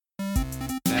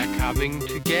coming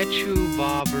to get you,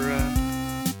 Barbara.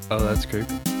 Oh, that's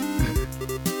creepy.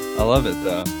 I love it,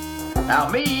 though. Now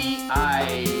me,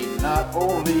 I not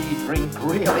only drink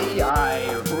really,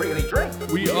 I really drink.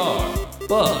 We are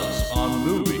Buzz on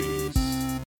Movies.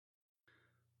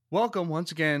 Welcome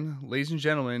once again, ladies and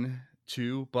gentlemen,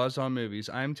 to Buzz on Movies.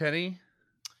 I'm Teddy.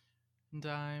 And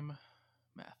I'm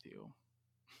Matthew.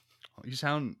 You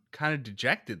sound kind of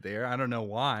dejected there. I don't know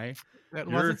why. It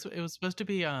was supposed to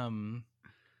be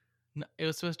it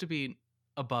was supposed to be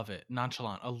above it,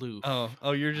 nonchalant, aloof.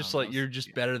 Oh, you're just you're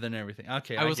just better than everything.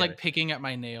 Okay, I was like picking at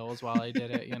my nails while I did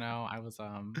it, I was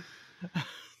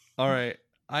All right.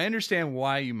 I understand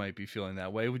why you might be feeling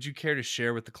that way. Would you care to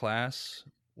share with the class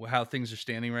how things are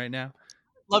standing right now?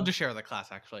 Love to share with the class,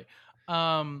 actually.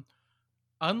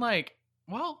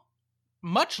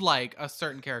 Much like a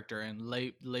certain character in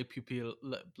Les Pupilles,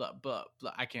 blah, blah,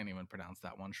 blah, I can't even pronounce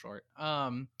that one short.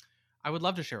 I would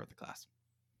love to share with the class.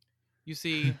 You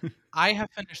see, I have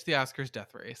finished the Oscars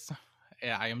death race.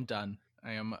 I am done.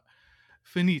 I am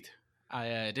finite.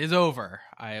 It is over.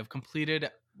 I have completed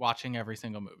watching every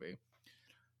single movie.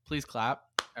 Please clap,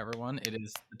 everyone. It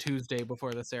is the Tuesday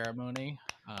before the ceremony,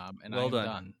 and well I am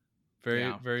done.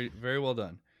 Very, very well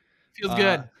done. Feels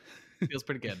good. Feels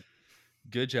pretty good.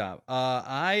 Good job.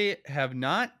 I have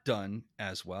not done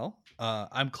as well.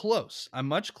 I'm close. I'm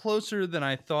much closer than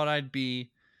I thought I'd be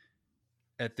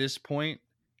at this point.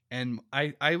 And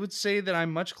I would say that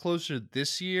I'm much closer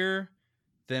this year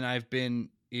than I've been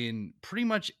in pretty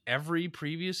much every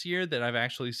previous year that I've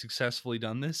actually successfully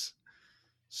done this.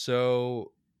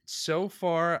 So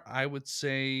far, I would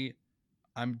say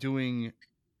I'm doing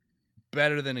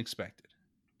better than expected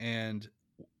and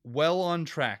well on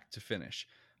track to finish.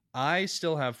 I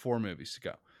still have 4 movies to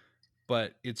go,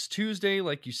 but it's Tuesday,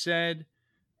 like you said.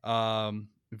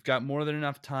 We've got more than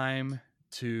enough time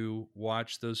to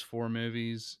watch those 4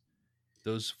 movies.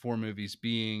 Those 4 movies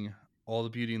being All the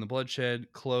Beauty and the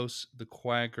Bloodshed, Close, The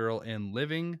Quiet Girl, and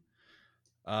Living.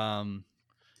 And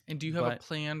do you have a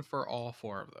plan for all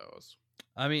 4 of those?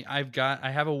 I mean, I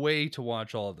have a way to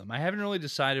watch all of them. I haven't really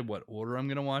decided what order I'm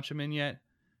going to watch them in yet,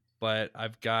 but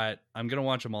I'm going to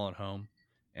watch them all at home,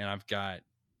 and I've got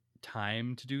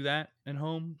time to do that at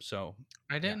home. So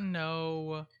I didn't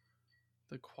know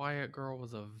The Quiet Girl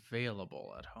was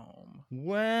available at home.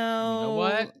 Well, you know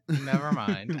what? Never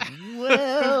mind.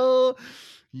 Well,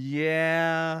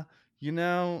 yeah,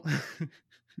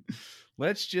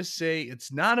 let's just say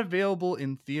it's not available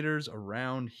in theaters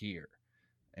around here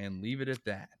and leave it at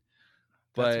that.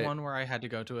 That's one where I had to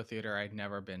go to a theater I'd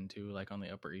never been to, like on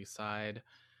the Upper East Side,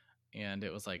 and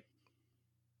it was like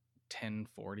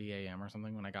 10:40 a.m. or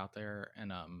something when I got there,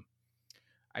 and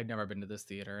I'd never been to this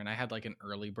theater, and I had like an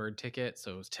early bird ticket,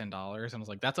 so it was $10, and I was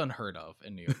like, that's unheard of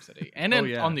in New York City. And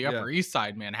on the Upper East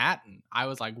Side, Manhattan, I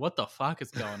was like, what the fuck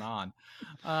is going on?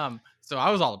 So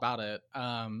I was all about it.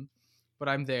 But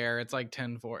I'm there, it's like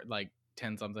 10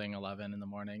 something, 11 in the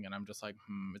morning, and I'm just like,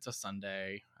 it's a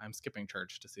Sunday. I'm skipping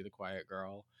church to see The Quiet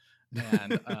Girl.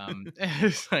 And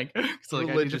it's like, so like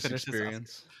religious I need to finish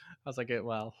experience. I was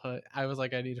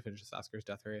like, I need to finish this Oscars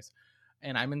death race.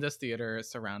 And I'm in this theater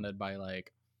surrounded by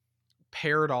like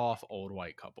paired off old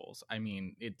white couples. I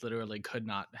mean, it literally could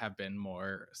not have been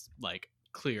more like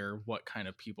clear what kind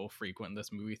of people frequent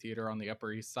this movie theater on the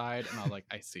Upper East Side. And I was like,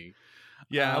 I see.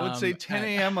 Yeah, I would say 10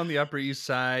 a.m. on the Upper East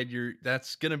Side.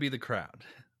 That's gonna be the crowd.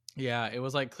 Yeah, it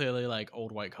was like clearly like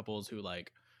old white couples who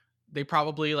like they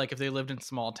probably like if they lived in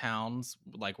small towns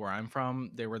like where I'm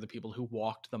from, they were the people who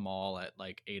walked the mall at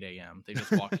like 8 a.m. They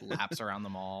just walked laps around the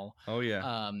mall. Oh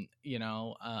yeah.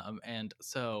 And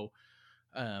so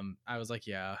I was like,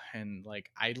 yeah, and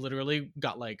like I literally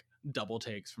got like double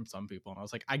takes from some people, and I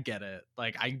was like, I get it.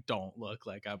 Like I don't look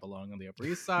like I belong on the Upper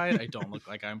East Side. I don't look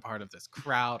like I'm part of this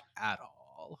crowd at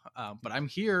all. But I'm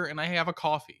here and I have a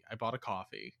coffee. I bought a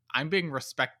coffee. I'm being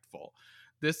respectful.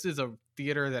 This is a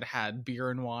theater that had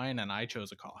beer and wine, and I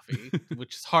chose a coffee,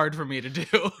 which is hard for me to do.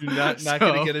 You're not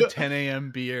going to get a 10 a.m.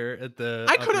 beer at the.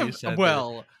 I could have.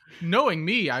 Well, knowing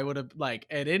me, I would have like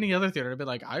at any other theater. I'd be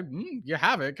like, you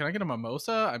have it. Can I get a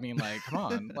mimosa? I mean, like, come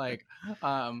on, like,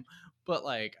 but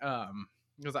like,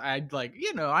 because I'd like,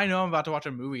 I know I'm about to watch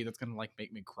a movie that's gonna like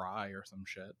make me cry or some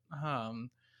shit.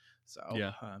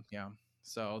 Yeah.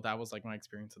 So that was like my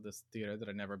experience of this theater that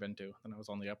I'd never been to. And I was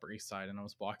on the Upper East Side, and I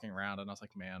was walking around, and I was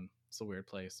like, man, it's a weird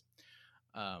place.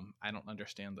 I don't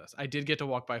understand this. I did get to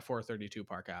walk by 432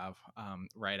 Park Ave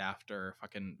right after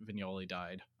fucking Vignoli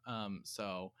died.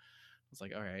 So I was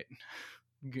like, all right,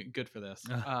 good for this.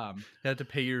 You had to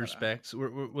pay your respects.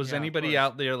 Was anybody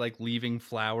out there like leaving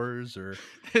flowers or?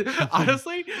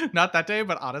 Honestly, not that day,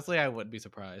 but honestly, I wouldn't be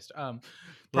surprised.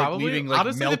 Probably, leaving, like,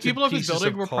 honestly, the people of his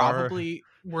building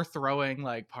were throwing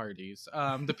like parties.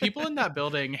 The people in that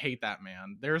building hate that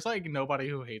man. There's like nobody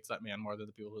who hates that man more than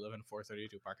the people who live in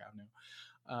 432 Park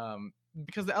Avenue.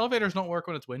 Because the elevators don't work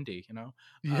when it's windy, you know.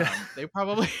 Yeah, they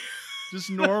probably just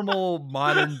normal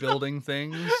modern building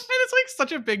things. And it's like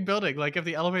such a big building. Like if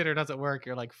the elevator doesn't work,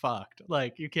 you're like fucked.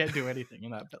 Like you can't do anything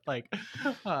in that. Like,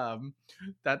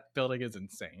 that building is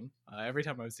insane. Every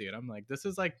time I see it, I'm like, this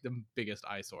is like the biggest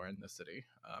eyesore in this city.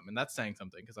 And that's saying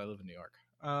something because I live in New York.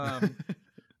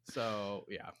 So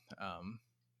yeah.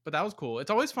 But that was cool.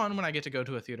 It's always fun when I get to go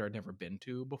to a theater I've never been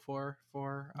to before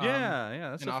for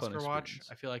that's an Oscar watch.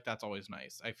 I feel like that's always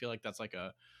nice. I feel like that's like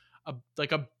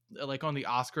like on the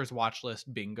Oscars watch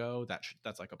list bingo.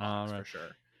 That's like a bonus for sure.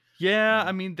 Yeah,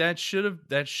 I mean that should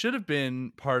have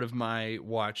been part of my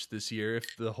watch this year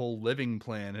if the whole living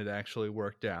plan had actually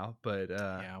worked out. But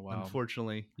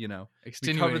unfortunately,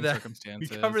 extenuating circumstances.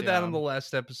 We covered that on the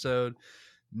last episode.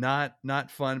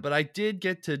 Not fun, but I did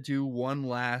get to do one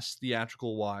last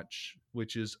theatrical watch,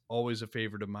 which is always a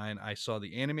favorite of mine. I saw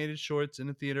the animated shorts in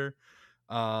a theater.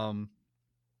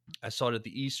 I saw it at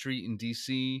the E Street in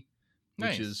DC,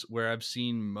 which is where I've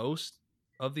seen most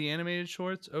of the animated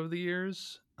shorts over the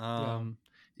years.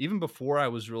 Even before I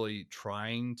was really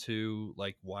trying to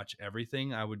like watch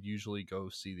everything, I would usually go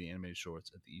see the animated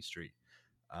shorts at the E Street.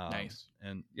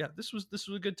 And yeah, this was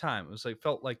a good time. It was like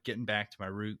felt like getting back to my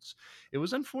roots. It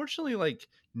was unfortunately like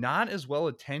not as well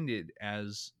attended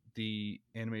as the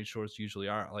animated shorts usually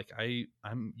are. Like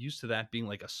I'm used to that being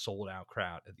like a sold out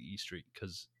crowd at the E Street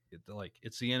because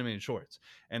it's the animated shorts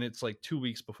and it's like 2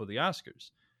 weeks before the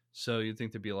Oscars, so you'd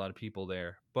think there'd be a lot of people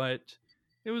there, but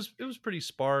it was pretty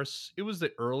sparse. It was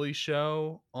the early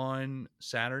show on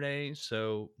Saturday,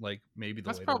 so like maybe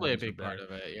that's probably a big part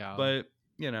of it. Yeah, but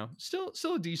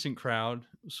still a decent crowd.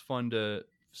 It was fun to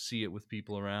see it with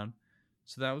people around,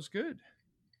 so that was good.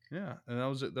 Yeah, and that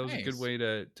was a good way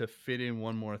to fit in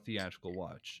one more theatrical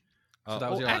watch. So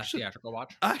that was your last theatrical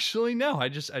watch? Actually, no. I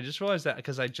just realized that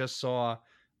because I just saw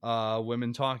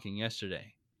Women Talking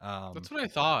yesterday. That's what I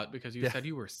thought because you said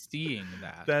you were seeing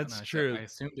that. That's true. I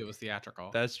assumed it was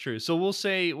theatrical. That's true. So we'll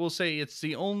say it's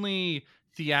the only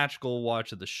theatrical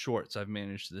watch of the shorts I've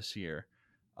managed this year.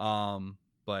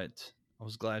 But I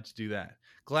was glad to do that.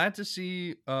 Glad to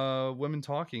see Women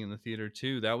Talking in the theater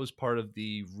too. That was part of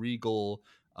the Regal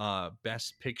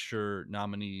Best Picture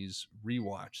nominees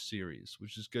rewatch series,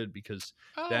 which is good because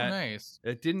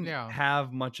it didn't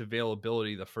have much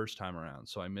availability the first time around,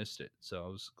 so I missed it. So I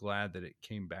was glad that it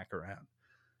came back around.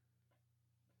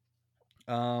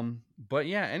 But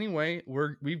yeah, anyway,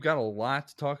 we've got a lot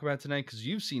to talk about tonight because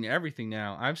you've seen everything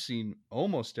now. I've seen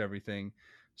almost everything,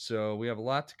 so we have a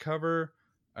lot to cover,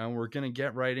 and we're gonna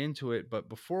get right into it. But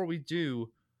before we do,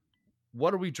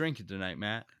 what are we drinking tonight,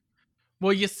 Matt?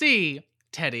 Well, you see,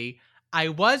 Teddy, I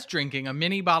was drinking a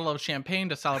mini bottle of champagne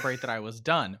to celebrate that I was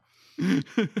done.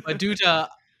 But due to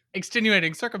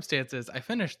extenuating circumstances, I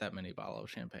finished that mini bottle of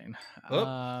champagne.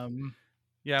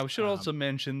 Yeah, we should also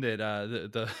mention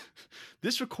that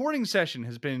this recording session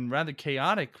has been rather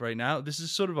chaotic right now. This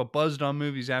is sort of a Buzzed on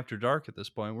Movies After Dark at this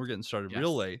point. We're getting started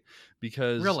real late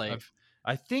because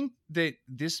I think that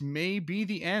this may be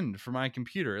the end for my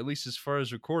computer, at least as far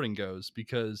as recording goes,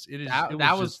 because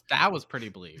that was pretty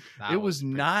bleak. It was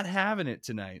not having it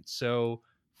tonight. So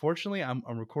fortunately, I'm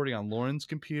recording on Lauren's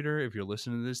computer. If you're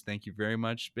listening to this, thank you very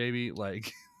much, baby.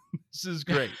 Like, this is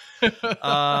great.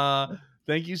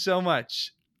 Thank you so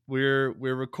much. We're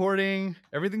recording.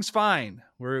 Everything's fine.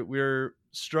 We're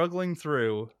struggling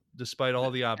through. Despite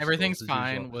all the obstacles, everything's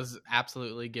fine. Was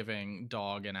absolutely giving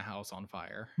dog in a house on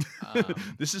fire.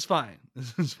 This is fine.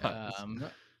 This is fine.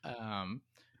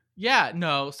 Yeah,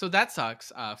 no. So that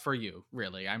sucks for you.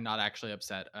 Really, I'm not actually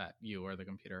upset at you or the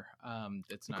computer.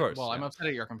 It's not. Of course, I'm upset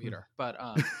at your computer, but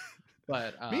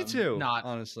me too.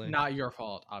 Honestly, not your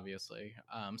fault, obviously.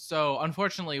 So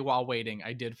unfortunately, while waiting,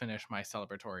 I did finish my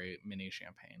celebratory mini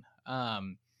champagne.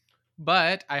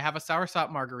 But I have a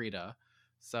soursop margarita.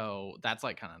 So that's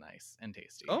like kind of nice and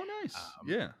tasty. Oh, nice.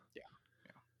 Yeah.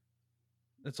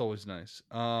 That's always nice.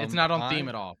 It's not on theme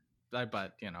at all, but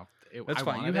that's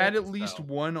fine. You had at least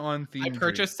one on theme. I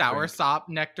purchased soursop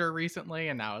nectar recently,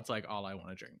 and now it's like all I want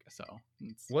to drink. So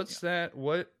what's that?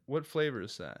 What flavor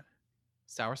is that?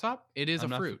 Soursop? It is a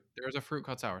fruit. There's a fruit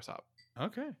called soursop.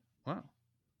 Okay. Wow.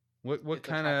 What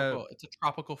kind of? It's a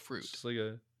tropical fruit. It's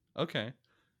like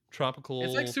tropical.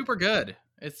 It's like super good.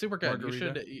 It's super good.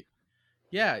 Margarita? You should.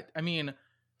 Yeah, I mean,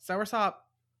 soursop,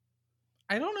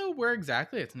 I don't know where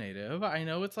exactly it's native. I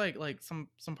know it's like some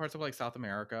parts of like South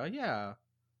America.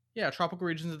 Yeah, tropical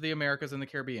regions of the Americas and the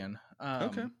Caribbean.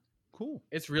 Okay, cool.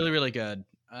 It's really really good.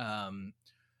 And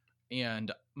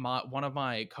one of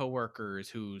my coworkers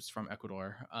who's from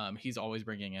Ecuador, he's always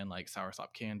bringing in like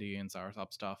soursop candy and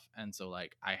soursop stuff, and so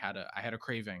like I had a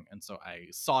craving, and so I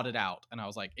sought it out, and I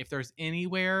was like, if there's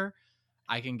anywhere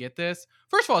I can get this,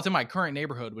 first of all, it's in my current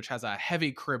neighborhood, which has a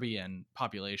heavy Caribbean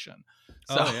population,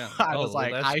 so I was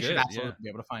like, I should absolutely be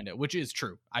able to find it, which is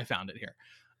true. I found it here.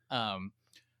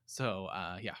 So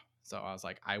I was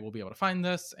like, I will be able to find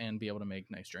this and be able to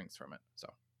make nice drinks from it. So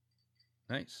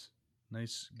nice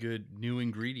good new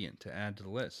ingredient to add to the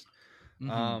list.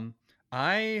 Mm-hmm.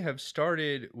 I have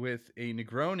started with a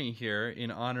Negroni here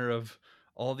in honor of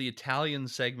all the Italian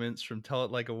segments from Tell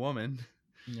It Like a Woman.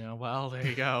 Yeah, well, there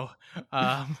you go.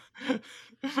 And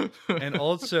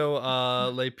also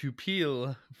Le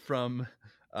Pupille from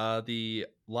the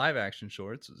live action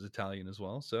shorts is Italian as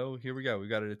well. So here we go. We've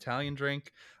got an Italian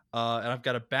drink, and I've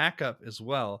got a backup as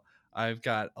well. I've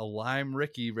got a Lime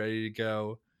Ricky ready to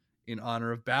go in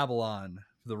honor of Babylon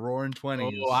for the Roaring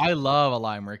 20s. Oh, I love a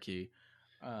Lime Ricky.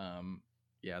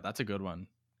 Yeah, that's a good one.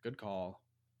 Good call.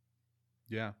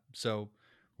 Yeah, so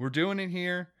we're doing it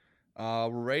here. We're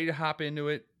ready to hop into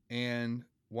it, and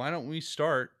why don't we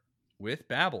start with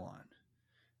Babylon?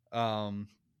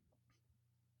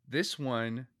 This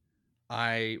one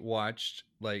I watched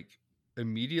like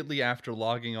immediately after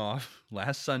logging off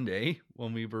last Sunday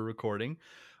when we were recording,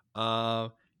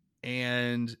 and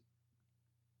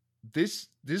this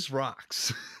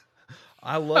rocks.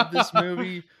 I love this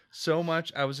movie so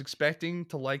much. I was expecting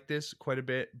to like this quite a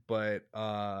bit, but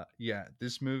yeah,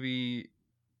 this movie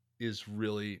is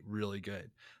really really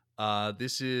good.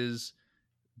 This is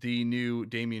the new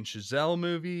Damien Chazelle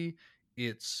movie.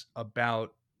 It's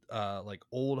about like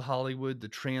old Hollywood, the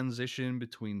transition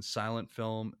between silent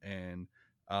film and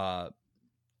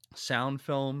sound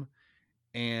film,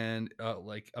 and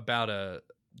like about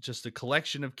just a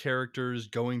collection of characters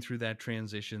going through that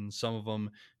transition. Some of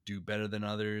them do better than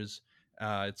others.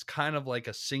 It's kind of like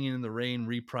a Singing in the Rain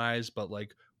reprise, but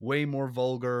like way more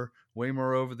vulgar, way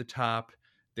more over the top.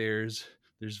 There's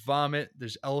vomit,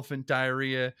 there's elephant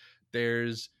diarrhea,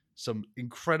 there's some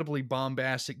incredibly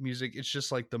bombastic music. It's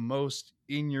just like the most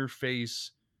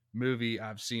in-your-face movie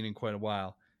I've seen in quite a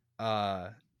while.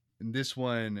 And this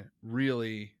one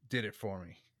really did it for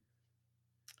me.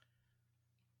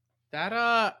 That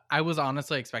I was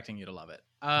honestly expecting you to love it.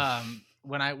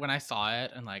 When I saw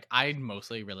it, and like I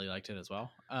mostly really liked it as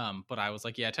well. But I was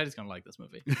like, yeah, Teddy's gonna like this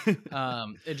movie.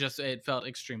 It felt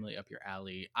extremely up your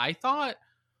alley. I thought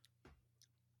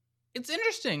it's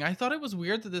interesting. I thought it was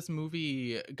weird that this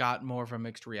movie got more of a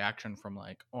mixed reaction from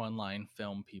like online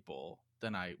film people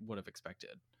than I would have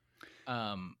expected.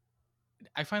 I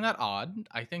find that odd.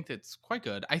 I think it's quite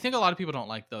good. I think a lot of people don't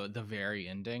like the very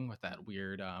ending with that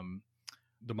weird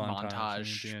the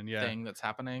montage thing that's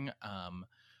happening.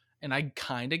 And I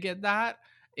kind of get that.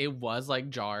 It was like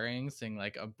jarring seeing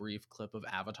like a brief clip of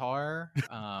Avatar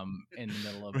in the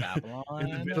middle of Babylon.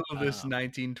 In the middle of this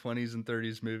 1920s and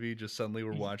 30s movie, just suddenly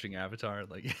we're watching Avatar.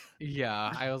 Like,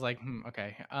 yeah, I was like,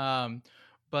 okay.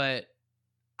 But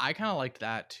I kind of liked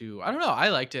that too. I don't know. I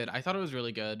liked it. I thought it was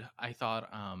really good. I thought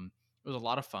it was a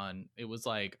lot of fun. It was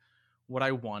like what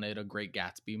I wanted a Great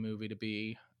Gatsby movie to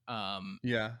be.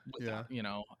 Yeah.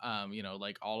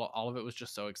 Like all of it was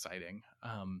just so exciting.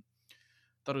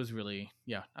 Thought it was really,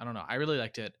 I don't know. I really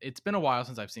liked it. It's been a while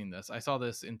since I've seen this. I saw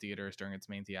this in theaters during its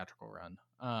main theatrical run.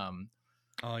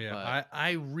 Oh yeah,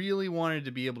 I really wanted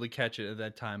to be able to catch it at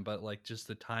that time, but like just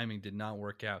the timing did not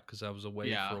work out because I was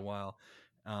away for a while.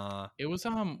 It was it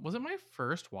my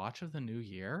first watch of the new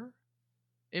year?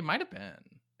 It might have been.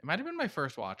 It might have been my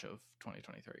first watch of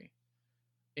 2023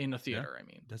 in a theater. I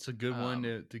mean, that's a good one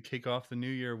to kick off the new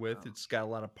year with. It's got a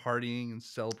lot of partying and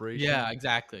celebration. Yeah,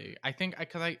 exactly. I think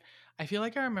because I feel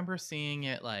like I remember seeing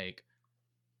it like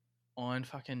on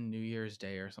fucking New Year's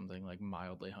Day or something, like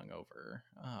mildly hungover.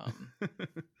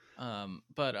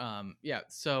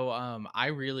 So I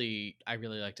really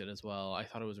liked it as well. I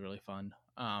thought it was really fun.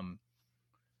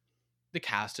 The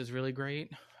cast is really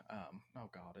great. Oh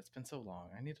god, it's been so long.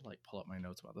 I need to like pull up my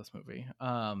notes about this movie.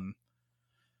 One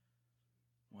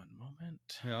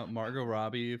moment. Yeah, Margot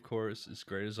Robbie, of course, is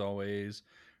great as always.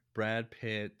 Brad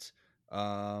Pitt.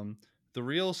 The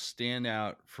real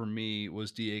standout for me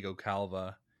was Diego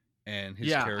Calva and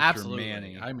his character absolutely.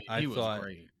 Manny. I mean, he was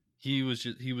great. He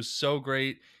was so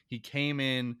great. He came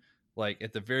in like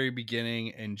at the very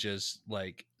beginning and just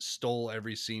like stole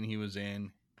every scene he was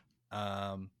in.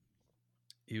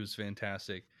 He was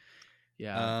fantastic.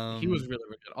 Yeah, he was really,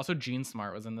 really good. Also, Gene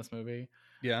Smart was in this movie.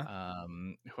 Yeah.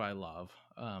 Who I love.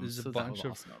 There's a So that was bunch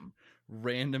of awesome.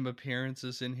 random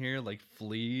appearances in here. Like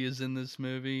Flea is in this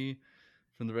movie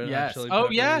from the Red Hot Yes. Chili Oh,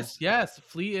 Peppers. yes.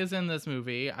 Flea is in this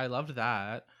movie. I loved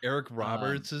that. Eric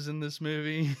Roberts is in this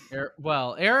movie.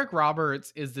 Eric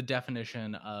Roberts is the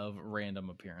definition of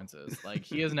random appearances. Like,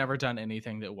 he has never done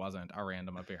anything that wasn't a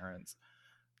random appearance.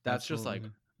 That's just like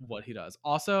Absolutely. what he does.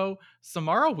 Also,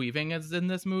 Samara Weaving is in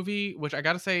this movie, which I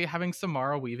gotta say, having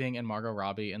Samara Weaving and Margot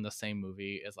Robbie in the same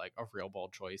movie is like a real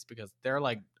bold choice because they're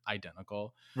like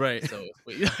identical. Right. So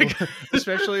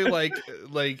especially like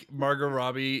Margot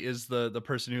Robbie is the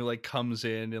person who like comes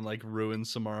in and like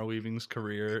ruins Samara Weaving's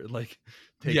career, like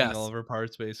taking all of her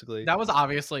parts basically. That was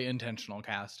obviously intentional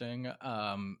casting,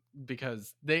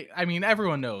 because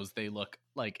everyone knows they look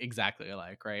like exactly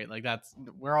alike, right? Like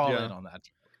we're all in on that.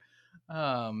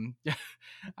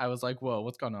 I was like, whoa,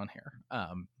 what's going on here?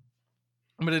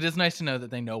 But it is nice to know that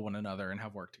they know one another and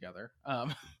have worked together,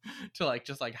 to like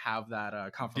just like have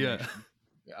that confirmation.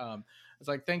 It's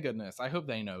like, thank goodness. I hope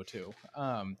they know too.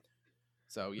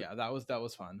 So yeah, that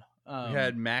was fun. We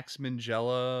had Max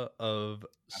Minghella of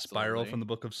Spiral from the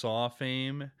Book of Saw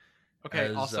fame.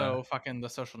 Okay, also fucking The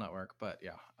Social Network, but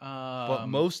yeah. But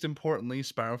most importantly,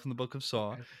 Spiral from the Book of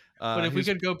Saw. But if we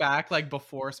could go back like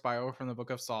before Spiral from the Book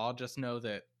of Saw, just know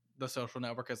that The Social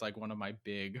Network is like one of my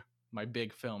big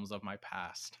films of my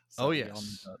past. So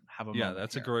yes,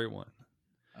 that's here. a great one.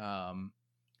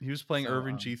 He was playing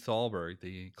Irvin G. Thalberg,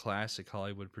 the classic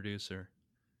Hollywood producer.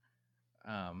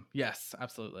 Yes,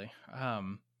 absolutely.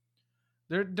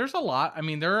 There's a lot. I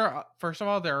mean, there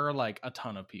are like a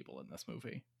ton of people in this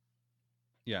movie.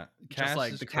 Yeah, just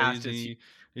like the cast is.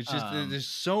 It's just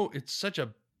it's such a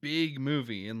big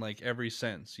movie in like every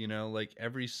sense, you know, like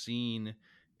every scene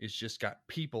is just got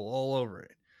people all over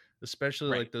it,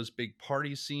 especially like those big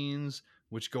party scenes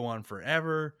which go on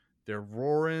forever. They're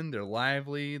roaring, they're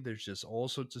lively, there's just all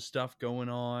sorts of stuff going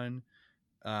on.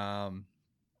 Like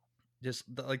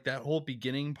that whole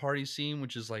beginning party scene,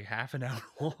 which is like half an hour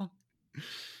long.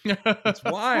 It's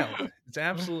wild. It's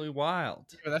absolutely wild.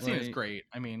 Yeah, that scene is great.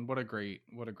 I mean, what a great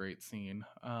scene.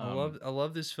 I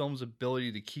love this film's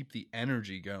ability to keep the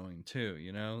energy going too,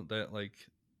 you know, that like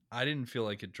I didn't feel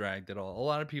like it dragged at all. A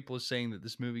lot of people are saying that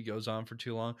this movie goes on for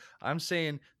too long. I'm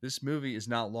saying this movie is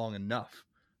not long enough.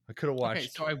 I could have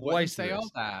watched so I wouldn't say all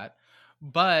that,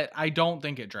 but I don't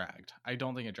think it dragged. I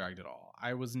don't think it dragged at all.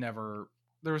 There was never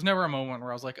a moment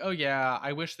where I was like, oh yeah,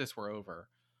 I wish this were over.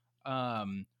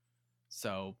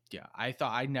 So yeah,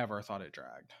 I never thought it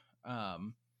dragged.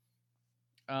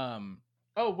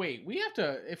 Oh wait,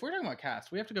 if we're talking about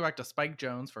cast, we have to go back to Spike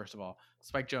Jonze first of all.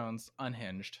 Spike Jonze,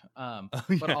 Unhinged.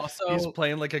 But also he's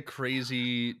playing like a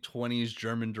crazy 20s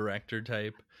German director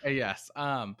type. Yes.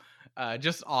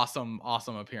 Just awesome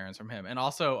appearance from him. And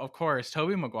also, of course,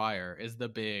 Tobey Maguire is the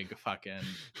big fucking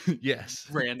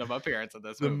random appearance of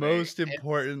this movie. The most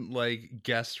important like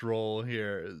guest role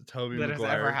here, Tobey Maguire has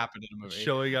ever happened in a movie.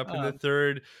 Showing up in the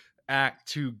third act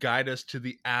to guide us to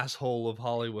the asshole of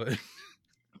Hollywood.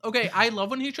 Okay, I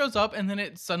love when he shows up and then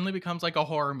it suddenly becomes like a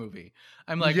horror movie.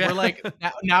 I'm like, we're like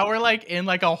now we're like in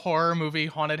like a horror movie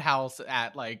haunted house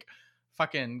at like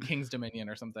fucking King's Dominion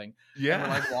or something. Yeah, and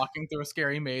we're like walking through a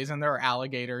scary maze and there are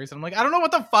alligators and I'm like, I don't know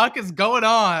what the fuck is going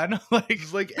on. Like,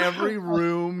 it's like every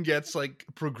room gets like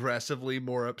progressively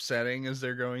more upsetting as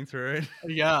they're going through it.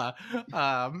 Yeah,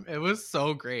 it was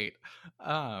so great.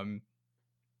 Oh,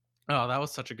 that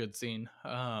was such a good scene.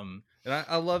 And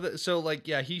I love it. So like,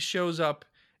 yeah, he shows up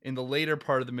in the later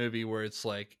part of the movie where it's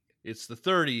like it's the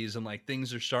 30s and like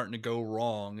things are starting to go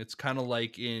wrong. It's kind of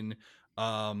like in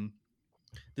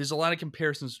there's a lot of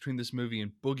comparisons between this movie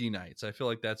and Boogie Nights. I feel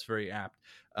like that's very apt.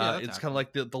 It's kind of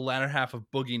like the latter half of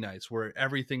Boogie Nights where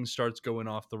everything starts going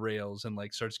off the rails and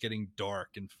like starts getting dark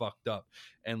and fucked up.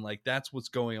 And like that's what's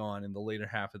going on in the later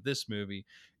half of this movie.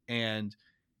 And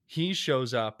he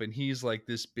shows up and he's like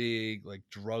this big like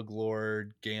drug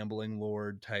lord, gambling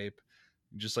lord type,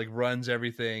 just like runs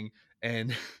everything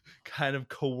and kind of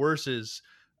coerces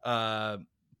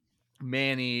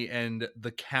Manny and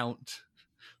the Count,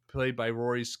 played by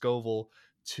Rory Scovel,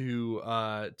 to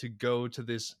go to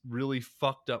this really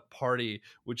fucked up party,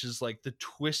 which is like the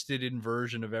twisted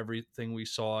inversion of everything we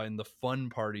saw in the fun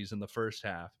parties in the first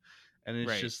half. And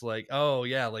it's just like, oh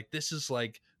yeah, like this is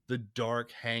like the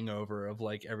dark hangover of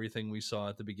like everything we saw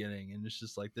at the beginning. And it's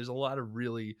just like there's a lot of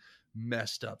really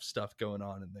messed up stuff going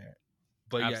on in there.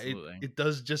 But Absolutely. it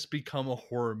does just become a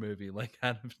horror movie, like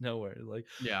out of nowhere. Like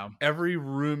Yeah. every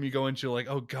room you go into, you're like,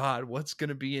 oh God, what's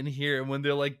gonna be in here? And when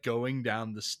they're like going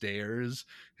down the stairs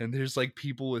and there's like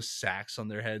people with sacks on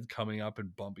their head coming up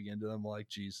and bumping into them, like,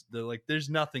 geez, they're like, there's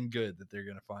nothing good that they're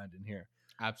gonna find in here.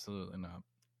 Absolutely not.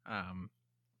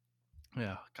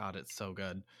 Yeah, God, it's so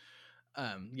good.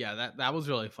 Yeah, that was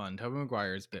really fun. Tobey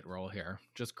Maguire's bit role here,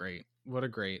 just great. What a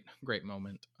great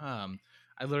moment.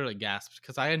 I literally gasped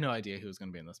because I had no idea who was going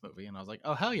to be in this movie, and I was like,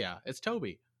 "Oh hell yeah, it's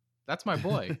Toby! That's my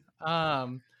boy."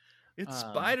 It's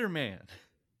Spider-Man.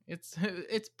 It's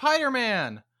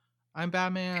Spider-Man. I'm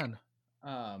Batman.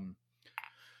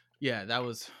 Yeah, that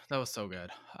was so good.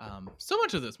 So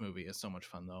much of this movie is so much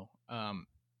fun though. And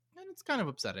it's kind of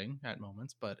upsetting at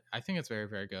moments, but I think it's very,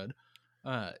 very good.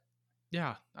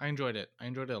 Yeah, I enjoyed it. I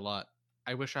enjoyed it a lot.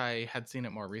 I wish I had seen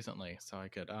it more recently so I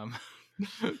could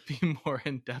be more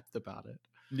in depth about it.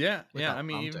 Yeah. I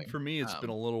mean, even for me, it's been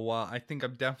a little while. I think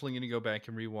I'm definitely going to go back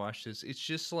and rewatch this. It's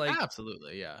just like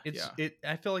absolutely, yeah.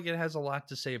 I feel like it has a lot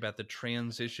to say about the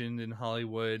transition in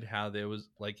Hollywood. How there was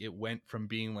like it went from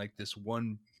being like this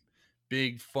one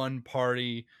big fun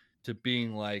party to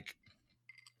being like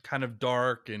kind of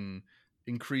dark and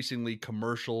increasingly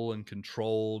commercial and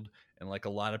controlled, and like a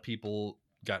lot of people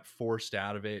got forced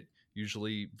out of it,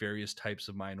 usually various types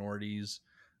of minorities.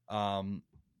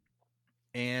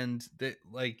 And that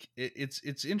like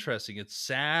it's interesting. It's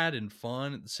sad and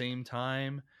fun at the same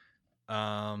time.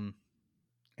 And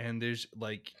there's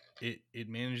like it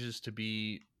manages to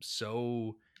be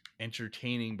so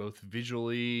entertaining both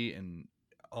visually and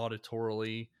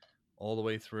auditorily all the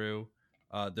way through.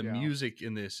 The music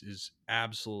in this is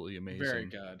absolutely amazing. Very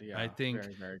good. Yeah, I think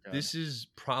very, very good. This is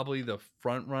probably the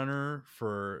front runner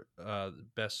for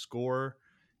best score.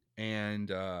 And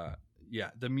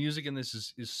yeah, the music in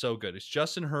this is so good. It's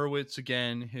Justin Hurwitz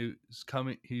again, who's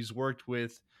coming. He's worked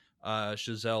with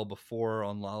Chazelle before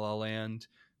on La La Land.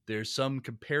 There's some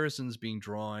comparisons being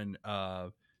drawn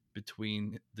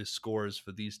between the scores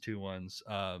for these two ones.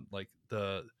 Like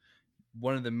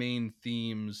one of the main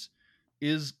themes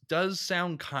does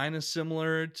sound kind of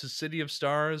similar to City of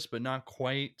Stars, but not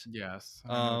quite. Yes,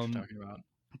 I know what you're talking about.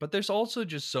 But there's also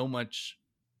just so much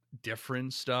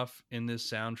different stuff in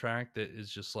this soundtrack that is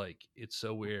just like, it's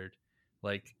so weird.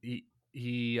 Like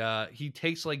he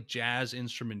takes like jazz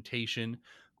instrumentation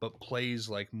but plays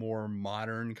like more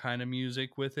modern kind of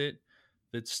music with it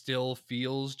that still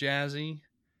feels jazzy,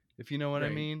 if you know what I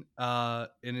mean. And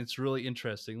it's really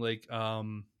interesting. Like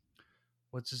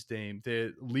what's his name?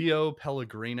 The Leo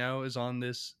Pellegrino is on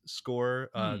this score.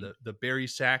 The Barry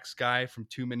Sachs guy from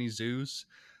Too Many Zoos.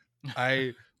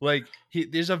 I like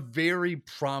there's a very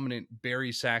prominent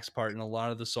Barry Sachs part in a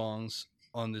lot of the songs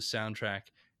on this soundtrack.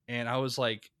 And I was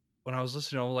like, when I was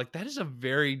listening, I was like, that is a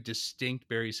very distinct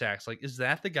Barry Sachs. Like, is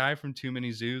that the guy from Too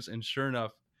Many Zoos? And sure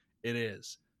enough, it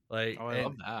is. Like, oh, I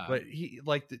love that. But he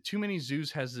like the Too Many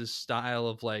Zoos has this style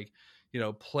of like, you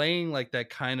know, playing like that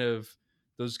kind of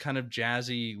those kind of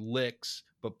jazzy licks,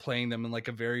 but playing them in like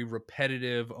a very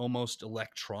repetitive, almost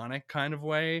electronic kind of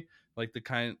way, like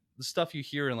the stuff you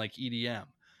hear in like EDM.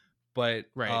 But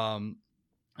and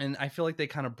I feel like they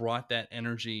kind of brought that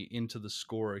energy into the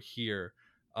score here,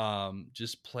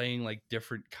 just playing like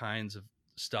different kinds of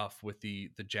stuff with the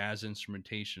jazz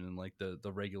instrumentation and like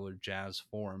the regular jazz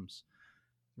forms,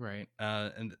 right?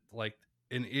 And like,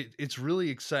 and it's really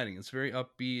exciting. It's very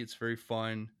upbeat. It's very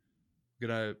fun. I'm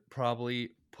gonna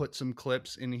probably put some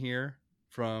clips in here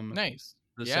from the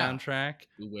soundtrack.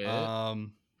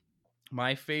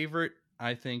 My favorite,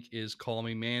 I think, is Call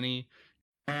Me Manny.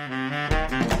 It's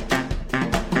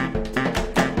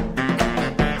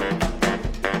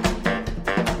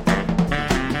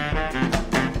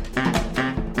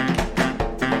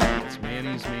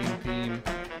Manny's main theme.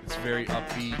 It's very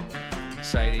upbeat,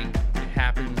 exciting. It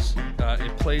happens.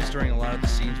 It plays during a lot of the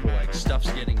scenes where like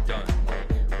stuff's getting done. Like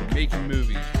we're making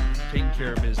movies, we're taking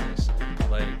care of business.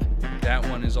 Like that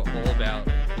one is all about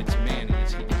it's Manny.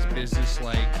 He's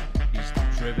business-like. He's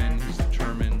driven. He's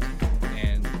determined.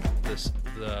 And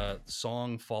the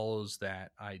song follows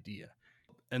that idea.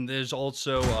 And there's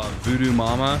also Voodoo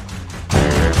Mama,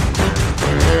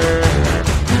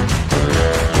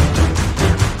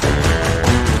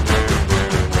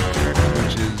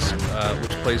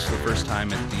 which plays for the first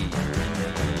time in the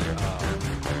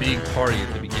big party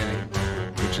at the beginning,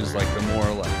 which is like the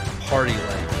more like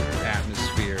party-like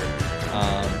atmosphere,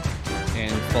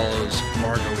 and follows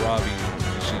Margot Robbie.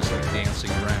 She's like dancing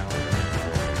around.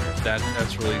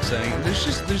 That's really exciting.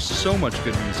 There's so much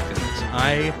good music in this.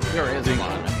 There is a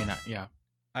lot. I mean, yeah.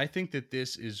 I think that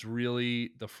this is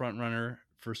really the front runner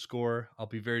for score. I'll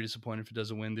be very disappointed if it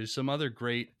doesn't win. There's some other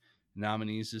great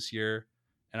nominees this year,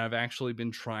 and I've actually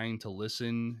been trying to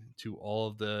listen to all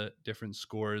of the different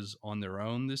scores on their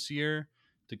own this year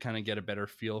to kind of get a better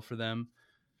feel for them.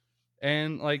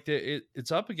 And like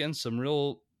it's up against some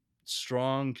real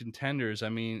strong contenders. I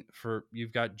mean,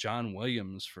 you've got John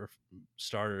Williams for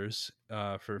starters,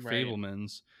 for Right.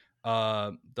 Fablemans.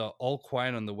 The All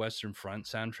Quiet on the Western Front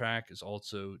soundtrack is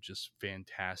also just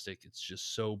fantastic. It's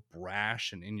just so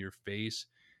brash and in your face,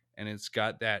 and it's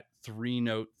got that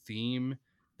 3-note theme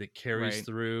that carries Right.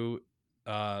 through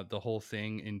the whole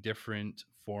thing in different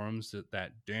forms.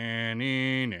 That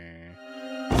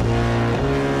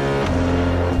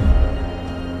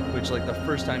which, like, the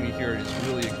first time you hear it is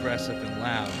really aggressive and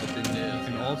loud, but then you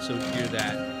can also hear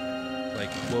that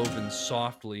like woven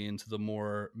softly into the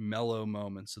more mellow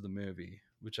moments of the movie,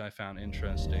 which I found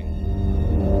interesting.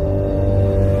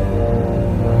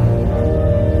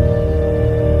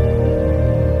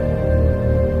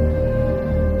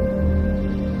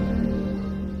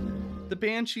 The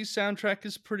Banshee soundtrack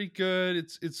is pretty good.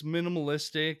 It's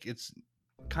minimalistic. It's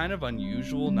kind of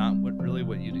unusual, not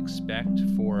what you'd expect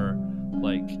for,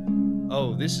 like,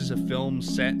 oh, this is a film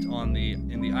set in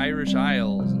the Irish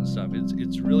Isles and stuff.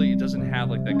 It's really, it doesn't have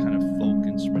like that kind of folk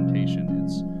instrumentation.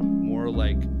 It's more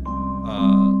like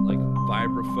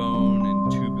vibraphone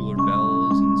and tubular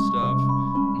bells and stuff.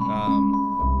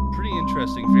 Pretty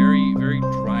interesting. Very, very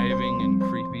driving and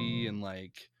creepy, and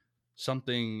like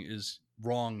something is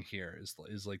wrong here is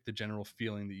like the general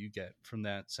feeling that you get from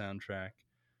that soundtrack.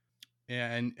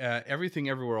 And Everything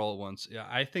Everywhere All at Once. Yeah,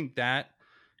 I think that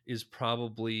is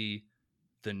probably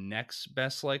the next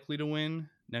best likely to win,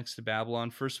 next to Babylon.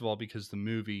 First of all, because the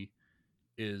movie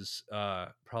is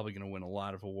probably going to win a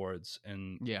lot of awards,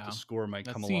 and the score might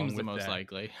come along with that. Seems the most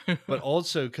likely. But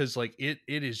also because like it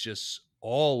is just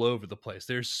all over the place.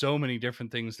 There's so many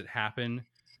different things that happen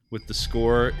with the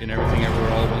score and Everything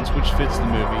Everywhere All at Once, which fits the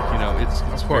movie. You know,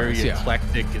 it's very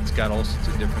eclectic. It's got all sorts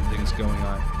of different things going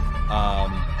on.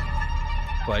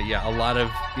 But yeah, a lot of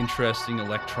interesting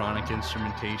electronic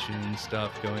instrumentation and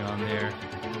stuff going on there.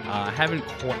 I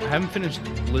haven't finished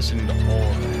listening to all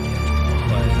of it,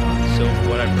 but so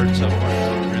what I've heard so far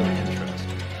is really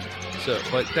interesting. So,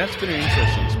 but that's been an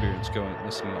interesting experience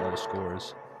listening to all the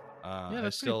scores. Yeah,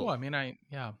 that's pretty cool. I mean, I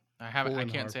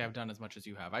can't say I've done as much as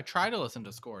you have. I try to listen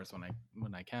to scores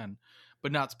when I can,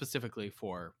 but not specifically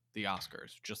for the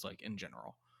Oscars, just like in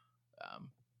general.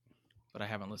 But I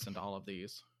haven't listened to all of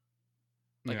these.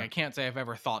 Like, I can't say I've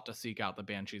ever thought to seek out the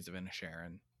Banshees of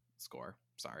Inisherin score.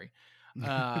 Sorry.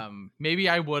 Maybe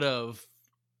I would have,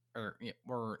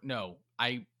 or no,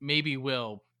 I maybe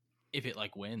will if it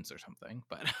like wins or something.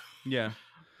 But yeah,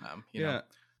 you know.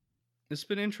 It's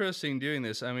been interesting doing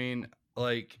this. I mean,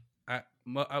 like,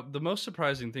 the most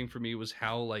surprising thing for me was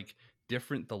how like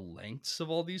different the lengths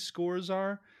of all these scores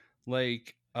are.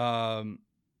 Like, the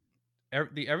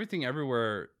Everything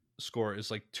Everywhere score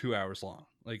is like 2 hours long,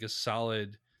 like a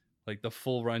solid, like the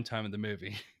full runtime of the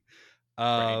movie.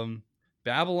 Right.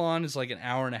 Babylon is like an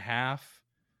hour and a half.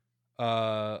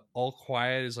 All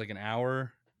Quiet is like an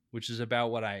hour, which is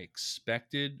about what I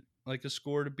expected like a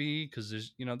score to be, because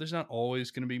there's not always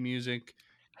going to be music.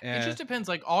 It just depends.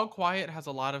 Like, All Quiet has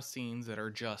a lot of scenes that are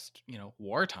just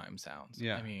wartime sounds.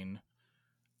 Yeah, I mean,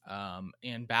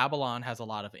 and Babylon has a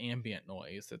lot of ambient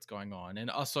noise that's going on,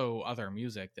 and also other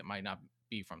music that might not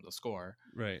be from the score.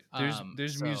 Right.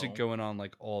 There's music going on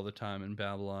like all the time in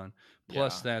Babylon.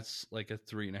 Plus that's like a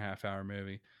 3.5 hour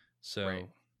movie. So right.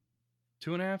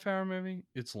 2.5 hour movie?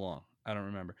 It's long. I don't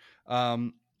remember.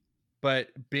 But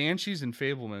Banshees and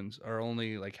Fablemans are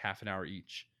only like half an hour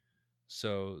each.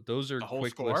 So those are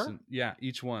quick listen. Yeah,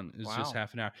 each one is just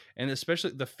half an hour. And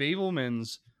especially the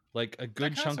Fablemans, like a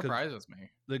good chunk surprises me.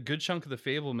 The good chunk of the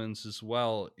Fablemans as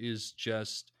well is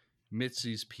just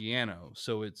Mitzi's piano.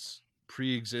 So it's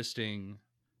pre-existing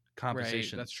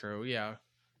composition. Right, that's true. Yeah.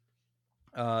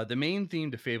 The main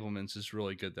theme to Fablemans is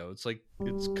really good though. It's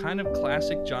kind of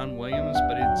classic John Williams,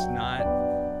 but it's not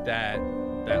that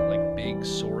like big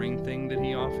soaring thing that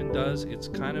he often does. It's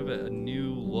kind of a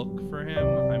new look for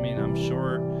him. I mean, I'm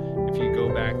sure if you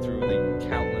go back through the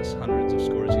countless hundreds of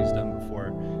scores he's done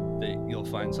before, that you'll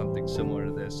find something similar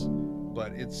to this.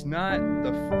 But it's not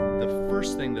the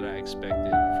first thing that I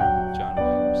expected from John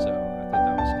Williams. So I thought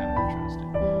that was kind of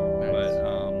interesting. Nice.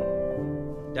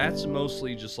 But that's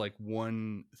mostly just like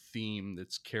one theme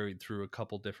that's carried through a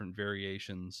couple different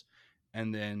variations,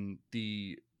 and then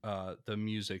the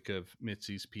music of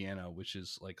Mitzi's piano, which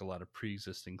is like a lot of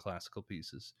pre-existing classical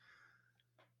pieces.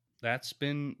 That's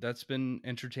been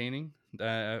entertaining.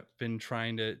 I've been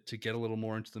trying to get a little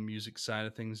more into the music side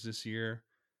of things this year,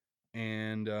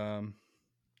 and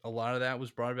a lot of that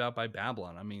was brought about by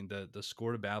Babylon. I mean, the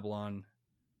score to Babylon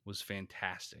was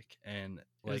fantastic, and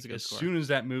like as soon as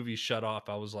that movie shut off,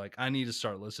 I was like, I need to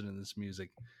start listening to this music.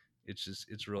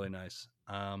 It's really nice.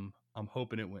 I'm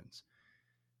hoping it wins.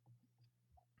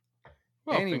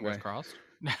 Well, anyway, fingers crossed.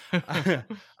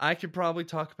 I could probably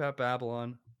talk about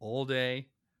Babylon all day.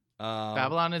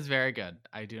 Babylon is very good.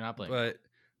 I do not blame.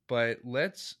 But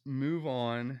let's move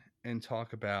on and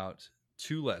talk about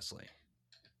To Leslie.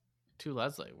 To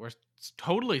Leslie. We're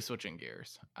totally switching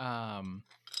gears.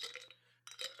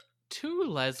 To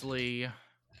Leslie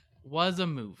was a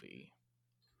movie.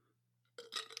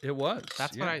 It was.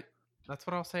 That's what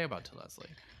I'll say about To Leslie.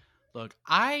 Look,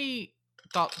 I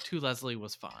thought To Leslie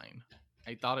was fine.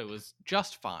 I thought it was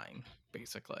just fine,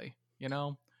 basically. You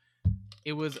know?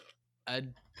 It was a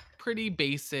pretty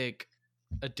basic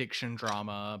addiction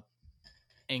drama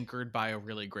anchored by a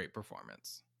really great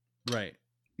performance. Right.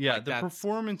 Yeah, like the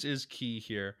performance is key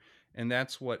here, and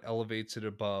that's what elevates it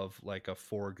above like a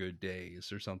 4 Good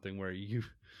Days or something where you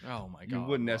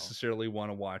wouldn't necessarily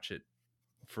want to watch it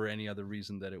for any other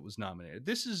reason that it was nominated.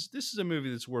 This is a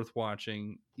movie that's worth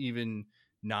watching, even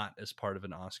not as part of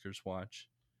an Oscars watch.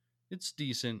 It's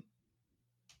decent.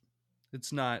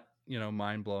 It's not,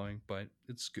 mind-blowing, but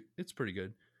it's good. It's pretty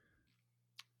good.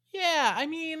 Yeah, I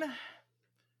mean,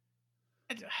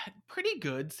 pretty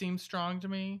good seems strong to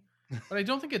me, but I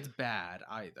don't think it's bad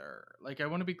either. Like, I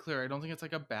want to be clear, I don't think it's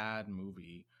like a bad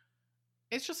movie.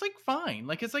 It's just like fine.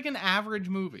 Like, it's like an average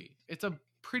movie. It's a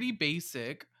pretty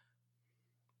basic,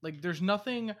 like, there's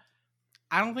nothing,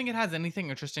 I don't think it has anything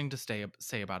interesting to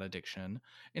say about addiction.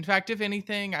 In fact, if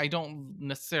anything, I don't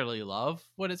necessarily love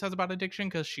what it says about addiction,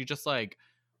 because she just like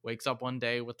wakes up one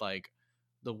day with like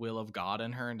the will of God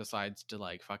in her and decides to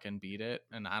like fucking beat it.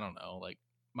 And I don't know, like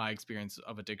my experience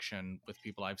of addiction with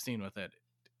people I've seen with it,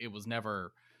 it was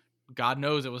never, God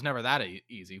knows it was never that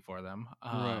easy for them.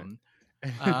 Right.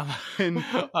 And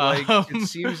like it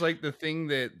seems like the thing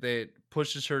that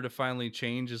pushes her to finally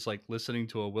change is like listening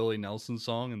to a Willie Nelson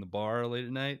song in the bar late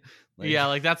at night. Like, yeah,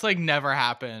 like that's like never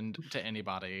happened to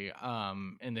anybody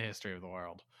in the history of the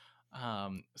world.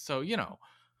 So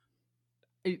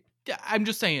I'm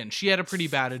just saying she had a pretty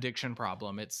bad addiction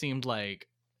problem. It seemed like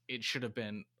it should have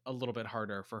been a little bit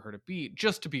harder for her to beat,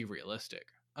 just to be realistic.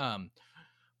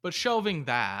 But shelving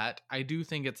that, I do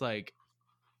think it's like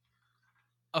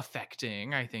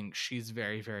affecting. I think she's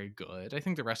very, very good. I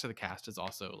think the rest of the cast is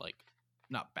also like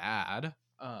not bad.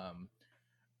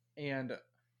 And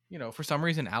for some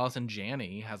reason Allison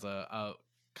Janney has a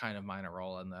kind of minor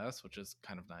role in this, which is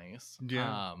kind of nice.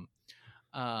 Yeah.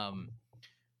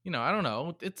 I don't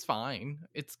know. It's fine.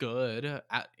 It's good.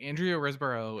 Andrea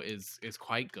Riseborough is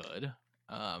quite good.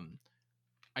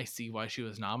 I see why she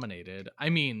was nominated. I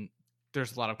mean,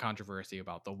 there's a lot of controversy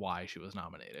about the why she was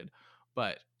nominated,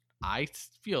 but I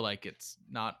feel like it's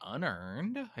not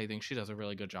unearned. I think she does a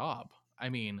really good job. I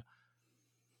mean,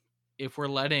 if we're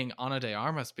letting Ana de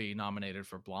Armas be nominated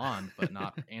for Blonde, but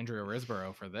not Andrea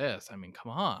Riseborough for this, I mean,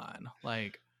 come on.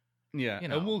 Like, yeah,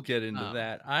 and we'll get into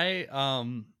that. I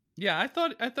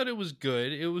thought it was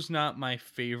good. It was not my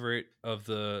favorite of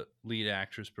the lead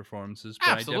actress performances, but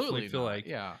I definitely feel like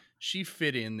she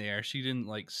fit in there. She didn't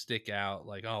like stick out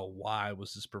like, oh, why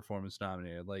was this performance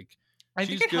nominated? Like, I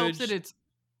think it helps that it's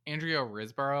Andrea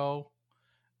Riseborough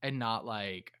and not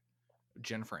like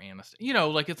Jennifer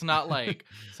Aniston. Like it's not like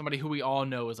somebody who we all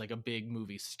know is like a big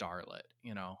movie starlet,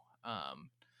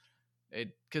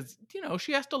 because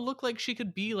she has to look like she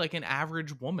could be like an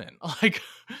average woman. Like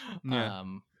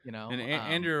Andrea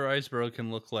Riseborough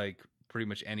can look like pretty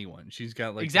much anyone. She's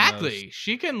got like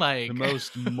she can like the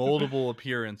most moldable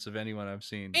appearance of anyone I've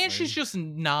seen, and she's just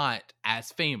not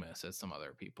as famous as some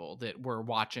other people that we're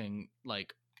watching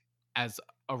like as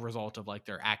a result of like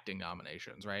their acting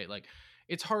nominations, right? Like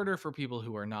it's harder for people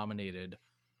who are nominated,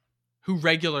 who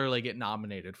regularly get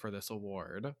nominated for this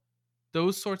award.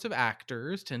 Those sorts of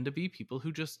actors tend to be people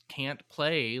who just can't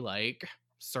play like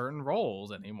certain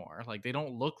roles anymore. Like they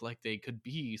don't look like they could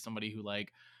be somebody who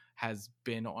like has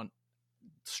been on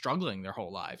struggling their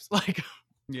whole lives. Like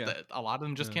a lot of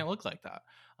them just can't look like that.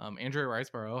 Andrea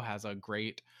Riseborough has a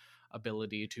great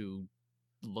ability to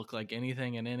look like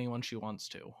anything and anyone she wants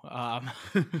to.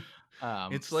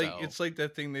 It's like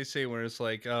that thing they say where it's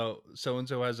like, oh, so and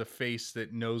so has a face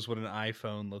that knows what an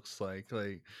iPhone looks like.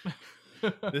 Like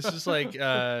this is like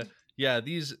the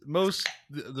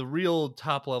real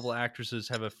top level actresses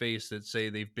have a face that say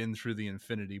they've been through the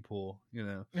infinity pool,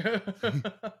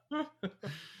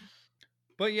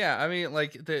 But yeah, I mean,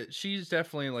 like she's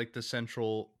definitely like the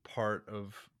central part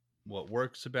of what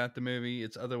works about the movie.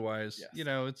 It's otherwise,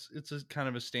 it's a kind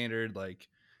of a standard like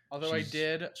Although She's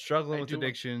struggling with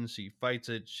addiction. She fights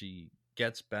it. She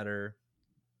gets better.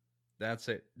 That's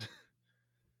it.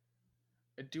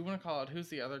 I do want to call out who's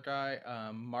the other guy.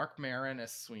 Mark Maron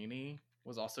as Sweeney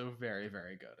was also very,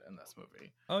 very good in this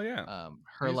movie. Oh yeah.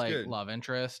 Her good. Love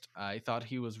interest. I thought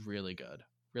he was really good.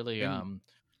 Really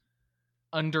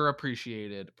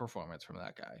underappreciated performance from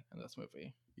that guy in this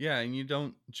movie. Yeah, and you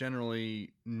don't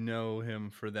generally know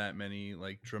him for that many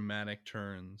like dramatic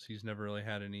turns. He's never really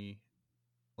had any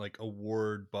like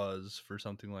award buzz for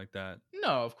something like that.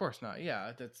 No, of course not.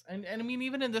 Yeah, that's and I mean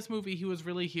even in this movie he was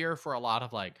really here for a lot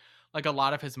of like a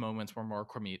lot of his moments were more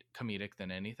comedic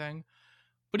than anything.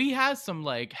 But he has some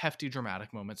like hefty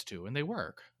dramatic moments too, and they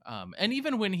work. And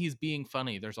even when he's being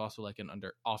funny, there's also like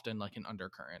often like an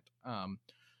undercurrent.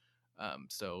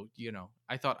 So you know,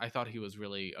 I thought he was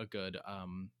really a good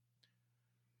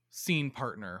scene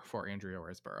partner for Andrea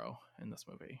Riseborough in this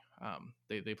movie.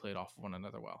 They played off one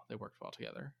another well. They worked well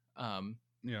together.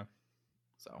 Yeah.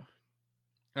 So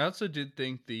I also did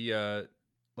think the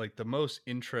like the most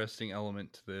interesting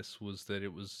element to this was that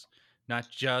it was not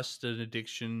just an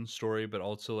addiction story, but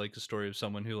also like a story of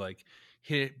someone who like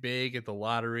hit it big at the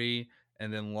lottery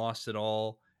and then lost it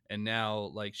all. And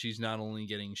now like she's not only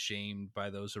getting shamed by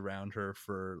those around her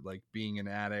for like being an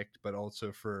addict, but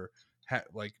also for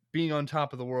like being on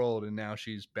top of the world. And now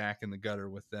she's back in the gutter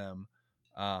with them.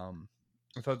 I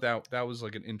thought that was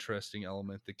like an interesting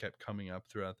element that kept coming up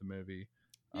throughout the movie.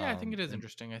 Yeah, I think it is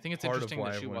interesting. I think it's interesting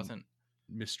that she wasn't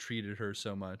mistreated her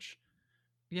so much.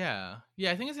 Yeah,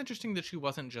 I think it's interesting that she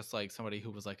wasn't just like somebody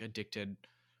who was like addicted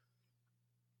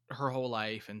her whole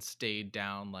life and stayed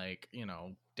down, like, you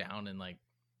know, down in like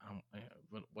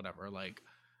whatever, like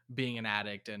being an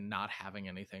addict and not having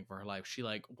anything for her life. She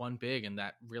like won big, and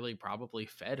that really probably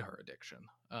fed her addiction.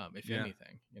 If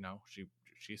anything, you know,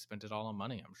 she spent it all on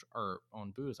money, I'm sure, or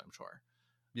on booze, I'm sure.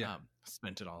 Yeah,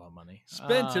 spent it all on money.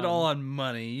 Spent it all on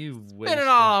money. You spent it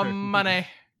all on money.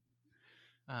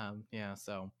 Yeah,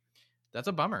 so that's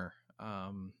a bummer.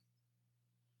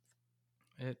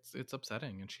 It's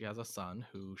upsetting, and she has a son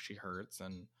who she hurts,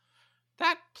 and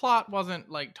that plot wasn't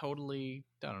like totally,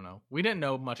 I don't know. We didn't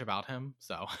know much about him,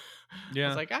 so yeah. I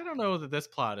was like, I don't know that this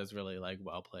plot is really like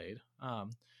well played.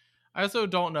 I also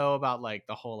don't know about like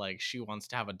the whole like she wants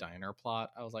to have a diner plot.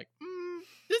 I was like,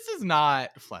 this is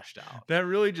not fleshed out. That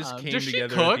really just came does together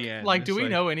she cook? at the end. Like, do we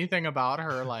know anything about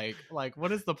her? Like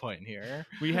what is the point here?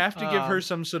 We have to give her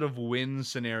some sort of win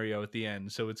scenario at the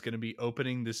end, so it's going to be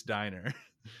opening this diner.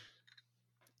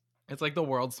 It's like the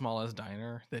world's smallest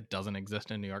diner that doesn't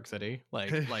exist in New York City.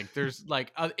 Like there's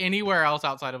like anywhere else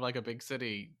outside of like a big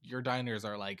city, your diners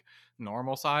are like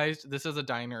normal sized. This is a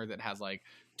diner that has like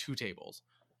 2 tables.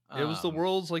 It was the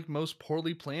world's like most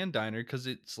poorly planned diner because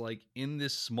it's like in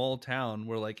this small town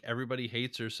where like everybody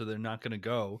hates her, so they're not gonna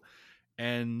go,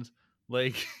 and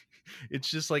like it's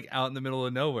just like out in the middle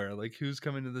of nowhere. Like who's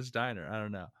coming to this diner? I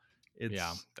don't know.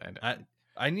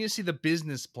 I need to see the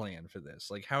business plan for this.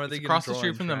 Like how are they going to across the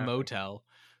street from the motel?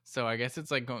 So I guess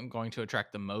it's like going to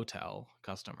attract the motel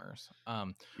customers.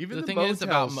 Even the thing is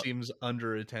about seems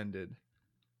underattended.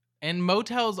 And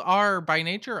motels are by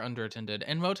nature underattended,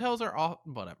 and motels are all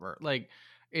whatever. Like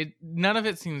none of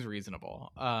it seems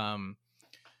reasonable.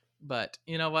 But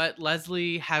you know what?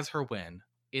 Leslie has her win.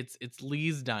 It's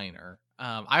Lee's diner.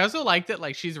 I also like that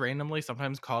like she's randomly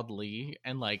sometimes called Lee,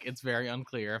 and like it's very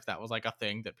unclear if that was like a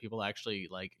thing that people actually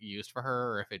like used for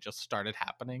her or if it just started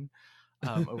happening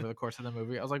over the course of the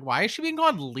movie. I was like, why is she being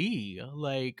called Lee?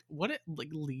 Like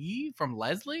like Lee from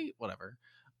Leslie? Whatever.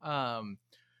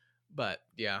 But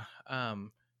yeah,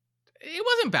 it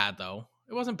wasn't bad though.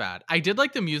 It wasn't bad. I did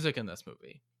like the music in this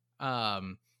movie.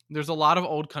 There's a lot of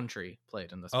old country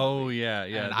played in this movie. Oh yeah.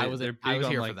 And I was here like,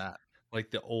 for that. Like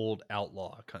the old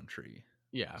outlaw country.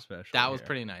 Yeah. That was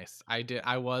pretty nice.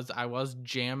 I was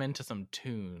jamming to some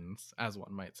tunes, as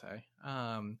one might say.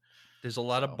 There's a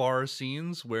lot of bar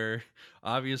scenes where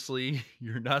obviously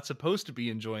you're not supposed to be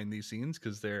enjoying these scenes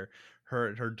because they're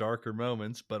her darker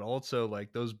moments, but also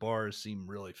like those bars seem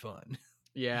really fun.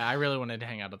 Yeah, I really wanted to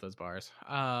hang out at those bars.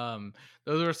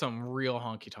 Those were some real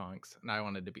honky tonks, and I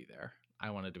wanted to be there.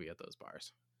 I wanted to be at those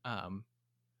bars.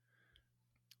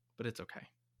 But it's okay.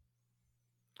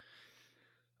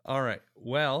 All right.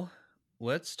 Well,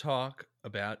 let's talk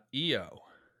about EO.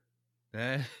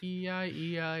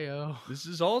 E-I-E-I-O. This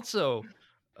is also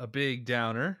a big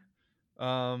downer.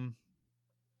 I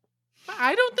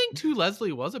don't think To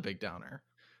Leslie was a big downer.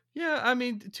 Yeah, I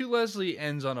mean, To Leslie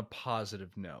ends on a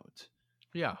positive note.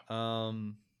 Yeah.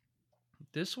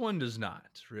 This one does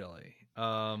not really.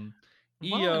 Well,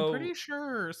 EO, I'm pretty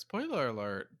sure, spoiler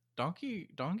alert, Donkey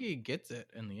gets it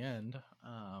in the end.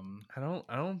 I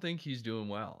don't think he's doing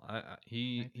well.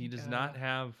 He does not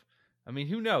have. I mean,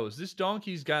 who knows? This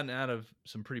donkey's gotten out of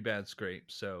some pretty bad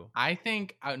scrapes. So I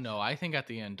think no. I think at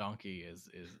the end, Donkey is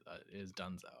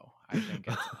Dunzo. I think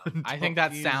I think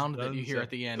that sound that you hear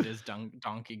at the end is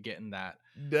Donkey getting that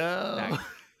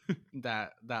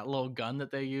that little gun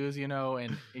that they use,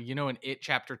 and in It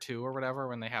Chapter 2 or whatever,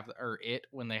 when they have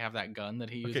that gun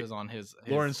that he uses on his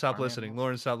Lauren, stop listening.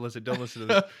 Lauren, stop listening. Don't listen to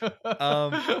this.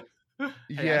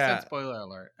 Hey, I said spoiler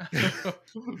alert.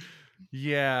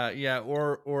 yeah,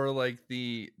 or like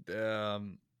the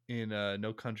in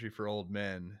No Country for Old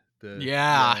Men.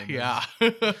 Yeah.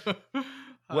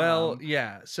 Well,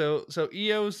 yeah. So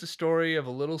EO is the story of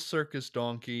a little circus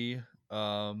donkey,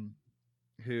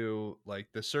 who, like,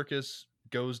 the circus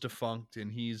goes defunct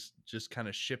and he's just kind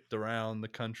of shipped around the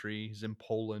country. He's in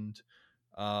Poland,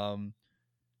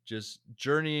 just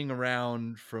journeying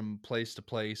around from place to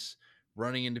place,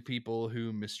 running into people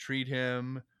who mistreat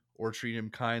him or treat him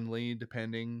kindly,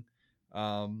 depending.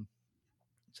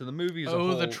 So the movie as a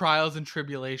whole, the trials and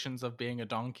tribulations of being a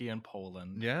donkey in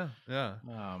Poland. Yeah.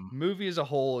 Movie as a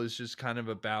whole is just kind of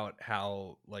about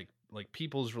how like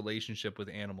people's relationship with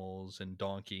animals and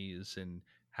donkeys, and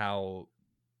how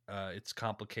it's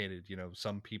complicated.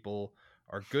 Some people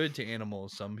are good to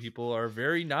animals, some people are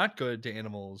very not good to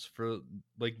animals for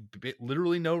like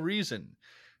literally no reason.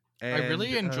 And I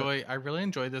really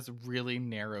enjoy this really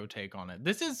narrow take on it.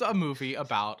 This is a movie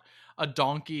about a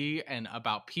donkey and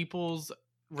about people's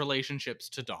relationships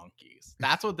to donkeys.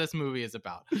 That's what this movie is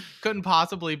about. Couldn't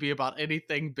possibly be about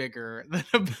anything bigger than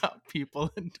about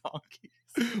people and donkeys.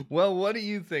 Well, what do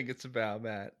you think it's about,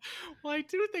 Matt? Well, I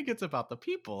do think it's about the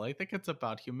people. I think it's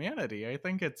about humanity. I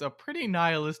think it's a pretty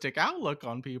nihilistic outlook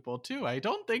on people too. I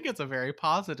don't think it's a very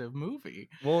positive movie.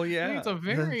 Well, yeah. I think it's a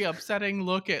very upsetting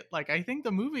look at, I think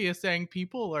the movie is saying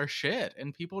people are shit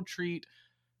and people treat,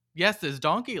 yes, this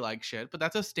donkey like shit, but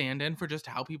that's a stand-in for just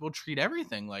how people treat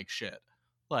everything like shit.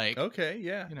 Okay,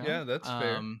 yeah, yeah, that's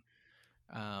fair.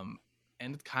 And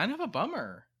it's kind of a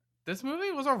bummer. This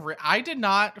movie was I did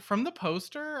not, from the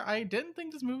poster, I didn't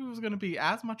think this movie was going to be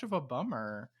as much of a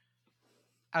bummer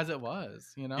as it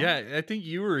was, Yeah, I think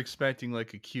you were expecting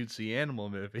like a cutesy animal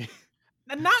movie.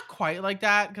 And not quite like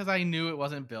that, because I knew it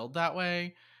wasn't billed that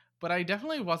way, but I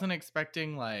definitely wasn't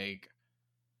expecting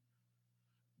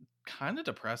kind of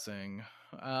depressing.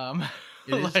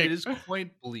 It is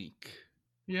quite bleak.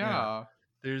 Yeah.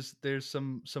 There's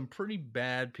some pretty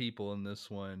bad people in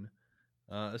this one,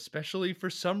 especially for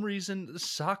some reason the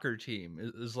soccer team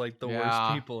is like the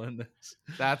worst people in this.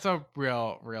 That's a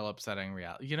real upsetting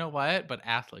reality. You know what? But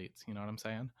athletes, you know what I'm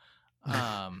saying?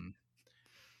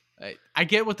 I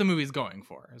get what the movie's going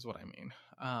for, is what I mean.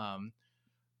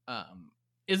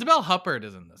 Isabelle Huppert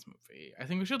is in this movie. I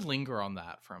think we should linger on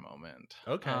that for a moment.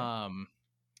 Okay.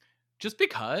 Just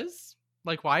because.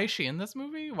 Why is she in this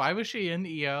movie? Why was she in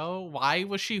EO? Why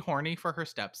was she horny for her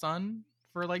stepson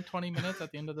for 20 minutes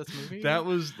at the end of this movie? That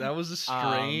was a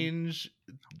strange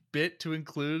bit to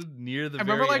include near the. I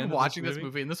remember watching this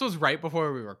movie, and this was right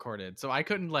before we recorded, so I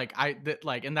couldn't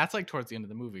and that's towards the end of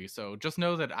the movie. So just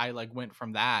know that I went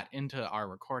from that into our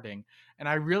recording, and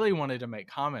I really wanted to make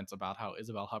comments about how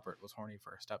Isabelle Huppert was horny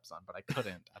for her stepson, but I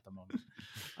couldn't at the moment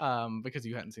because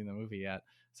you hadn't seen the movie yet.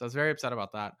 So I was very upset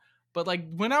about that. But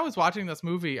when I was watching this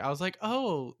movie, I was like,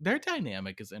 oh, their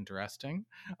dynamic is interesting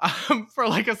for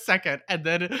a second. And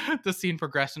then the scene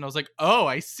progressed and I was like, oh,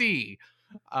 I see.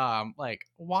 Why?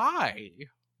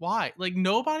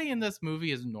 Nobody in this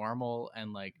movie is normal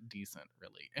and decent,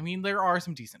 really. I mean, there are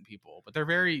some decent people, but they're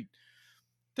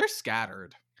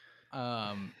scattered.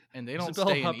 And they don't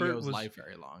stay in EO's life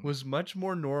very long. Was much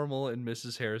more normal in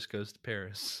Mrs. Harris Goes to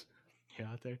Paris.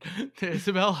 Yeah, the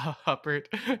Isabelle Huppert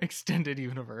extended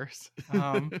universe.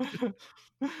 What's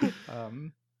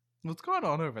going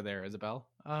on over there, Isabelle?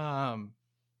 What are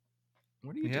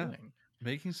you doing?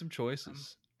 Making some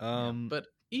choices. But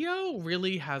EO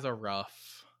really has a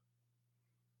rough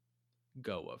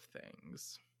go of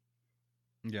things.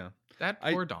 Yeah. That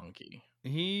poor donkey.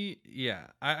 I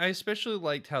especially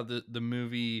liked how the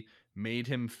movie made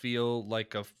him feel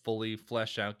like a fully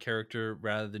fleshed out character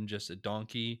rather than just a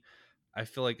donkey. I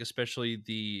feel like especially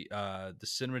the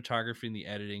cinematography and the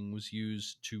editing was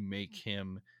used to make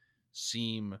him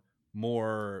seem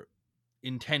more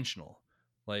intentional.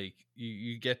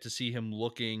 You get to see him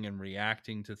looking and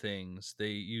reacting to things. They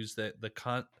use the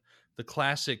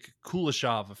classic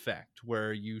Kuleshov effect,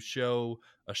 where you show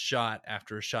a shot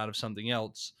after a shot of something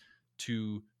else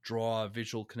to draw a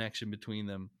visual connection between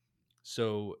them.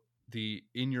 So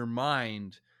in your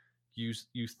mind,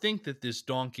 you think that this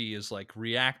donkey is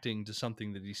reacting to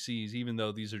something that he sees, even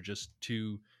though these are just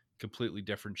two completely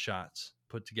different shots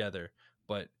put together,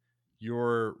 but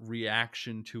your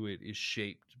reaction to it is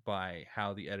shaped by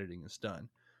how the editing is done.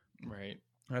 Right.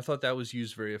 And I thought that was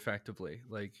used very effectively.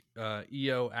 Like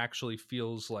EO actually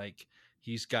feels like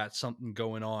he's got something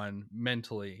going on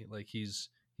mentally, like he's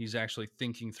actually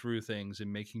thinking through things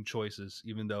and making choices,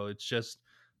 even though it's just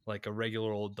like a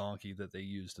regular old donkey that they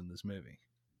used in this movie.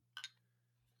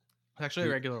 It's actually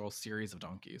a regular old series of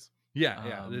donkeys.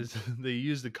 Yeah. They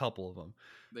used a couple of them.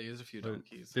 They used a few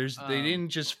donkeys. They didn't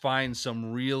just find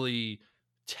some really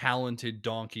talented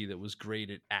donkey that was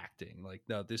great at acting. Like,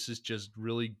 no, this is just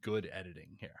really good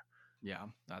editing here. Yeah,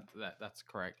 that's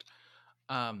correct.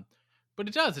 But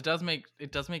it does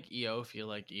make EO feel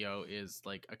like EO is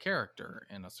like a character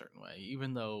in a certain way,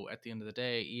 even though at the end of the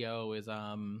day EO is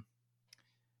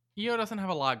EO doesn't have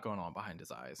a lot going on behind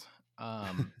his eyes.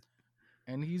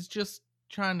 And he's just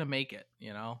trying to make it,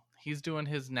 you know. He's doing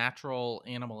his natural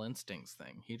animal instincts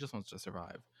thing. He just wants to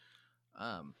survive.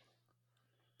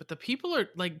 But the people are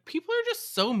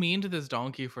just so mean to this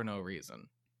donkey for no reason.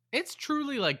 It's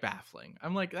truly like baffling.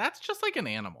 I'm like, that's just like an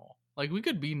animal. Like, we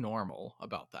could be normal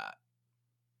about that.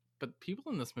 But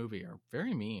people in this movie are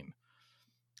very mean.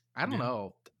 I don't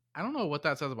know. I don't know what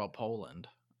that says about Poland.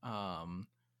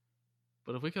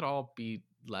 But if we could all be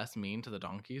less mean to the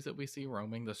donkeys that we see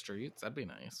roaming the streets, that'd be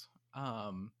nice.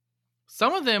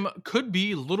 Some of them could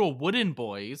be little wooden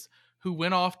boys who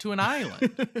went off to an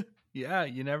island. Yeah,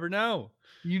 you never know.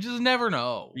 You just never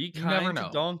know. Be kind to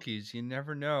donkeys. You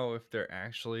never know if they're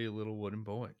actually little wooden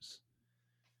boys.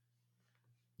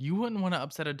 You wouldn't want to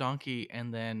upset a donkey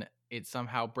and then it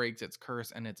somehow breaks its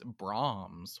curse and it's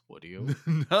Brahms, would you?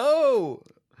 No.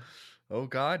 Oh,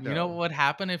 God, no. You know what would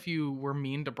happen if you were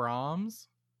mean to Brahms?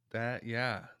 That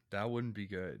wouldn't be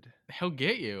good. He'll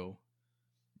get you.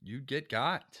 You'd get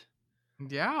got.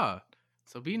 Yeah.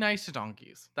 So be nice to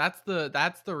donkeys. That's the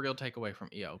real takeaway from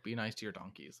EO. Be nice to your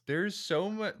donkeys. There's so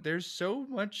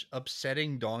much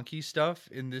upsetting donkey stuff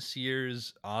in this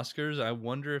year's Oscars. I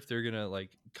wonder if they're gonna like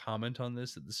comment on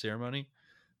this at the ceremony.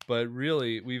 But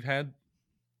really, we've had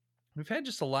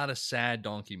just a lot of sad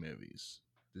donkey movies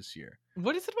this year.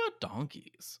 What is it about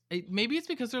donkeys? Maybe it's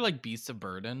because they're like beasts of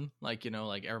burden. Like, you know,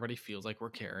 like everybody feels like we're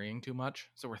carrying too much,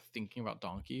 so we're thinking about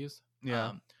donkeys.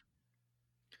 Yeah.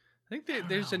 I think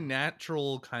there's a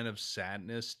natural kind of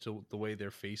sadness to the way their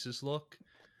faces look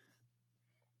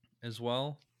as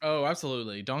well. Oh,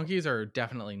 absolutely. Donkeys are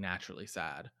definitely naturally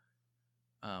sad.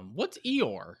 What's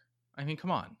Eeyore? I mean,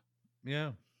 come on.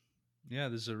 Yeah. Yeah,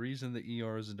 there's a reason that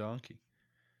Eeyore is a donkey.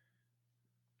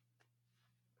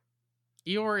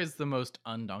 Eeyore is the most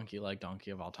undonkey-like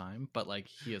donkey of all time, but like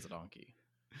he is a donkey.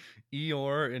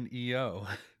 Eeyore and EO.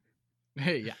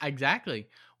 Yeah, exactly.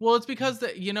 Well, it's because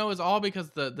it's all because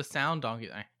the sound donkey.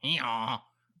 Yeah,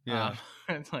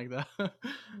 it's like that.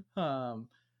 So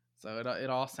it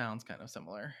all sounds kind of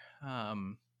similar.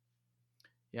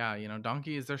 Yeah,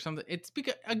 donkeys. There's something. It's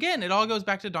because again, it all goes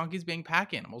back to donkeys being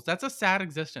pack animals. That's a sad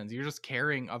existence. You're just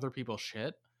carrying other people's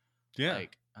shit. Yeah.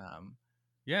 Like,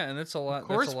 yeah, and that's a lot. Of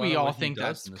course, we all think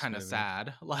that's kind of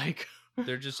sad. Like.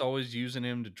 They're just always using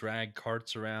him to drag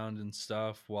carts around and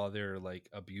stuff while they're like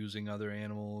abusing other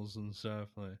animals and stuff.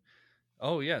 Like,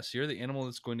 oh yes, you're the animal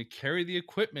that's going to carry the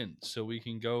equipment so we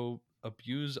can go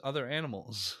abuse other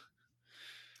animals.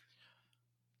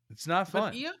 It's not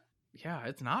fun. Yeah,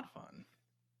 it's not fun.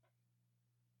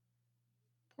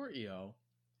 Poor EO.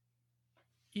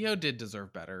 EO did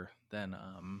deserve better than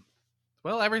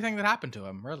everything that happened to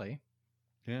him, really.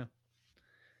 Yeah.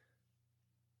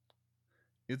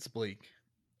 It's bleak.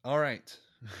 All right.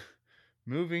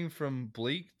 Moving from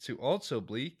bleak to also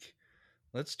bleak,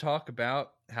 let's talk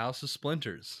about House of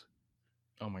Splinters.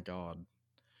 Oh my God.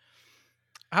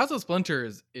 House of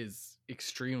Splinters is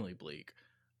extremely bleak.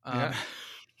 Yeah.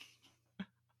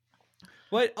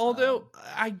 But although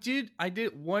I did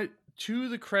want, to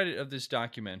the credit of this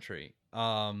documentary,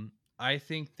 I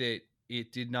think that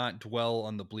it did not dwell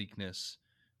on the bleakness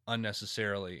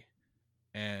unnecessarily.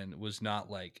 And was not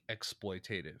like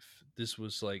exploitative. This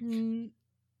was like, I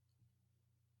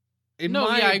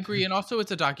agree. And also,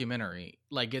 it's a documentary.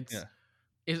 Like,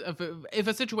 if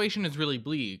a situation is really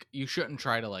bleak, you shouldn't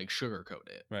try to like sugarcoat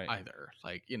it, right? Either,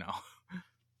 like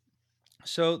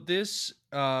So this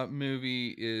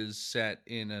movie is set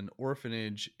in an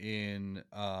orphanage in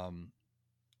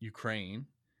Ukraine.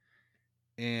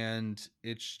 And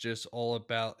it's just all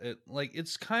about it. Like,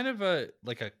 it's kind of a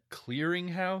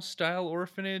clearinghouse style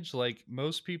orphanage. Like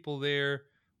most people there,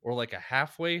 or like a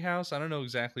halfway house. I don't know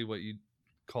exactly what you'd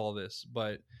call this,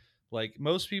 but like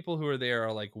most people who are there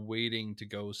are like waiting to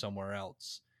go somewhere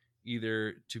else,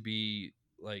 either to be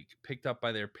like picked up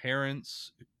by their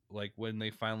parents like when they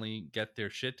finally get their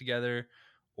shit together,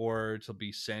 or to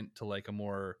be sent to like a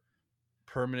more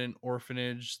permanent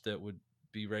orphanage that would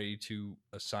be ready to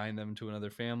assign them to another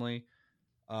family.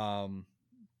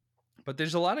 But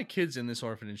there's a lot of kids in this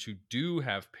orphanage who do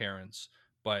have parents,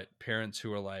 but parents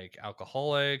who are like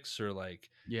alcoholics or like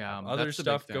have other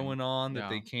stuff going on that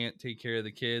they can't take care of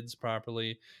the kids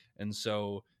properly. And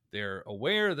so they're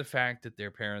aware of the fact that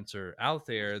their parents are out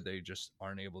there. They just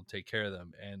aren't able to take care of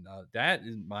them. And that,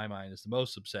 in my mind, is the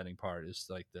most upsetting part, is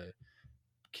like the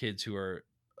kids who are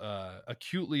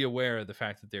acutely aware of the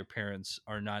fact that their parents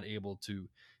are not able to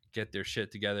get their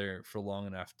shit together for long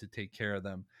enough to take care of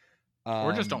them.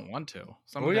 Or just don't want to.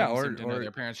 Some of them seem to know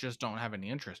their parents just don't have any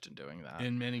interest in doing that.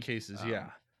 In many cases, yeah.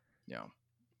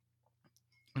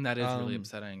 And that is really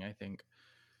upsetting, I think.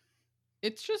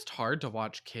 It's just hard to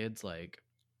watch kids like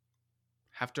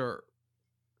have to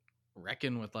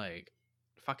reckon with like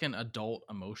fucking adult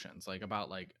emotions, like about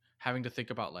like having to think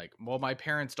about like, well, my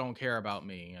parents don't care about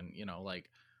me, and you know, like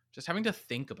just having to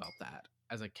think about that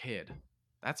as a kid.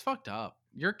 That's fucked up.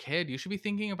 You're a kid. You should be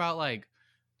thinking about like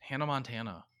Hannah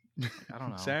Montana. Like, I don't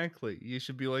know. Exactly. You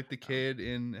should be like the kid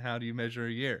in How Do You Measure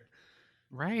a Year?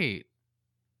 Right.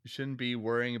 You shouldn't be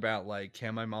worrying about like,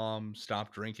 can my mom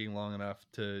stop drinking long enough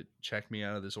to check me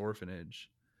out of this orphanage?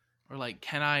 Or like,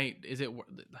 is it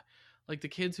like the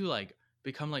kids who like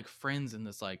become like friends in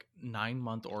this like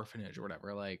 9-month orphanage or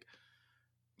whatever, like,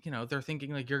 you know, they're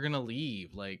thinking like you're gonna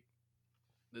leave, like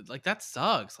that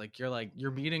sucks. Like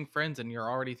you're meeting friends and you're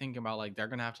already thinking about like they're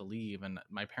gonna have to leave and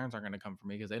my parents aren't gonna come for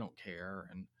me because they don't care.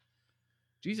 And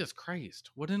Jesus Christ,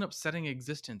 what an upsetting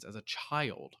existence as a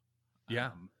child.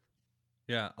 Yeah.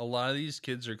 Yeah, a lot of these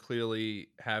kids are clearly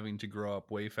having to grow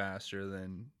up way faster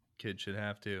than kids should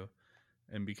have to,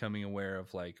 and becoming aware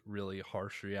of like really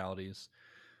harsh realities.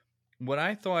 What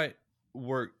I thought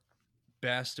worked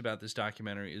best about this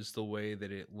documentary is the way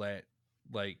that it let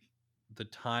like the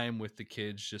time with the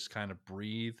kids just kind of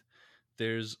breathe.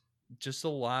 There's just a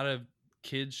lot of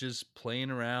kids just playing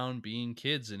around, being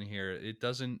kids in here. It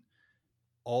doesn't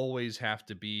always have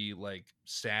to be like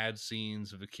sad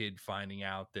scenes of a kid finding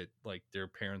out that like their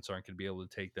parents aren't going to be able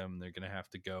to take them. They're going to have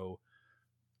to go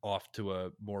off to a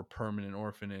more permanent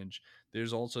orphanage.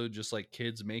 There's also just like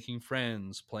kids making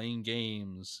friends, playing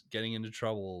games, getting into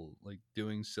trouble, like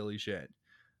doing silly shit,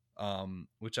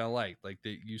 which I like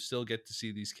that you still get to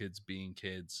see these kids being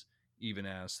kids even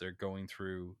as they're going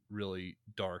through really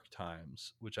dark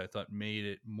times, which I thought made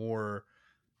it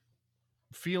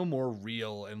feel more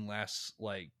real and less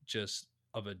like just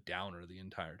of a downer the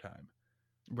entire time.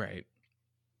 Right.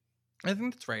 I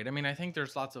think that's right. I mean, I think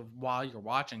there's lots of, while you're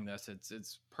watching this,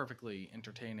 it's perfectly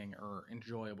entertaining or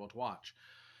enjoyable to watch,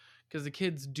 because the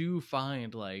kids do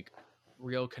find like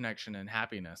real connection and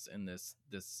happiness in this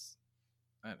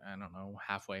I don't know,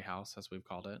 halfway house, as we've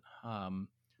called it.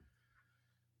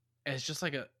 It's just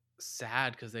like a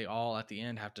sad, because they all at the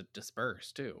end have to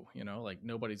disperse too, you know, like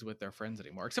nobody's with their friends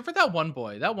anymore except for that one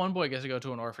boy gets to go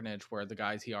to an orphanage where the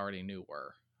guys he already knew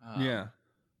were.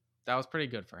 That was pretty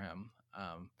good for him.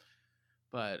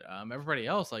 But everybody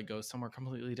else like goes somewhere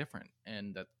completely different,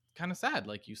 and that's kind of sad.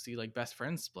 Like you see like best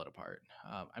friends split apart.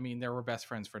 I mean, there were best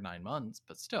friends for 9 months,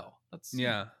 but still, that's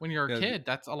when you're a kid,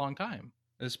 that's a long time.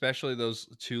 Especially those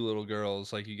two little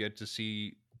girls, like you get to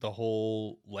see the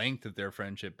whole length of their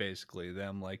friendship, basically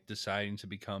them like deciding to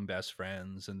become best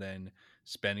friends and then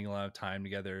spending a lot of time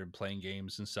together and playing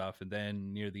games and stuff. And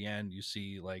then near the end you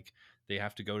see like they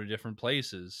have to go to different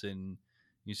places, and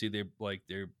you see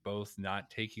they're both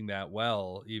not taking that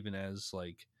well, even as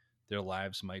like their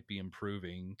lives might be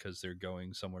improving because they're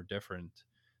going somewhere different.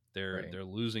 They're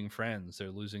losing friends,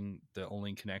 they're losing the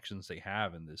only connections they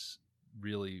have in this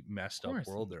really messed up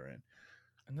world they're in.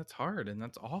 And that's hard and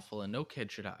that's awful, and no kid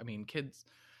should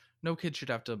no kid should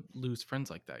have to lose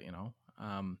friends like that, you know.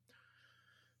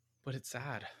 But it's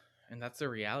sad, and that's the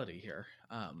reality here.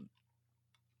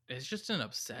 It's just an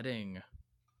upsetting,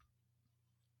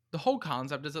 the whole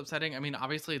concept is upsetting. I mean,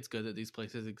 obviously it's good that these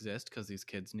places exist because these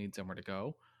kids need somewhere to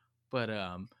go, but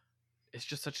it's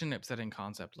just such an upsetting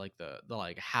concept, like the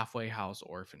like halfway house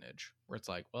orphanage, where it's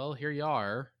like, well, here you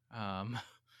are,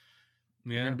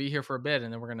 you're gonna be here for a bit,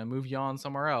 and then we're gonna move you on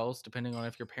somewhere else, depending on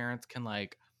if your parents can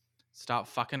like stop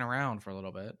fucking around for a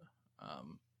little bit.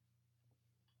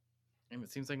 And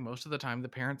it seems like most of the time the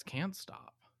parents can't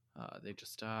stop. They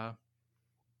just don't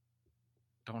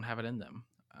have it in them.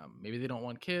 Maybe they don't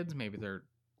want kids. Maybe they're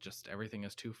just, everything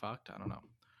is too fucked. I don't know.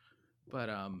 But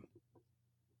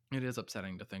it is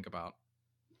upsetting to think about,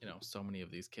 you know, so many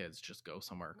of these kids just go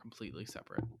somewhere completely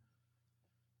separate.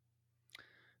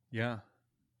 Yeah.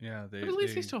 But at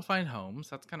least they still find homes.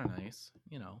 That's kind of nice,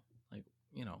 you know. Like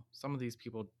some of these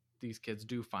kids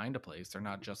do find a place. They're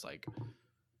not just like,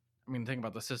 I mean, think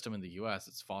about the system in the US.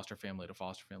 It's foster family to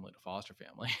foster family to foster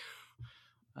family.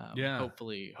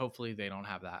 Hopefully they don't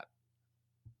have that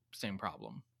same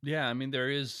problem. Yeah, I mean, there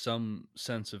is some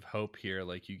sense of hope here.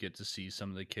 Like, you get to see some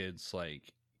of the kids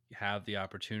like have the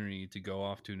opportunity to go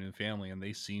off to a new family, and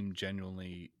they seem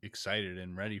genuinely excited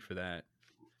and ready for that.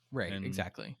 Right, And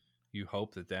exactly. you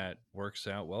hope that works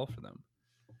out well for them.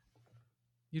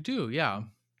 You do, yeah.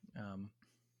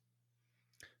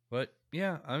 But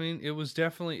yeah, I mean, it was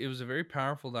a very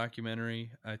powerful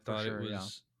documentary. I thought it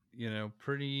was,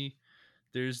 pretty.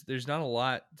 There's not a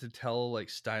lot to tell like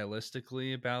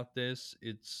stylistically about this.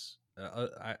 It's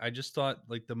I just thought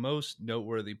like the most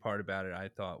noteworthy part about it, I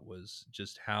thought, was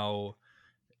just how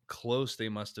close they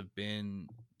must have been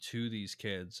to these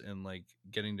kids and like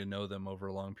getting to know them over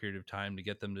a long period of time to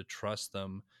get them to trust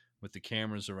them with the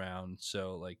cameras around,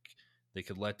 so like they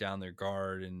could let down their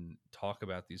guard and talk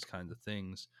about these kinds of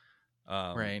things.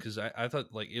 Right. Because I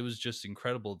thought like it was just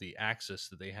incredible the access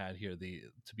that they had here,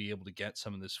 to be able to get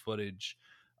some of this footage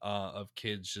of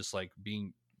kids just like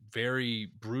being very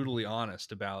brutally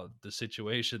honest about the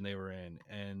situation they were in,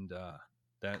 and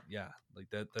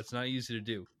that's not easy to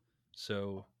do.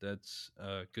 So that's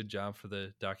a good job for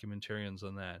the documentarians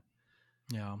on that.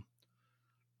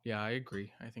 Yeah, I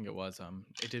agree. I think it was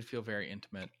it did feel very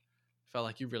intimate. Felt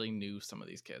like you really knew some of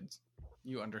these kids.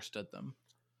 You understood them.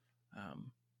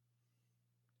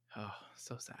 Oh,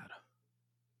 so sad.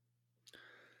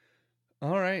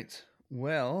 All right.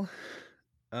 Well,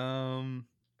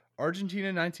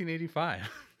 Argentina 1985.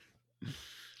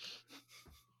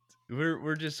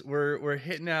 we're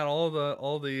hitting out all the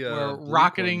we're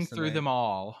rocketing through them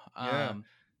all. Yeah.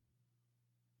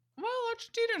 Well,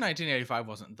 Argentina 1985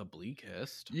 wasn't the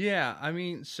bleakest. Yeah, I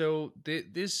mean, so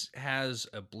this has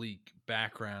a bleak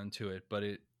background to it, but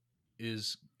it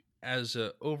is, as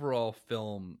a overall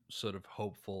film, sort of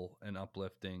hopeful and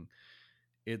uplifting.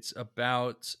 It's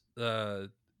about the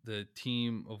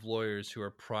team of lawyers who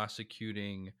are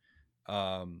prosecuting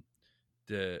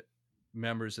the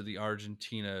members of the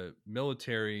Argentina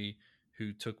military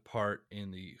who took part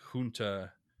in the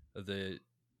junta of the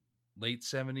late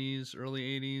 70s, early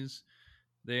 80s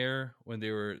there, when they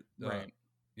were right.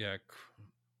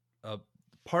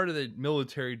 Part of the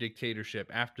military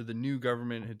dictatorship after the new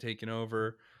government had taken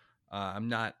over. I'm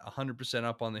not 100%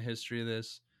 up on the history of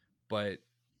this, but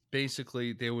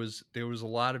basically there was a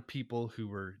lot of people who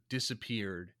were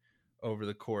disappeared over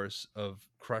the course of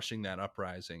crushing that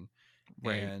uprising.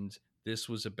 Right. And this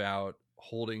was about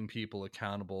holding people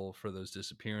accountable for those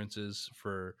disappearances,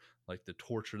 for like the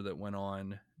torture that went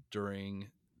on during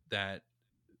that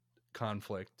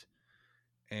conflict.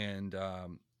 And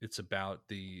it's about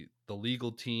the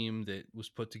legal team that was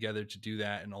put together to do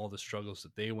that, and all the struggles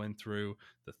that they went through,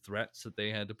 the threats that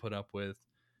they had to put up with.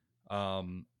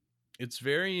 It's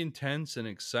very intense and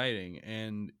exciting,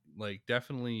 and like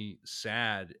definitely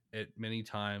sad at many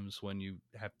times when you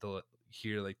have to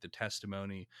hear like the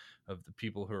testimony of the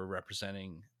people who are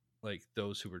representing like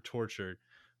those who were tortured.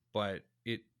 But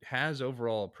it has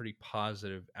overall a pretty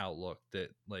positive outlook that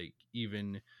like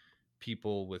even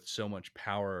people with so much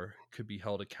power could be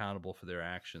held accountable for their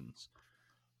actions.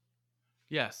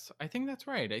 Yes, I think that's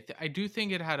right. I do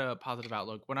think it had a positive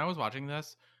outlook. When I was watching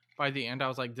this, by the end, I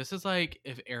was like, this is like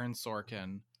if Aaron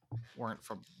Sorkin weren't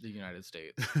from the United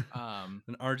States.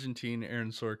 An Argentine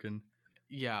Aaron Sorkin.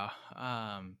 Yeah.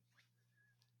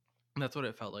 That's what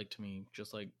it felt like to me.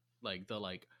 Just like the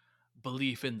like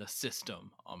belief in the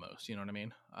system almost, you know what I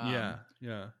mean? Yeah.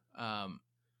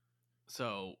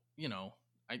 So,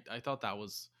 I thought that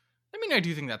was, I mean, I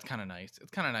do think that's kind of nice.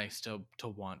 It's kind of nice to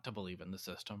want to believe in the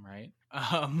system, right?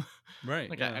 Right.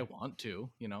 Like I want to,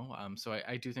 so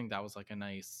I do think that was like a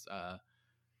nice,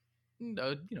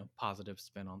 positive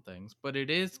spin on things, but it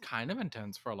is kind of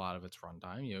intense for a lot of its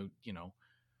runtime.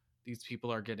 These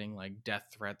people are getting like death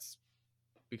threats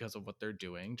because of what they're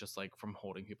doing, just like from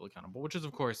holding people accountable, which is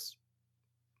of course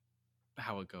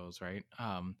how it goes, right?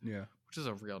 Yeah. Which is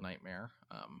a real nightmare.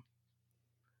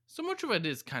 So much of it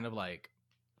is kind of like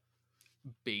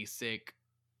basic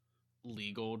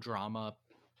legal drama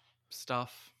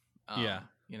stuff.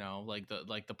 Like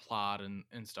the plot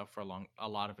and stuff for a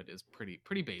lot of it is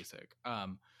pretty basic. But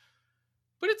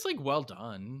it's like well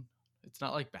done. It's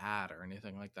not like bad or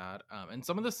anything like that. And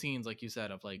some of the scenes, like you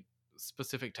said, of like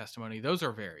specific testimony, those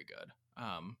are very good.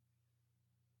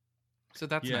 So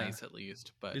that's nice at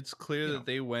least. But it's clear that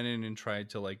they went in and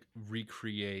tried to like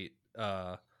recreate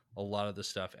a lot of the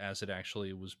stuff as it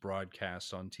actually was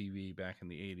broadcast on TV back in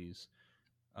the 80s.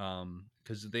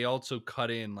 because they also cut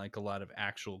in like a lot of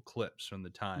actual clips from the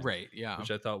time, Right. Yeah.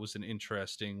 which I thought was an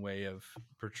interesting way of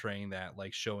portraying that,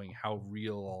 like showing how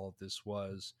real all of this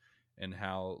was and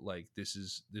how like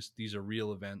these are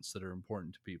real events that are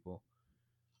important to people.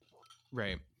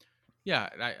 Right. Yeah,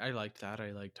 I liked that.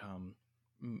 I liked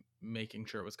making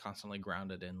sure it was constantly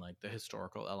grounded in like the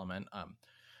historical element.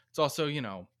 It's also, you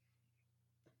know,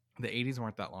 the 80s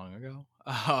weren't that long ago.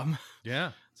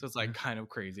 Yeah. So it's like kind of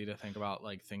crazy to think about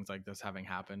like things like this having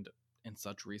happened in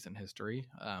such recent history.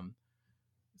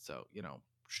 So, you know,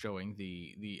 showing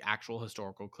the actual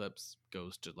historical clips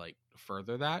goes to like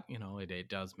further that, you know, it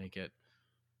does make it,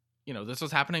 you know, this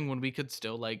was happening when we could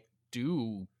still like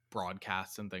do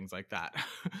broadcasts and things like that.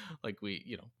 Like we,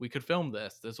 you know, we could film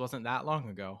this. This wasn't that long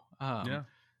ago. Yeah.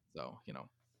 So, you know,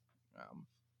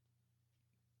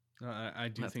 I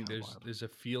do think there's a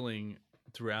feeling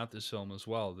throughout this film as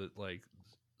well that like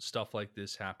stuff like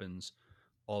this happens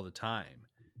all the time,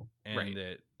 and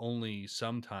that only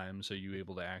sometimes are you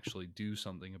able to actually do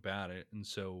something about it. And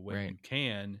so when you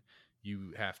can,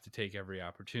 you have to take every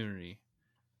opportunity.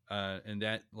 And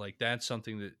that like that's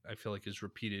something that I feel like is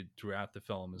repeated throughout the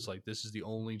film, is like this is the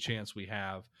only chance we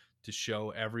have to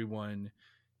show everyone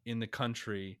in the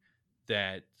country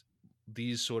that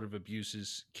these sort of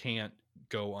abuses can't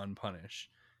go unpunished,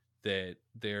 that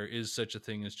there is such a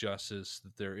thing as justice,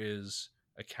 that there is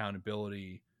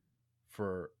accountability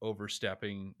for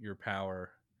overstepping your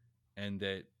power, and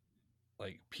that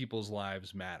like people's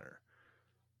lives matter.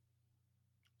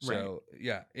 So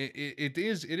yeah, it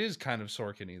is kind of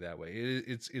Sorkin-y that way.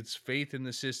 It's faith in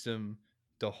the system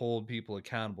to hold people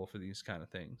accountable for these kind of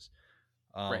things.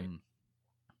 But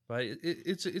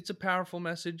it's a powerful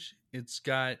message.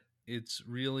 It's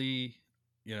really,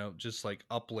 you know, just like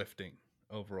uplifting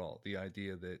overall, the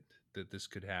idea that this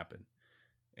could happen,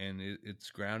 and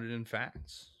it's grounded in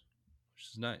facts,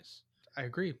 which is nice. I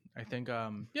agree. I think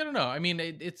yeah, I don't know. I mean,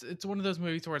 it's one of those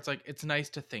movies where it's like it's nice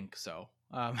to think so.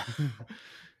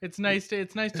 It's nice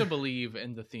to believe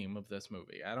in the theme of this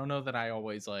movie. I don't know that I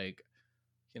always like,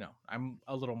 you know, I'm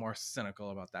a little more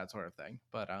cynical about that sort of thing,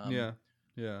 but yeah,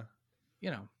 you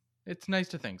know, it's nice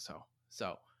to think so.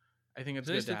 So I think it's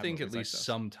nice good to think at least like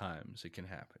sometimes it can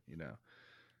happen, you know.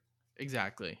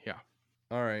 Exactly. Yeah.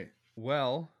 All right.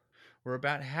 Well, we're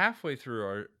about halfway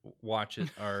through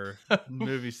our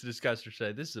movies to discuss for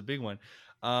today. This is a big one.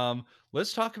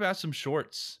 Let's talk about some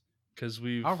shorts, because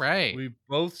we've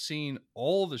both seen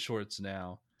all the shorts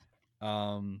now.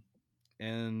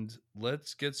 And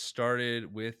let's get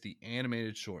started with the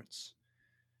animated shorts.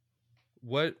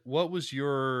 What was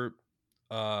your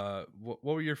what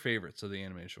were your favorites of the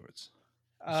animated shorts?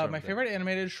 My favorite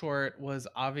animated short was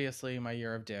obviously My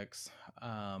Year of Dicks.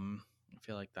 I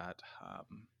feel like that.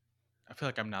 I feel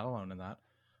like I'm not alone in that.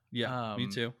 Yeah, me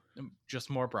too. Just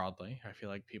more broadly, I feel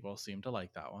like people seem to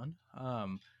like that one.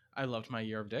 I loved My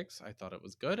Year of Dicks. I thought it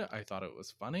was good. I thought it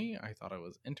was funny. I thought it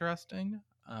was interesting.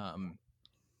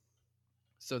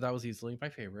 So that was easily my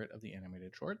favorite of the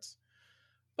animated shorts.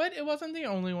 But it wasn't the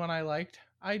only one I liked.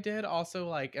 I did also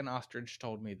like An Ostrich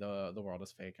Told Me the World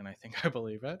Is Fake, and I think I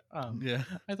believe it. Yeah.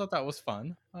 I thought that was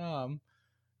fun.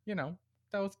 You know,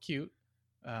 that was cute.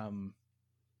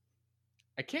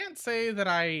 I can't say that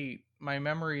my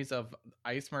memories of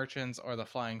Ice Merchants or The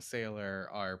Flying Sailor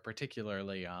are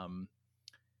particularly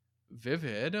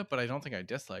vivid, but I don't think I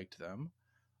disliked them.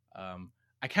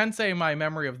 I can say my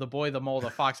memory of The Boy, the Mole,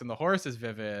 the Fox, and the Horse is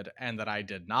vivid, and that I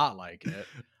did not like it.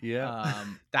 Yeah.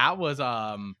 That was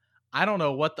I don't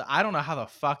know how the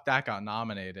fuck that got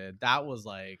nominated. That was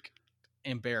like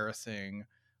embarrassing.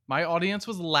 My audience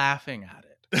was laughing at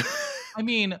it. I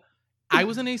mean, I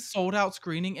was in a sold out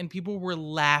screening and people were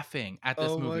laughing at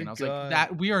this movie, and I was like,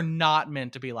 "That we are not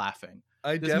meant to be laughing.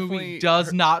 This movie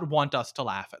does not want us to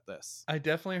laugh at this." I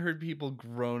definitely heard people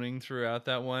groaning throughout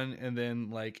that one, and then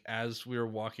like as we were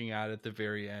walking out at the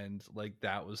very end, like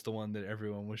that was the one that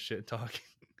everyone was shit talking.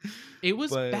 It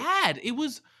was bad. It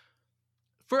was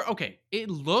it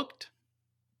looked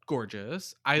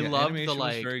gorgeous. I loved the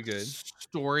like very good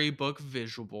storybook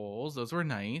visuals. Those were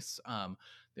nice.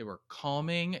 They were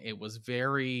calming. It was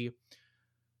very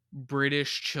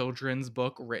British children's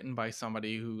book written by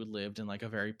somebody who lived in like a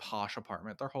very posh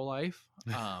apartment their whole life.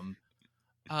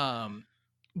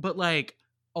 But like,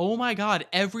 oh my God,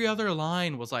 every other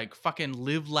line was like fucking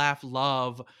live, laugh,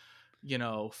 love, you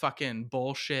know, fucking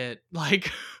bullshit.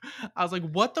 Like, I was like,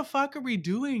 what the fuck are we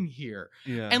doing here?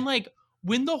 Yeah. And like,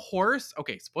 when the horse,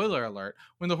 okay, spoiler alert,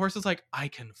 when the horse is like, I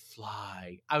can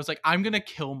fly, I was like, I'm gonna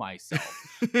kill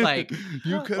myself. Like,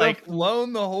 you could have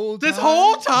flown the whole time. This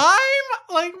whole time?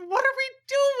 Like, what are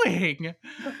we doing?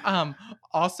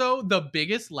 Also, the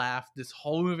biggest laugh this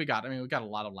whole movie got, I mean, we got a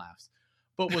lot of laughs,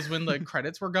 but was when the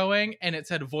credits were going and it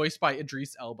said voiced by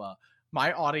Idris Elba.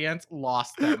 My audience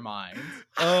lost their minds.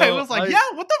 I was like, yeah,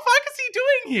 what the fuck is he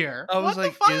doing here? I was What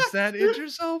like, the fuck? is that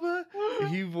Idris Elba?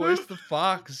 He voiced the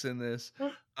fox in this.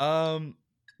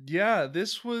 Yeah,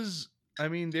 this was, I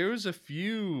mean, there was a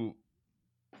few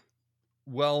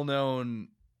well-known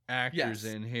actors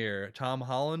Yes. in here. Tom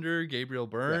Hollander, Gabriel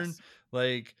Byrne. Yes.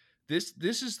 Like this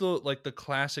is the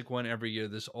classic one every year.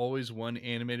 There's always one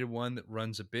animated one that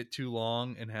runs a bit too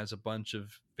long and has a bunch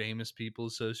of famous people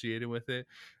associated with it.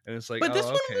 And it's like, But this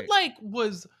oh, one okay.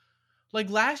 was like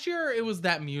last year it was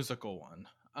that musical one.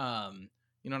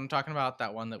 You know what I'm talking about?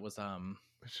 That one that was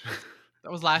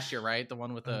that was last year, right? The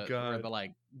one with Oh, where God. the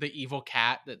like the evil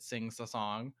cat that sings the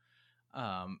song.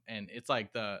 And it's like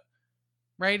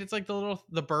right, it's like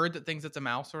the bird that thinks it's a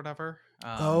mouse or whatever.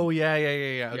 Oh yeah.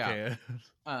 yeah. Okay.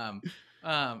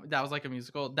 That was like a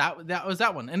musical. That was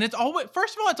that one. And it's always,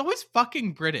 first of all, it's always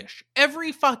fucking British.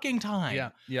 Every fucking time. Yeah.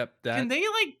 Yep. Can they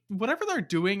like whatever they're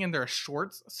doing in their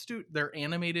their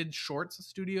animated shorts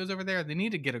studios over there, they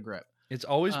need to get a grip. It's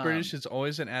always British. It's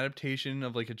always an adaptation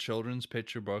of like a children's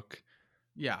picture book.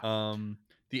 Yeah.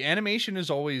 The animation is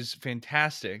always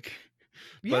fantastic.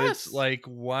 But Yes. it's like,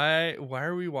 why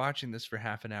are we watching this for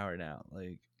half an hour now?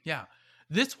 Like, yeah.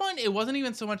 This one, it wasn't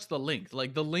even so much the length.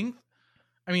 Like the length,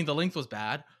 I mean, the length was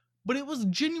bad, but it was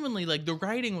genuinely like the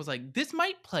writing was like, this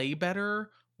might play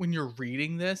better when you're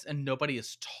reading this and nobody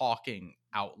is talking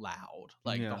out loud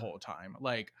like the whole time.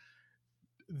 Like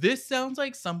this sounds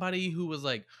like somebody who was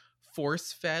like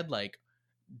force fed like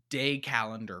day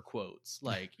calendar quotes,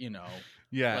 like, you know.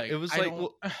 yeah, like, it was like,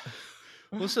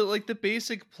 well, so like the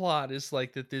basic plot is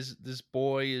like that this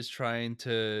boy is trying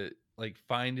to like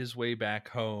find his way back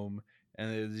home, and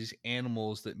there's these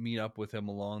animals that meet up with him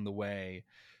along the way.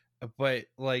 But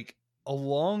like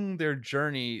along their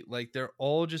journey, like they're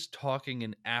all just talking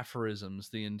in aphorisms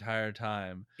the entire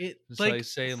time. It's like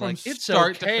saying like, it's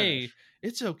okay.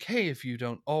 It's okay if you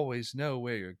don't always know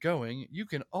where you're going. You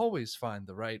can always find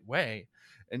the right way.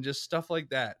 And just stuff like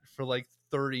that for like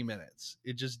 30 minutes.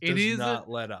 It just does not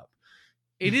let up.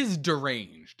 It is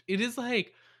deranged. It is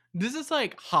like, this is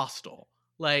like Hostel.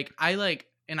 Like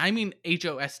and I mean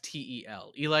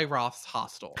Hostel, Eli Roth's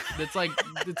Hostel. It's like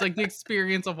it's like the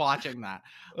experience of watching that.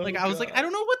 Like I was like, I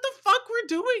don't know what the fuck we're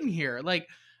doing here. Like,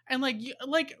 and like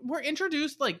we're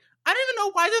introduced, like I don't even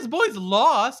know why this boy's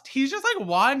lost. He's just like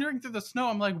wandering through the snow.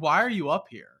 I'm like, why are you up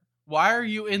here? Why are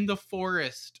you in the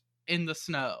forest in the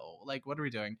snow? Like, what are we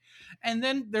doing? And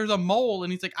then there's a mole,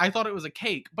 and he's like, I thought it was a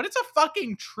cake, but it's a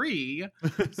fucking tree.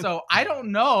 So I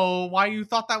don't know why you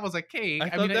thought that was a cake.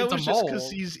 I mean, that was just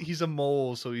because he's a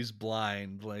mole, so he's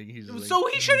blind. Like he's so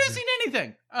he shouldn't have seen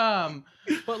anything.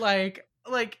 But like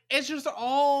it's just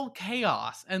all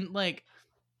chaos, and like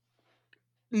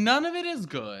none of it is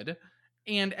good.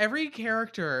 And every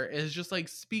character is just like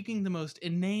speaking the most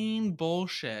inane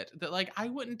bullshit that like I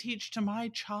wouldn't teach to my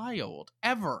child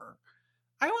ever.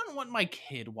 I wouldn't want my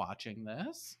kid watching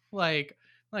this. Like,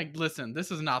 listen,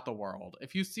 this is not the world.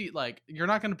 If you see, like, you're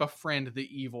not going to befriend the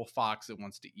evil fox that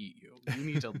wants to eat you. You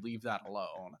need to leave that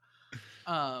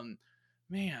alone.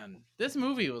 Man, this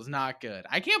movie was not good.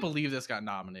 I can't believe this got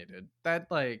nominated. That,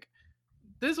 like,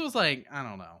 this was like, I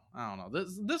don't know.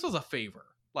 This was a favor.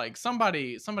 Like,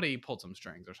 somebody pulled some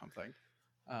strings or something.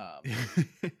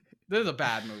 This is a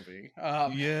bad movie.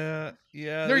 Yeah.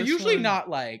 They're usually not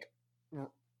like,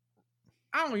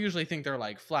 I don't usually think they're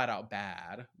like flat out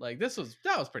bad. Like that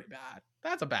was pretty bad.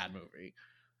 That's a bad movie.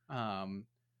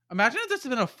 Imagine if this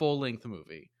had been a full length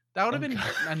movie. That would have been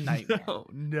a nightmare.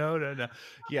 No.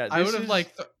 Yeah, I would have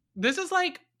like. This is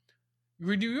like.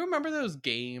 Do you remember those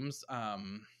games?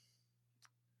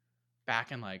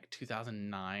 Back in like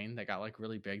 2009, that got like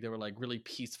really big. They were like really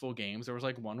peaceful games. There was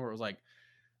like one where it was like,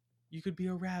 you could be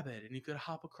a rabbit and you could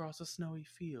hop across a snowy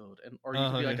field, or you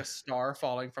could be like a star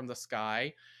falling from the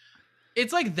sky.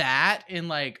 It's like that in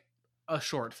like a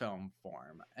short film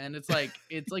form, and it's like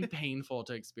painful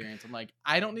to experience. I'm like,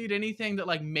 I don't need anything that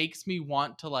like makes me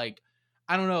want to like,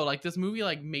 I don't know, like this movie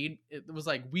like made it was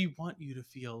like, we want you to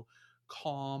feel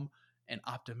calm and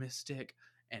optimistic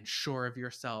and sure of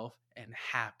yourself and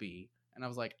happy. And I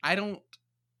was like, I don't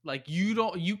like,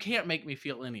 you can't make me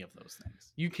feel any of those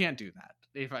things. You can't do that.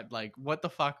 If I like, what the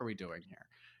fuck are we doing here?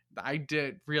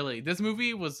 This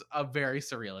movie was a very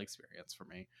surreal experience for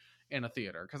me in a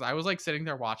theater, because I was like sitting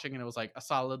there watching, and it was like a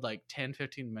solid like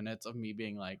 10-15 minutes of me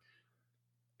being like,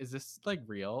 is this like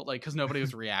real? Like, because nobody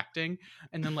was reacting,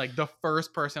 and then like the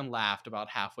first person laughed about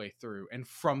halfway through, and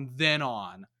from then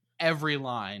on every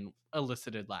line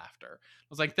elicited laughter. I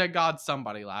was like, thank God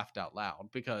somebody laughed out loud,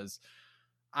 because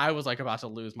I was like about to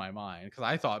lose my mind because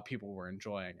I thought people were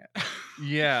enjoying it.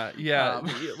 Yeah.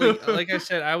 Like I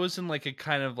said, I was in like a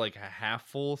kind of like a half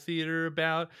full theater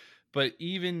but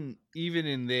even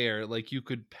in there, like you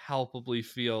could palpably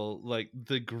feel like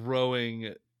the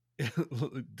growing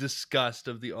disgust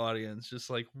of the audience, just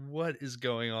like, what is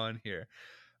going on here?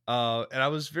 And I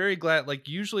was very glad, like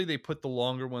usually they put the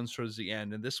longer ones towards the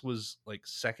end, and this was like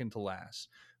second to last.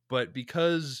 But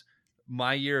because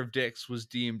My Year of Dicks was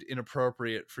deemed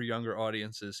inappropriate for younger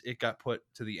audiences, it got put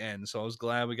to the end. So I was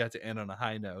glad we got to end on a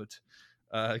high note.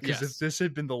 Because if this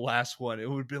had been the last one, it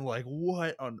would have been like,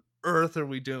 what on earth are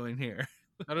we doing here?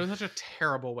 That was such a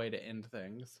terrible way to end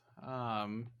things.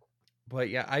 But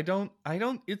yeah, I don't,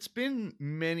 it's been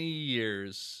many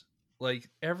years. Like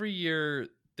every year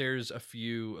there's a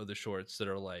few of the shorts that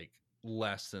are like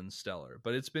less than stellar,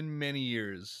 but it's been many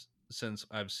years since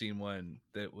I've seen one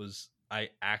that was I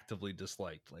actively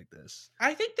disliked like this.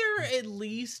 I think they're at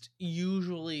least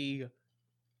usually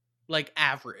like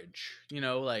average,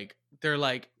 like they're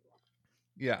like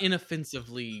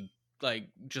inoffensively like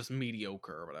just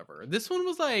mediocre or whatever. This one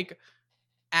was like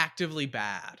actively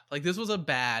bad. Like this was a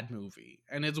bad movie,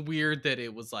 and it's weird that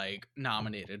it was like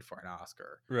nominated for an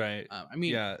Oscar. Right. I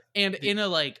mean, and in a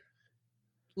like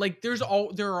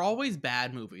there are always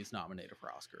bad movies nominated for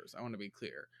Oscars. I want to be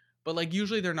clear, but like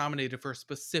usually they're nominated for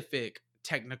specific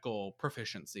technical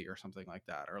proficiency or something like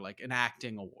that, or like an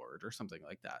acting award or something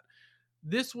like that.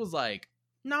 This was like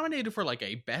nominated for like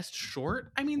a best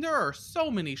short. I mean, there are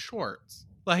so many shorts.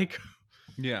 Like,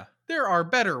 there are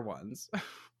better ones.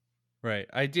 Right.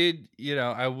 I did,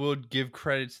 I would give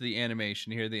credit to the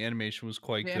animation here. The animation was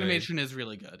quite good. The animation is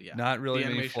really good, yeah. Not really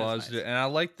many flaws. Nice. And I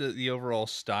like the overall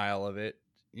style of it,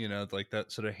 like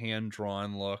that sort of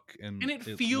hand-drawn look. And it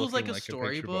feels like a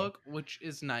storybook, which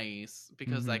is nice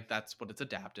because, like, that's what it's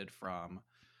adapted from.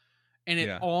 And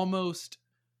it almost,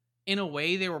 in a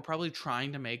way, they were probably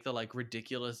trying to make the, like,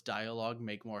 ridiculous dialogue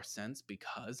make more sense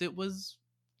because it was,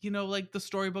 like, the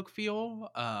storybook feel.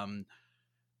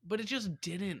 But it just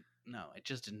didn't. No, it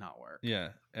just did not work. Yeah,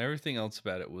 everything else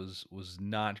about it was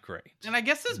not great. And I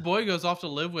guess this boy goes off to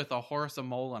live with a horse, a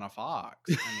mole, and a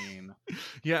fox. I mean,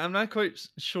 yeah, I'm not quite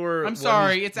sure. I'm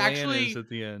sorry, it's actually at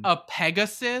the end. A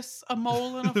Pegasus, a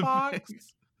mole, and a fox.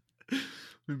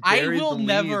 I will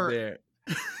never.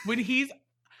 When he's,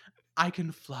 I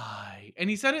can fly, and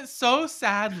he said it so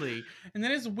sadly, and then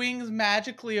his wings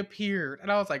magically appeared,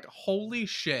 and I was like, holy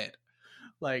shit.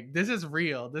 Like, this is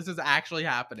real. This is actually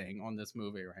happening on this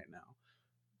movie right now.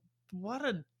 What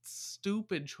a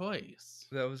stupid choice.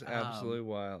 That was absolutely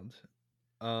wild.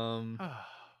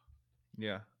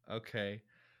 Yeah. Okay.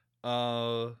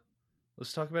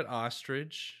 Let's talk about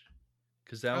Ostrich,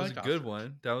 because that was a good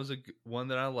one. That was one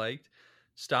that I liked.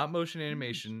 Stop motion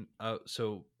animation.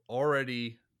 So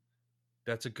already,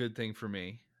 that's a good thing for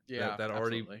me. Yeah, that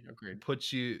already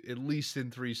puts you at least in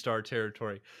 3-star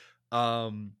territory.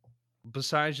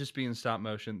 Besides just being stop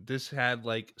motion, this had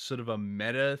like sort of a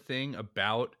meta thing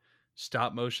about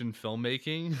stop motion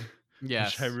filmmaking,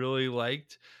 which I really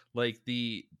liked. Like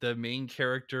the main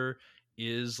character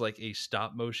is like a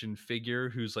stop motion figure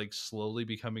who's like slowly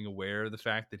becoming aware of the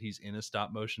fact that he's in a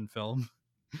stop motion film.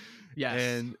 Yes.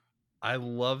 And I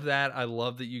love that. I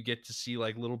love that you get to see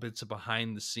like little bits of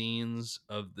behind the scenes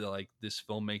of the like this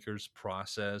filmmaker's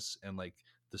process and like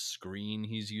the screen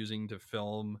he's using to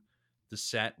film the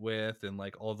set with, and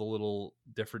like all the little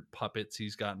different puppets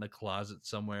he's got in a closet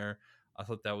somewhere. I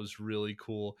thought that was really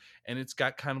cool. And it's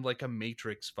got kind of like a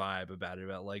Matrix vibe about it,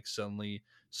 about like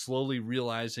slowly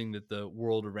realizing that the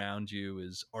world around you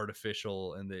is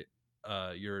artificial and that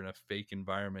you're in a fake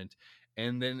environment.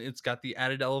 And then it's got the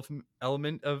added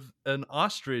element of an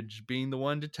ostrich being the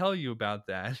one to tell you about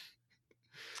that.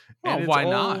 Well, why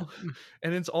not?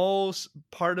 And it's all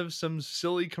part of some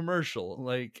silly commercial.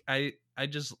 Like I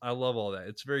love all that.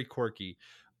 It's very quirky.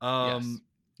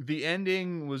 The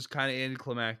ending was kind of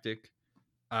anticlimactic.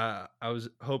 I was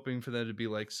hoping for them to be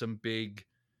like some big,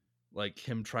 like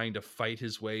him trying to fight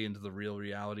his way into the real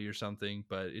reality or something,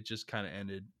 but it just kind of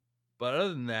ended. But other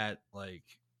than that, like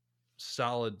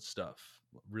solid stuff.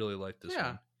 Really liked this one.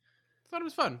 I thought it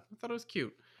was fun. I thought it was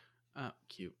cute.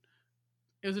 Cute.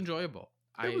 It was enjoyable.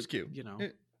 It was cute.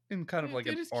 In kind of like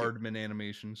an Aardman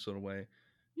animation sort of way.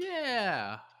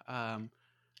 Yeah. I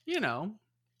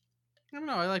don't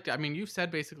know. I liked it. I mean, you've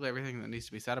said basically everything that needs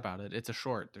to be said about it. It's a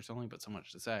short. There's only but so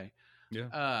much to say.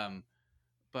 Yeah.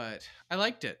 But I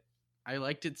liked it. I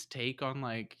liked its take on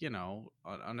like,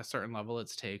 on a certain level,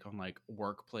 its take on like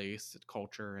workplace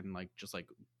culture and like just like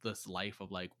this life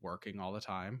of like working all the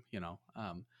time,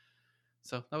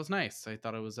 So that was nice. I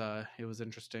thought it was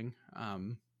interesting.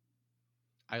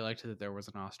 I liked that there was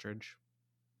an ostrich.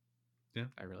 Yeah,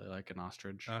 I really like an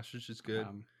ostrich. Ostrich is good.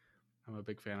 I'm a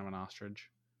big fan of an ostrich.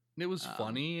 It was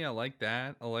funny. I like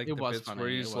that. I like the bits funny. where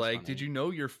he's like, "Did you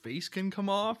know your face can come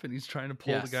off?" And he's trying to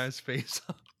pull the guy's face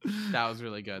off. That was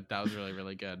really good. That was really,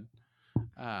 really good.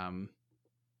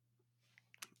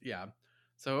 Yeah.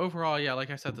 So overall, yeah, like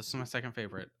I said, this is my second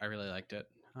favorite. I really liked it.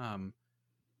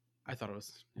 I thought it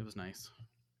was nice.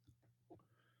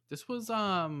 This was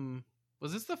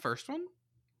this the first one?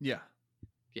 Yeah.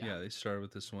 They started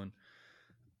with this one.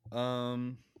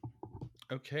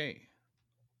 Okay.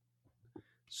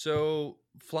 So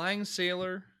Flying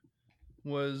Sailor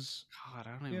was God,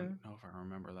 I don't even know if I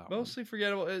remember that mostly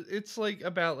forgettable. It's like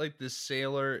about like this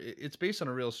sailor. It's based on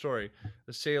a real story.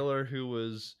 A sailor who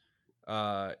was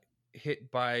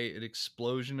hit by an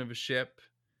explosion of a ship.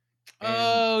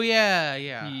 Oh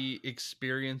yeah. He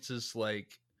experiences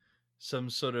like some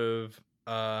sort of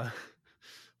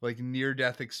like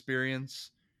near-death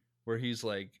experience where he's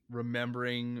like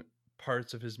remembering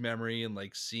parts of his memory and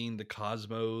like seeing the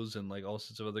cosmos and like all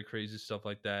sorts of other crazy stuff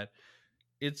like that.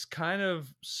 It's kind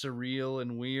of surreal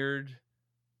and weird.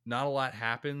 Not a lot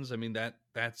happens. I mean,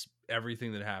 that's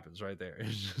everything that happens right there.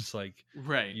 It's just like,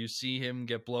 right. You see him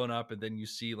get blown up and then you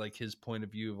see like his point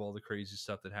of view of all the crazy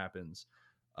stuff that happens.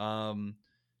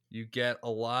 You get a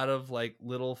lot of like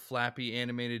little flappy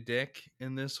animated dick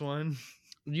in this one.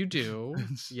 You do.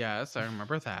 Yes, I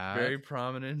remember that. Very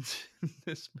prominent in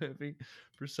this movie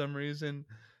for some reason.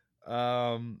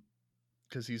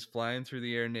 Because he's flying through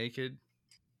the air naked.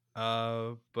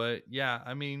 But yeah,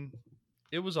 I mean,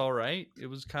 it was all right. It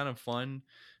was kind of fun.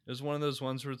 It was one of those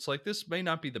ones where it's like, this may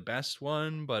not be the best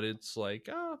one, but it's like,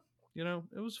 it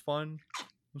was fun. It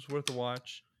was worth a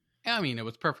watch. I mean, it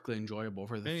was perfectly enjoyable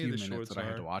for the few minutes that I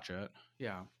had to watch it.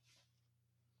 Yeah.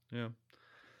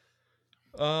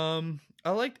 I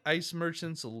liked Ice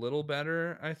Merchants a little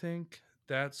better. I think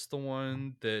that's the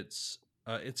one that's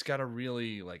it's got a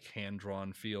really like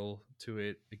hand-drawn feel to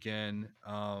it again.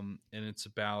 And it's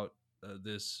about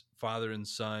this father and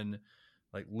son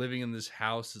like living in this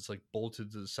house that's like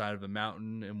bolted to the side of a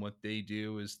mountain, and what they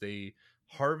do is they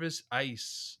harvest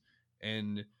ice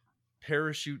and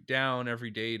parachute down every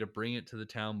day to bring it to the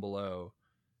town below.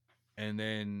 And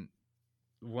then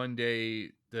one day,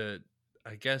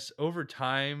 I guess over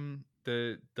time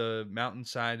the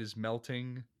mountainside is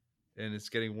melting and it's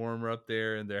getting warmer up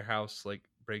there, and their house like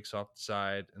breaks off the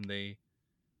side and they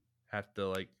have to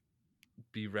like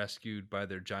be rescued by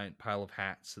their giant pile of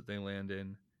hats that they land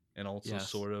in, and also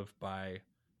sort of by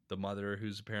the mother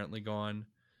who's apparently gone.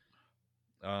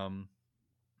 It's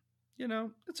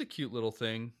a cute little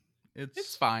thing.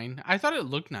 It's fine. I thought it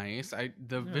looked nice.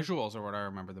 The visuals are what I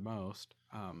remember the most.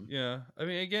 I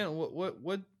mean, again,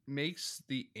 what makes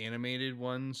the animated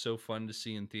one so fun to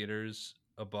see in theaters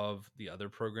above the other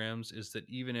programs is that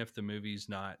even if the movie's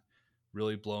not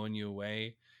really blowing you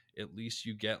away, at least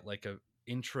you get like a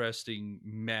interesting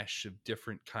mesh of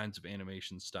different kinds of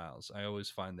animation styles. I always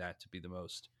find that to be the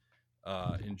most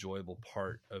enjoyable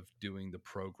part of doing the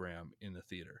program in the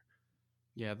theater.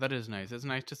 Yeah, that is nice. It's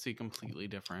nice to see completely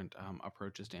different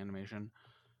approaches to animation.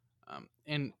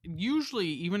 And usually,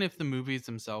 even if the movies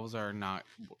themselves are not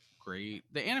great,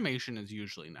 the animation is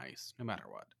usually nice, no matter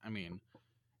what. I mean,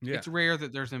 it's rare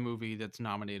that there's a movie that's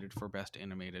nominated for Best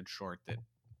Animated Short that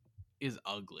is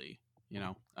ugly,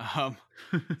 so.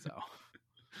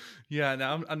 Yeah,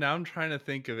 now I'm trying to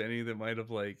think of any that might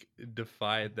have like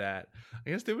defied that. I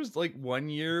guess there was like one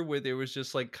year where there was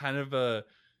just like kind of a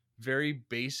very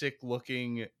basic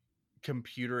looking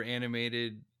computer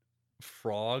animated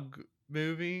frog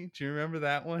movie. Do you remember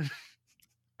that one?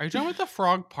 Are you talking about the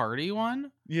Frog Party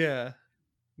one? Yeah,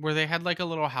 where they had like a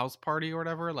little house party or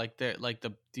whatever.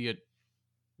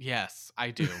 Yes,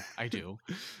 I do.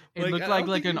 It looked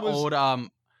like an old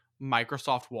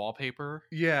Microsoft wallpaper.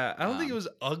 Yeah, I don't think it was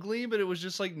ugly, but it was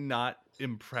just like not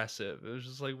impressive. It was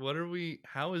just like,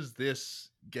 how is this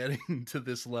getting to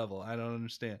this level? I don't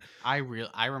understand. I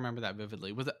remember that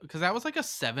vividly. Was it because that was like a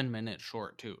 7-minute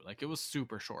short too? Like it was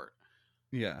super short.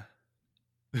 Yeah.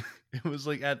 It was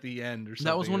like at the end or something.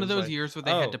 That was one of those years where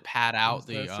they had to pad out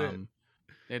they had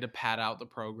to pad out the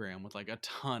program with like a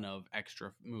ton of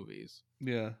extra movies.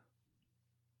 Yeah.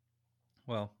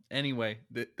 Well, anyway,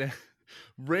 that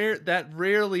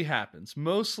rarely happens.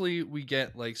 Mostly we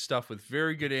get like stuff with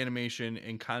very good animation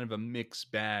and kind of a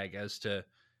mixed bag as to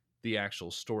the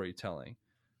actual storytelling.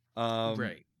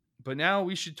 Right. But now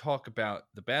we should talk about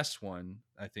the best one,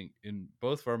 I think, in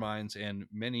both of our minds and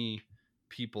many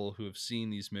people who have seen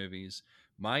these movies.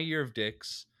 My Year of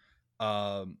Dicks.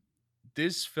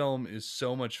 this film is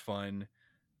so much fun.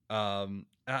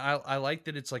 I like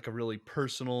that it's like a really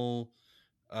personal,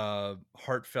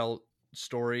 heartfelt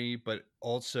story, but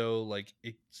also like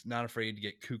it's not afraid to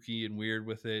get kooky and weird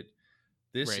with it.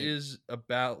 This Right. is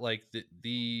about like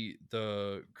the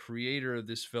creator of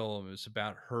this film is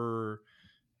about her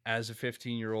as a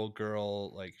 15-year-old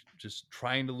girl, like just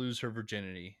trying to lose her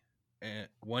virginity. And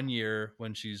one year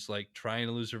when she's like trying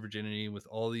to lose her virginity with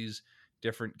all these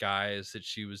different guys that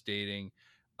she was dating.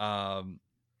 And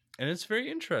it's very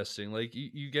interesting. Like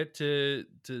you get to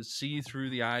see through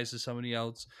the eyes of somebody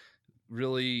else,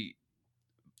 really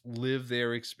live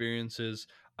their experiences.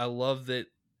 I love that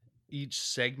each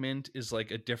segment is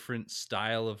like a different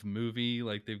style of movie.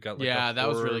 Like they've got like a that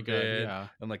was really horror good. bit Yeah.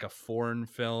 and like a foreign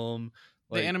film.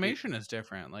 The animation is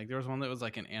different. Like there was one that was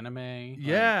like an anime.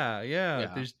 Yeah.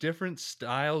 There's different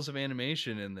styles of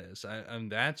animation in this. And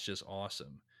that's just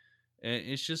awesome. And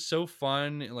it's just so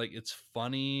fun. Like it's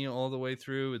funny all the way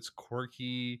through. It's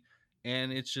quirky,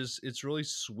 and it's really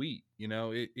sweet. You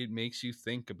know, it makes you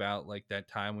think about like that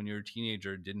time when you were a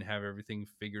teenager, didn't have everything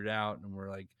figured out, and we're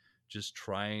like just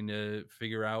trying to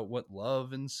figure out what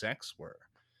love and sex were.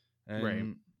 And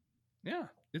Right. yeah,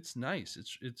 it's nice.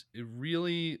 It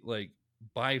really like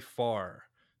by far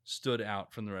stood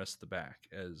out from the rest of the back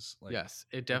as like Yes,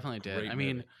 it definitely did. great I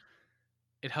mean, movie.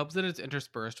 it helps that it's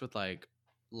interspersed with like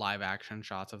live action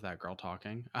shots of that girl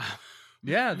talking.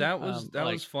 Yeah, that was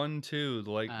like, was fun too.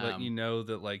 To, like let you know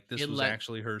that like this was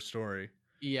actually her story.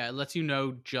 Yeah, it lets you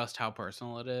know just how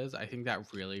personal it is. I think that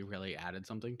really, really added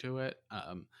something to it.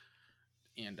 And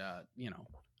you know,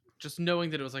 just knowing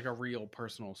that it was like a real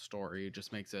personal story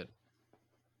just makes it.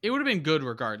 It would have been good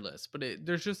regardless, but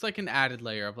there's just like an added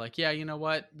layer of like, yeah, you know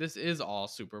what, this is all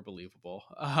super believable.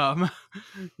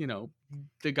 You know,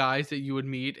 the guys that you would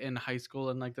meet in high school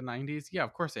in like the 90s, yeah,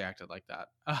 of course they acted like that.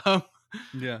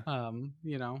 Yeah.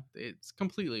 You know, it's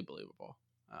completely believable.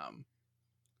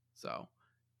 So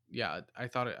yeah, I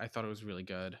thought it was really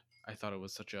good. I thought it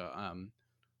was such a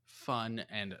fun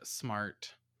and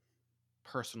smart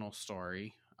personal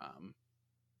story.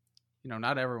 You know,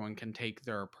 not everyone can take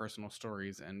their personal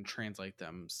stories and translate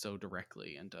them so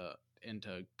directly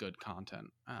into good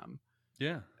content.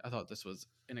 Yeah. I thought this was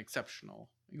an exceptional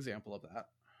example of that.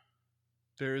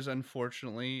 There is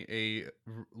unfortunately a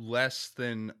less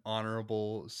than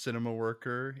honorable cinema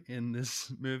worker in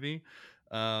this movie.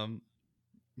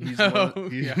 He's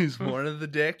one of the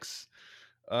dicks.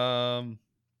 Not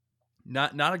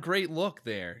a great look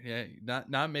there. Yeah,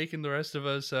 not making the rest of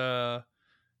us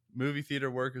movie theater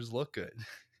workers look good.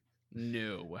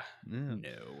 No.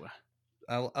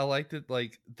 I like that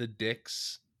like the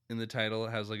dicks in the title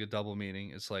has like a double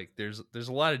meaning. It's like there's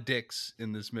a lot of dicks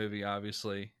in this movie,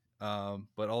 obviously.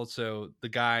 But also the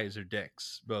guys are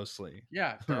dicks mostly.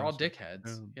 Yeah, they're all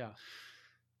dickheads. Yeah.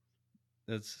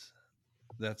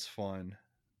 That's fun.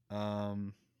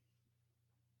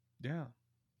 Yeah.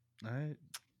 I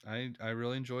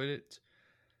really enjoyed it.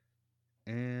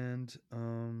 And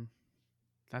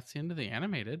that's the end of the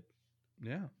animated.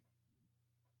 Yeah.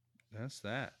 That's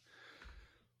that.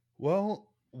 Well,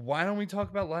 why don't we talk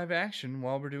about live action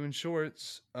while we're doing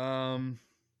shorts? The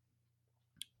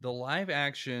live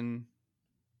action,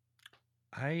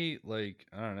 I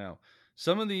don't know.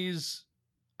 Some of these,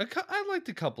 I liked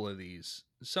a couple of these.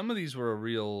 Some of these were a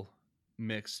real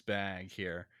mixed bag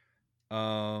here. Yeah,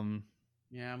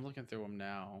 I'm looking through them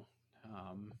now.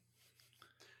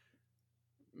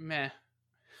 Meh.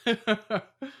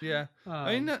 Yeah.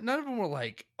 I mean, none of them were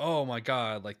like, oh my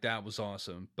God, like that was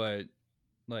awesome. But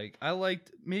like, I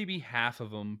liked maybe half of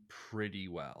them pretty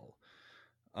well.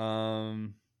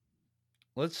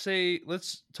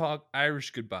 Let's talk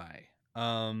Irish Goodbye.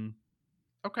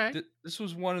 Okay. This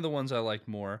was one of the ones I liked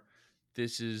more.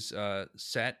 This is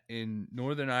set in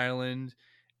Northern Ireland,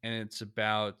 and it's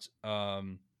about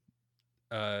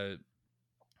a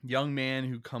young man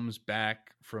who comes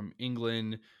back from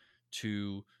England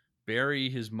to bury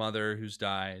his mother who's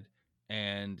died,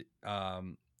 and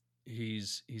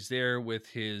he's there with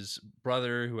his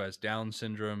brother who has Down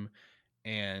syndrome,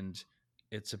 and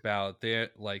it's about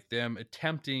them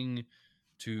attempting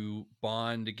to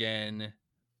bond again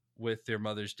with their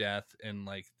mother's death, and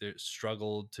like their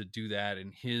struggle to do that,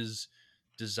 and his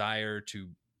desire to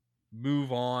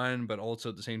move on, but also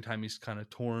at the same time he's kind of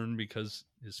torn because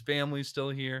his family's still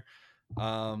here.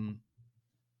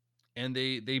 And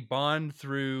they bond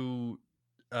through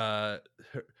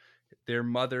their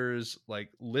mother's like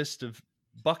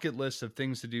bucket list of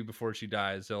things to do before she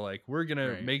dies. They're like, we're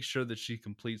gonna make sure that she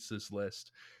completes this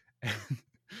list. And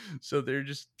so they're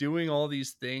just doing all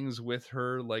these things with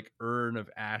her like urn of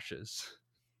ashes.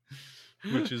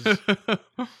 which is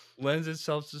lends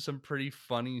itself to some pretty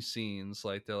funny scenes.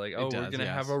 Like they're like, oh, we're gonna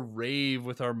have a rave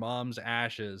with our mom's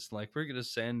ashes. Like we're gonna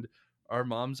send our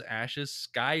mom's ashes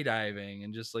skydiving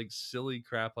and just like silly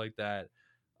crap like that.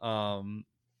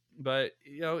 But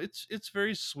you know, it's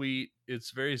very sweet.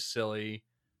 It's very silly.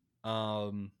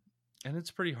 And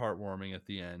it's pretty heartwarming at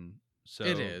the end. So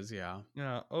it is, yeah.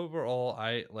 Yeah, overall,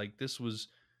 I like this was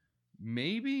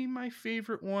maybe my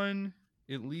favorite one,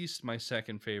 at least my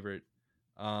second favorite.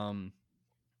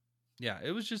 Yeah,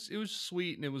 it was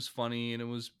sweet and it was funny and it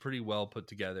was pretty well put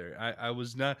together. I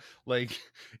was not like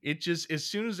it just as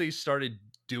soon as they started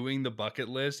doing the bucket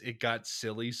list, it got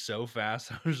silly so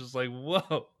fast. I was just like,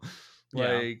 whoa.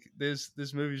 Like this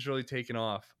movie's really taken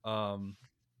off.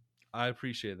 I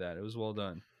appreciate that. It was well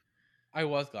done. I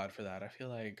was glad for that. I feel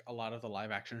like a lot of the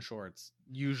live action shorts,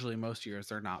 usually most years,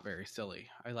 they're not very silly.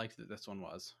 I liked that this one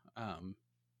was.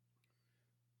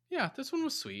 Yeah, this one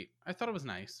was sweet. I thought it was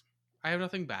nice. I have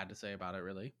nothing bad to say about it,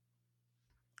 really.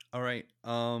 All right.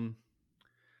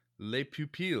 Les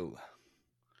Pupilles.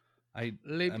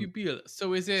 Les Pupilles.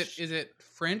 So is it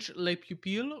French Les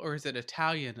Pupilles or is it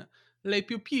Italian Les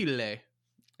Pupille?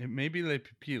 It may be Les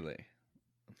Pupilles.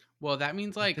 Well, that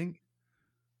means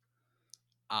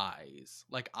eyes,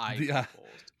 like eye peoples.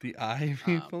 The eye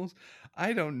peoples.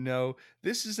 I don't know.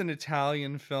 This is an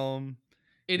Italian film.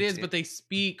 It is, but they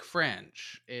speak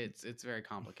French. It's very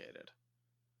complicated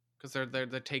because they're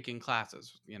taking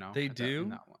classes. You know, they do.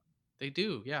 That one. They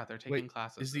do. Yeah, they're taking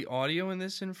classes. Is the audio in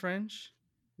this in French?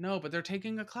 No, but they're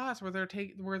taking a class where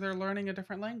they're learning a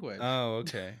different language. Oh,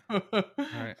 okay. All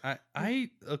right.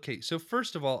 Okay. So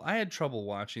first of all, I had trouble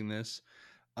watching this.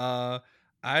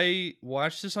 I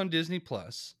watched this on Disney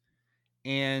Plus,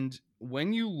 and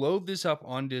when you load this up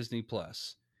on Disney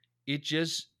Plus, it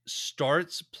just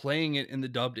starts playing it in the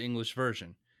dubbed English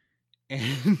version.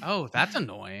 And oh, that's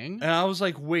annoying. And I was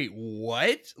like, wait,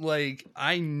 what? Like,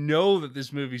 I know that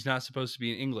this movie's not supposed to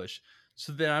be in English.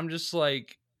 So then I'm just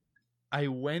like, I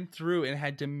went through and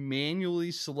had to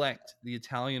manually select the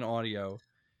Italian audio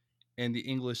and the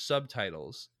English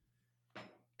subtitles.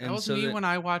 And that was me when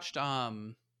I watched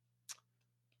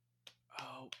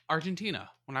Argentina.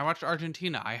 When I watched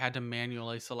Argentina, I had to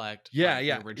manually select. The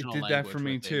original it did that for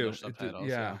me too.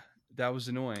 That was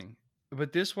annoying.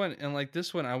 But this one,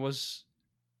 I was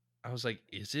like,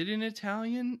 is it in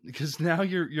Italian? Because now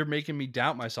you're making me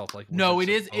doubt myself. Like, no, it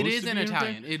is in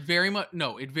Italian. It very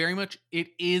much it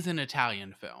is an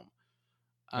Italian film.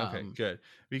 Okay, good.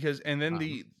 Because and then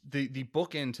the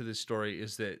bookend to this story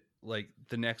is that like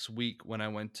the next week when I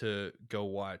went to go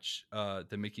watch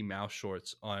the Mickey Mouse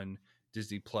shorts on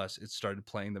Disney Plus, it started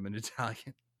playing them in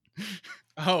Italian.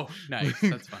 Oh, nice.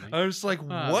 That's funny. I was like,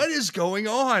 what is going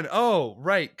on? Oh,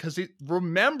 right. Because it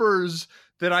remembers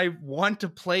that I want to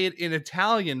play it in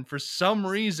Italian for some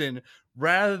reason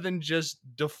rather than just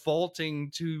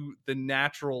defaulting to the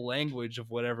natural language of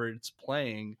whatever it's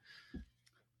playing.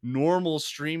 Normal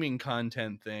streaming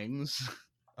content things.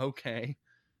 Okay.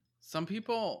 Some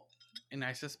people, and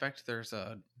I suspect there's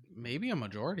maybe a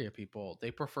majority of people,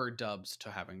 they prefer dubs to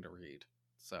having to read.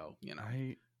 So, you know.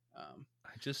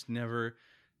 I just never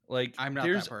like I'm not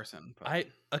that person. But. I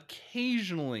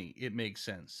occasionally it makes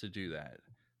sense to do that.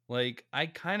 Like I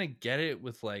kind of get it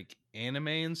with like anime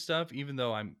and stuff, even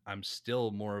though I'm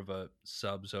still more of a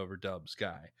subs over dubs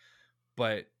guy.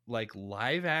 But like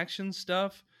live action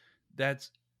stuff,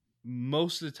 that's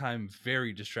most of the time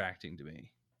very distracting to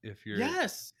me. If you're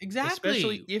yes, exactly,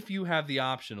 especially if you have the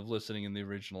option of listening in the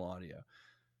original audio.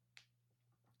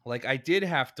 Like I did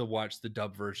have to watch the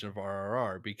dub version of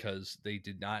RRR because they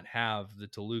did not have the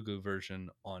Telugu version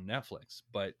on Netflix,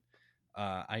 but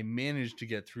I managed to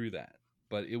get through that.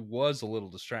 But it was a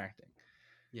little distracting.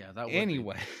 Yeah, that.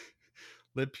 Anyway,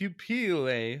 Le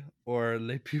Pupille or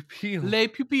Le Pupille, Le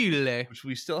Pupille, which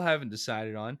we still haven't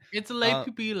decided on. It's Le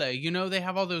Pupille. You know they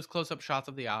have all those close-up shots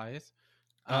of the eyes.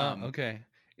 Okay,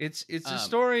 it's a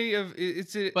story of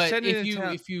but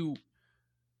if you.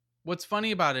 What's funny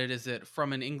about it is that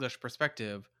from an English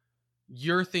perspective,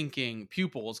 you're thinking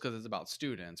pupils because it's about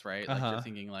students, right? Like you're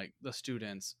thinking like the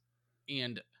students.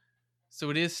 And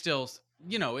so it is still,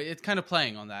 you know, it's kind of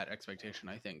playing on that expectation,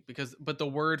 I think, but the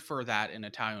word for that in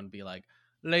Italian would be like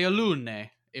le alunne.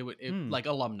 It would like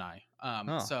alumni.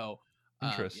 So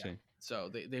interesting. Yeah. So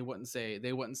they wouldn't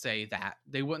say that.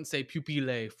 They wouldn't say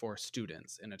pupille for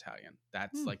students in Italian.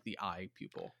 That's like the eye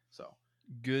pupil. So.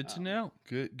 Good to know.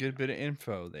 Good bit of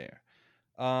info there.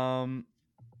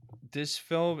 This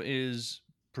film is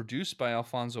produced by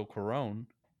Alfonso Cuarón,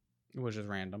 which is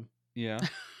random. Yeah,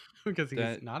 because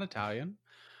he's not Italian.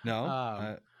 No,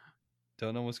 I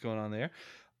don't know what's going on there.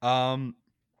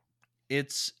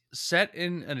 It's set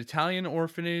in an Italian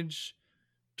orphanage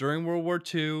during World War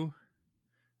II.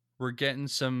 We're getting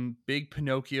some big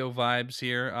Pinocchio vibes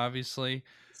here, obviously.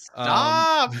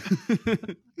 Stop.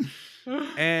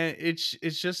 And it's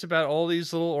just about all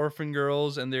these little orphan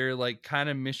girls, and they're like kind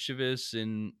of mischievous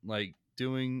and like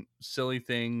doing silly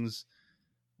things,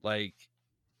 like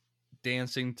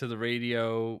dancing to the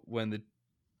radio when the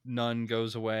nun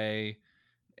goes away.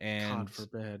 And God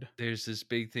forbid. there's this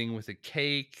big thing with a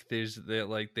cake. There's that,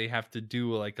 like, they have to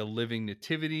do like a living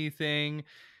nativity thing.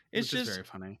 It's Which just is very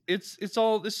funny. it's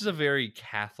all, this is a very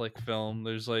Catholic film.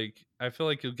 There's like, I feel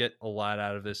like you'll get a lot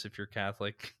out of this if you're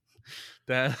Catholic.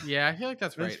 That Yeah, I feel like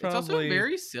that's right. That's It's also probably-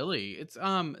 very silly. It's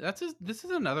this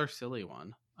is another silly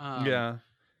one. yeah.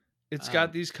 It's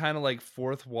got these kind of like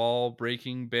fourth wall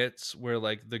breaking bits where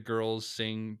like the girls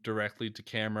sing directly to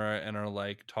camera and are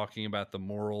like talking about the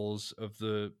morals of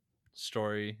the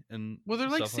story and Well, they're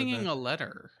like stuff singing that. a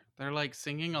letter. They're like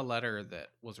singing a letter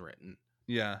that was written.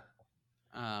 Yeah.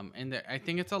 And I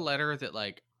think it's a letter that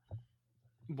like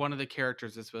one of the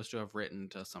characters is supposed to have written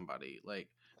to somebody. Like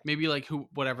maybe like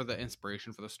whatever the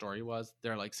inspiration for the story was,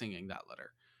 they're like singing that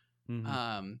letter.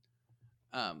 Mhm.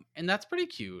 And that's pretty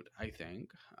cute, I think.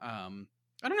 I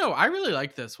don't know. I really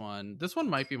like this one. This one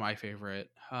might be my favorite.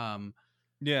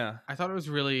 Yeah. I thought it was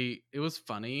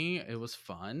funny. It was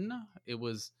fun. It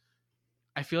was,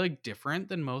 I feel like, different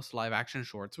than most live action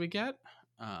shorts we get.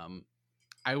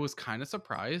 I was kind of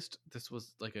surprised this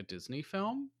was like a Disney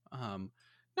film.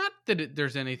 Not that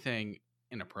there's anything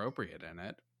inappropriate in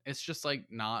it. It's just like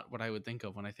not what I would think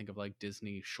of when I think of like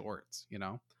Disney shorts, you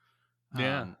know?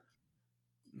 Yeah.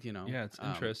 Yeah, It's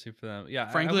interesting for them. Yeah.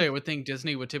 Frankly, I would think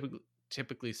Disney would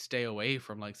typically stay away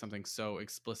from like something so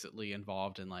explicitly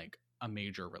involved in like a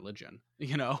major religion,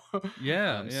 you know?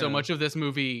 Yeah. So much of this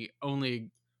movie only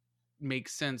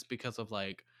makes sense because of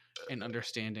like an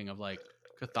understanding of like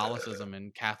Catholicism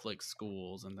and Catholic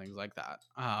schools and things like that.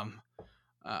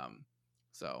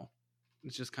 So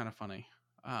it's just kind of funny.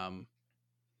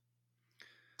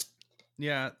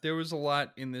 Yeah, there was a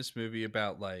lot in this movie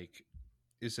about like,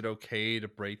 is it okay to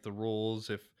break the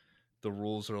rules if the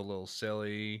rules are a little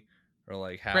silly, or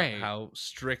like how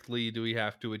strictly do we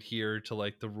have to adhere to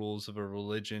like the rules of a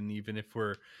religion, even if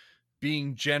we're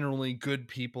being generally good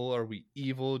people? Are we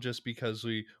evil just because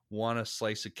we want to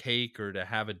slice a cake or to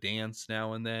have a dance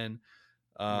now and then?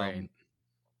 Right.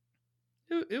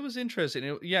 It was interesting.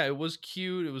 It was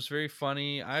cute. It was very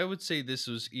funny. I would say this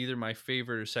was either my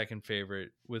favorite or second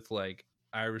favorite, with like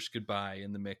Irish Goodbye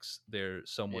in the mix there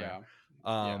somewhere.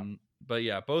 But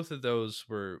yeah, both of those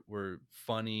were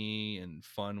funny and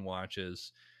fun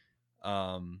watches.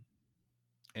 And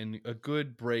a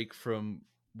good break from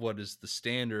what is the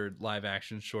standard live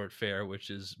action short fare, which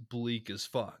is bleak as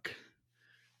fuck.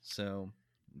 So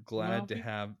glad to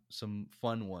have some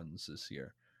fun ones this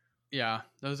year. Yeah,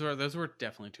 those were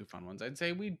definitely two fun ones. I'd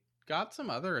say we got some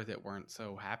other that weren't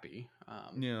so happy.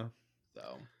 Yeah.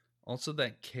 So also,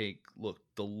 that cake looked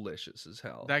delicious as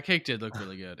hell. That cake did look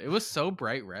really good. It was so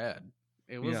bright red.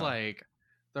 It was like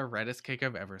the reddest cake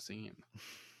I've ever seen.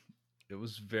 It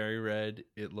was very red.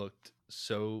 It looked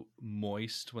so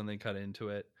moist when they cut into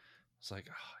it. It's like,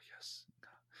 oh yes,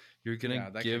 you're gonna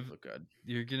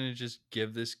you're gonna just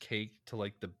give this cake to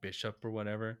like the bishop or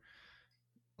whatever.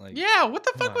 Like, yeah, what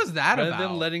the fuck was that about? Rather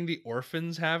than letting the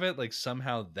orphans have it, like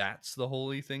somehow that's the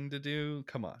holy thing to do.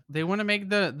 Come on. They want to make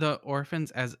the orphans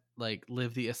as like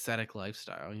live the ascetic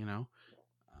lifestyle, you know?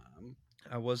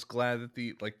 I was glad that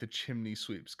the chimney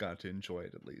sweeps got to enjoy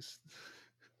it at least.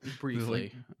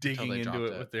 Briefly. Digging into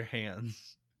it with their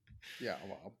hands. Yeah,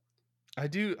 wow. I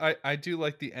do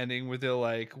like the ending where they're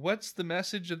like, what's the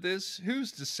message of this?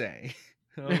 Who's to say?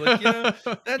 I was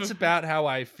like, that's about how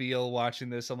I feel watching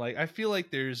this. I'm like, I feel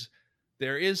like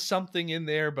there is something in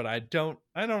there, but I don't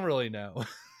really know.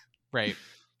 Right.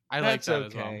 I like that okay.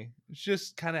 as well. It's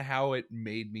just kind of how it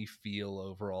made me feel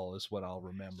overall is what I'll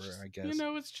remember, I guess.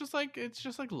 It's just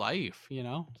like life,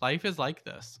 Life is like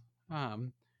this.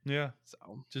 Yeah.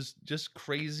 So just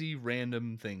crazy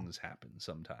random things happen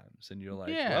sometimes, and you're like,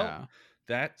 well,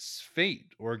 that's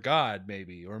fate or God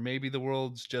maybe, or maybe the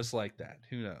world's just like that.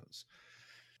 Who knows?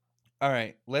 All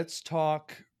right, let's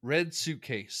talk Red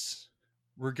Suitcase.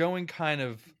 We're going kind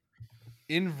of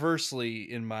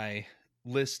inversely in my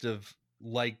list of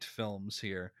liked films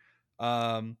here.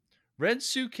 Red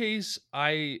Suitcase,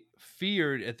 I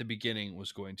feared at the beginning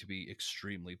was going to be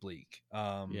extremely bleak.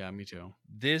 Yeah, me too.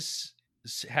 This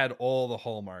had all the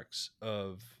hallmarks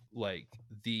of like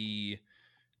the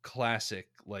classic,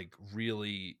 like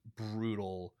really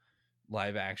brutal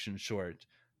live action short.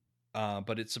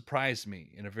 But it surprised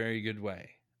me in a very good way.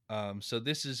 So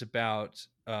this is about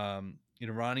an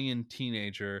Iranian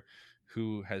teenager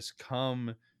who has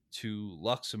come to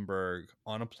Luxembourg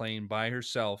on a plane by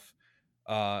herself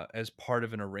as part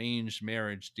of an arranged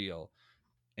marriage deal.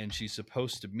 And she's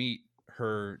supposed to meet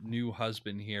her new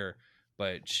husband here,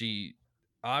 but she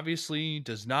obviously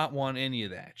does not want any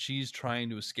of that. She's trying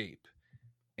to escape.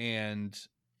 And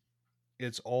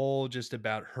it's all just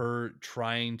about her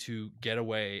trying to get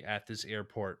away at this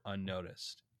airport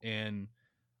unnoticed. And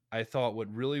I thought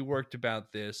what really worked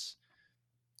about this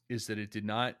is that it did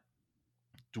not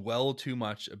dwell too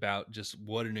much about just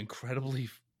what an incredibly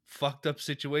fucked up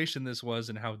situation this was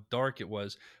and how dark it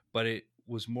was, but it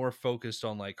was more focused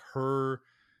on like her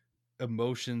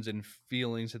emotions and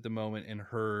feelings at the moment and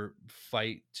her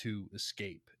fight to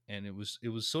escape. And it was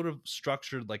sort of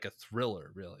structured like a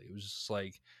thriller, really. It was just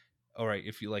like, all right,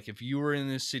 if you were in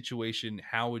this situation,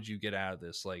 how would you get out of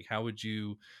this? Like, how would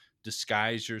you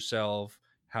disguise yourself?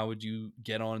 How would you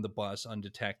get on the bus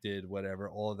undetected? Whatever,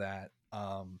 all of that.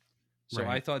 So Right.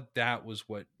 I thought that was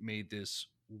what made this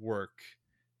work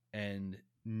and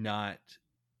not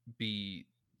be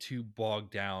too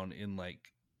bogged down in like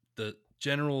the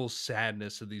general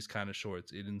sadness of these kind of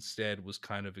shorts. It instead was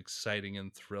kind of exciting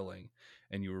and thrilling,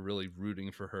 and you were really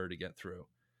rooting for her to get through.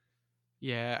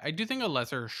 Yeah, I do think a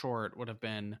lesser short would have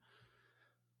been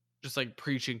just like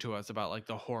preaching to us about like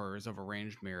the horrors of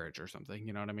arranged marriage or something,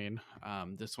 you know what I mean?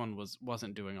 This one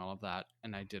wasn't doing all of that,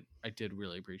 and I did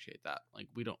really appreciate that. Like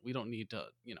we don't need to,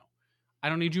 I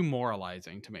don't need you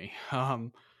moralizing to me.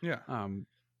 Yeah.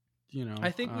 I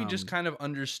think we just kind of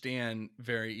understand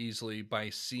very easily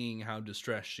by seeing how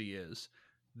distressed she is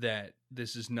that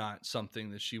this is not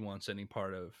something that she wants any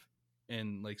part of,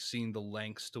 and like seeing the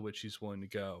lengths to which she's willing to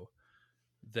go.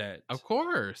 That of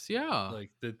course, yeah.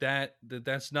 Like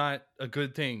that's not a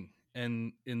good thing,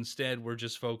 and instead we're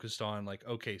just focused on like,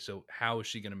 okay, so how is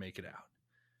she going to make it out?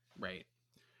 Right.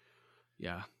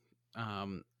 Yeah.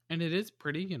 And it is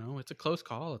pretty, it's a close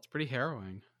call. It's pretty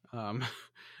harrowing.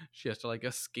 She has to like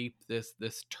escape this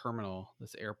terminal,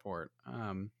 this airport.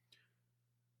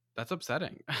 That's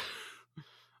upsetting.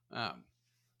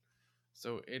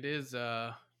 So it is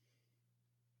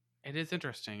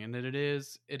interesting, and it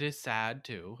is sad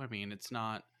too. I mean, it's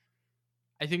not,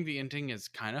 I think the ending is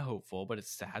kind of hopeful, but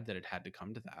it's sad that it had to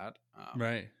come to that.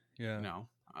 Right. Yeah.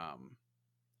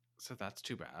 So that's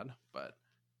too bad, but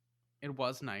it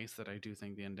was nice that I do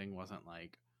think the ending wasn't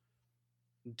like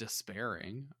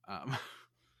despairing.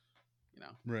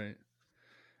 Right.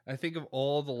 I think of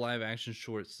all the live action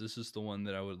shorts, this is the one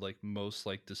that I would most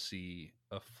like to see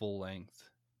a full length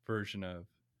version of.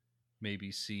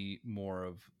 Maybe see more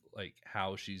of like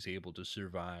how she's able to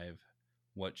survive,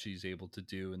 what she's able to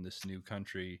do in this new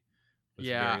country.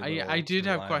 Yeah, I did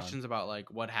have questions about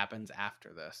like what happens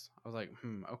after this. I was like,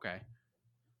 okay,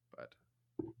 but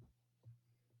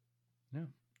yeah,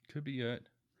 could be good.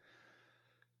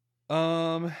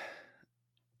 Ivalu.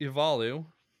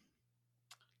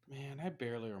 Man, I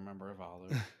barely remember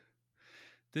Ivalu.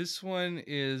 This one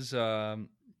is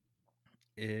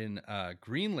in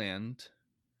Greenland.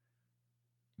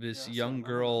 This young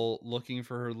girl looking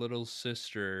for her little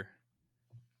sister,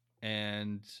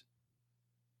 and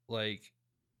like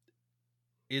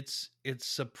it's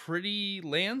a pretty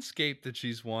landscape that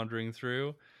she's wandering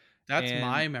through. That's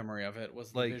my memory of it,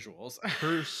 was the like visuals.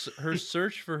 her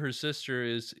search for her sister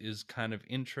is kind of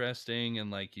interesting,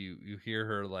 and like you hear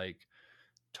her like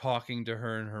talking to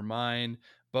her in her mind,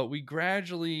 but we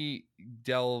gradually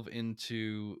delve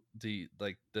into the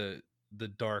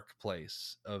dark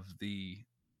place of the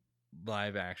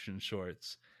live action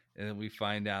shorts, and then we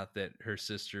find out that her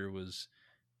sister was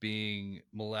being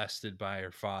molested by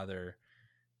her father,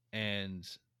 and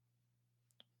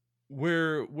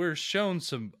we're shown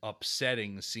some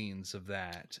upsetting scenes of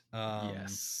that.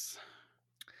 Yes.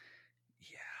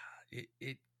 Yeah,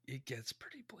 it gets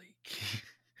pretty bleak.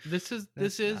 This is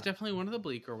definitely one of the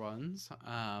bleaker ones.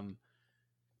 I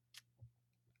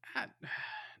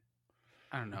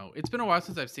don't know. It's been a while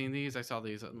since I've seen these. I saw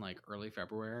these in like early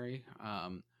February.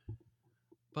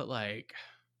 But like,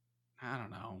 I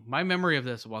don't know. My memory of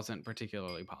this wasn't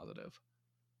particularly positive.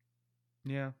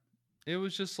 Yeah. It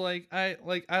was just like I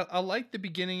liked the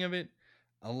beginning of it.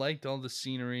 I liked all the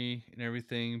scenery and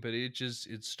everything, but it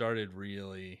started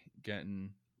really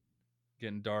getting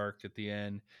dark at the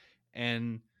end,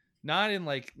 and not in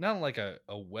like a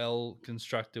well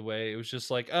constructed way. It was just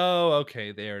like, oh,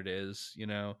 okay, there it is,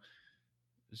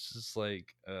 It's just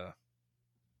like yeah.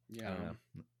 I don't know.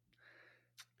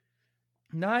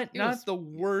 Not the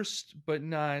worst, but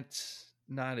not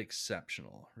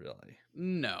exceptional, really.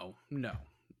 No.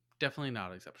 Definitely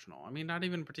not exceptional. I mean, not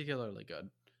even particularly good.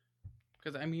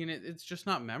 because I mean it's just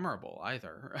not memorable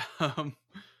either.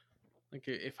 Like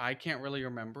if I can't really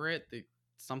remember it,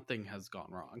 something has gone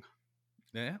wrong.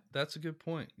 Yeah, that's a good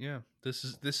point. Yeah, this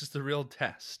is the real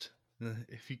test.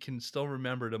 If you can still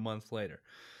remember it a month later.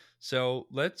 So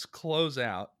let's close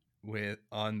out with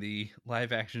on the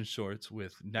live action shorts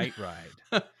with Night Ride.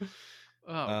 Oh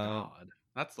God,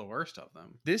 that's the worst of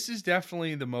them. This is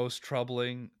definitely the most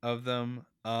troubling of them.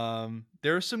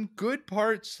 There are some good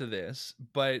parts to this,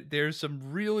 but there's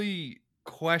some really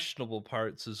questionable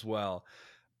parts as well.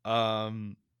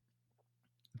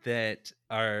 That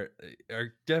are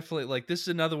definitely like, this is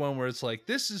another one where it's like,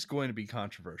 this is going to be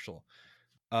controversial.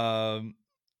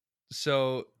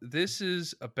 So this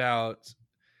is about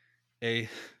a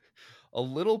a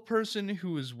little person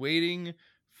who is waiting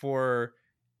for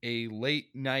a late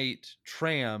night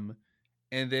tram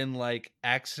and then like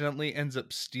accidentally ends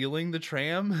up stealing the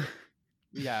tram.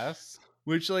 Yes.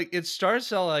 Which, like, it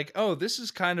starts out like, oh, this is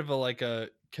kind of like a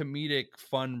comedic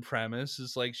fun premise.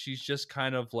 It's like she's just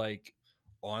kind of like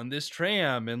on this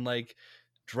tram and like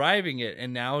driving it,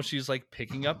 and now she's like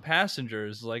picking up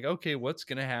passengers. Like, okay, what's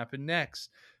gonna happen next?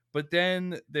 But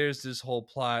then there's this whole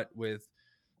plot with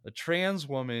a trans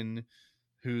woman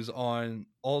who's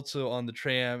also on the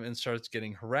tram and starts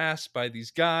getting harassed by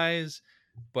these guys,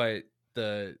 but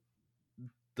the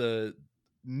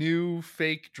new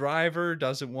fake driver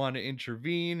doesn't want to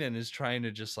intervene and is trying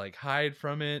to just like hide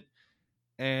from it.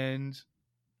 And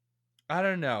I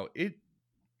don't know,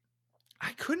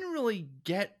 I couldn't really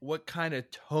get what kind of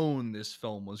tone this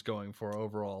film was going for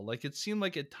overall. Like, it seemed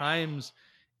like at times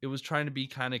it was trying to be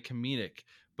kind of comedic,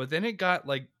 but then it got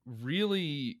like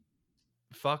really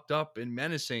fucked up and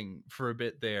menacing for a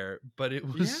bit there, but it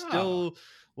was still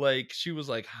like she was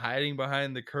like hiding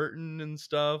behind the curtain and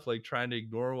stuff, like trying to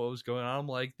ignore what was going on. I'm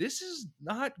like, this is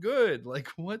not good. Like,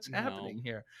 what's happening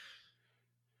here?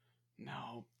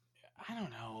 No, I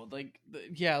don't know. Like,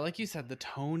 yeah, like you said, the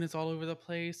tone is all over the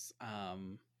place. I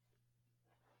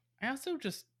also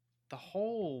just the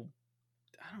whole,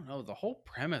 I don't know, the whole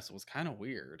premise was kind of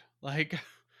weird. Like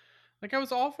I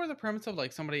was all for the premise of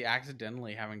like somebody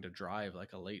accidentally having to drive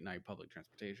like a late night public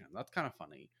transportation. That's kind of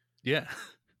funny. Yeah.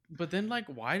 But then like,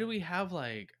 why do we have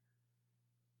like,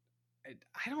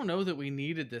 I don't know that we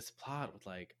needed this plot with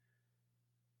like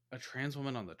a trans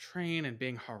woman on the train and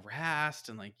being harassed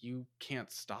and like you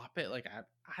can't stop it. Like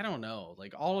I don't know.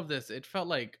 Like all of this, it felt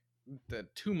like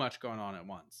too much going on at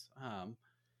once.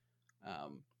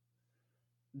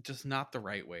 Just not the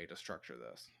right way to structure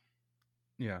this.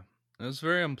 Yeah. It was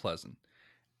very unpleasant.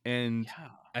 And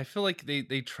I feel like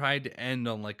they tried to end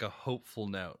on like a hopeful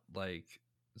note. Like,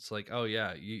 it's like, oh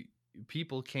yeah,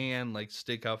 people can like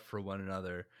stick up for one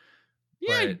another.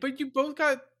 Yeah, but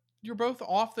you're both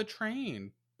off the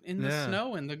train in the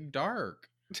snow in the dark.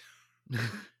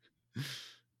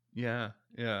 Yeah.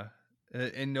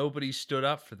 And nobody stood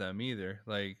up for them either.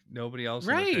 Like, nobody else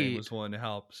on the train was willing to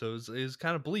help. So it was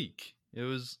kind of bleak. It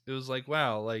was like,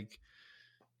 wow, like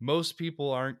most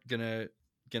people aren't gonna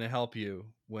help you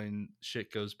when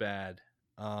shit goes bad.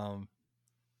 I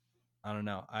don't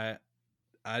know. I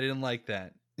didn't like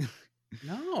that.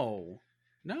 No,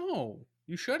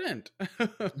 you shouldn't.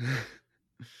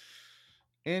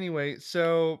 Anyway,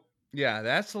 so yeah,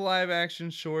 that's the live action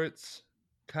shorts.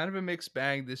 Kind of a mixed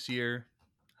bag this year,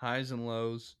 highs and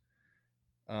lows.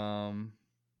 But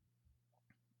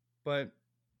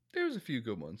there's a few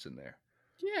good ones in there.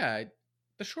 Yeah,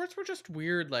 the shorts were just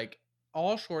weird. Like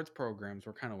all shorts programs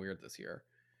were kind of weird this year.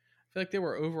 I feel like they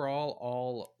were overall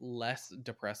all less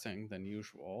depressing than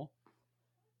usual,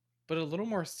 but a little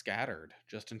more scattered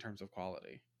just in terms of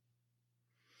quality.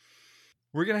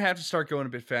 We're gonna have to start going a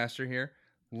bit faster here.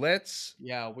 We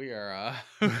are.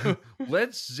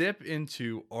 Let's zip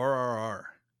into RRR.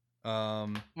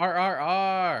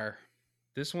 RRR.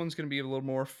 This one's gonna be a little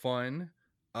more fun.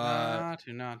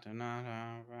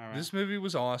 This movie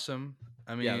was awesome.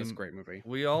 I mean, yeah, it's a great movie.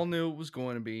 We all knew it was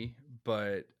going to be,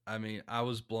 but I mean, I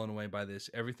was blown away by this.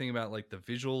 Everything about like the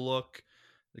visual look,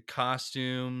 the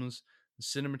costumes, the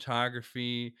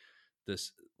cinematography,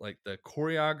 this like the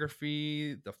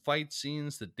choreography, the fight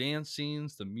scenes, the dance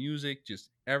scenes, the music,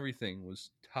 just everything was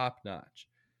top notch.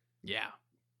 Yeah.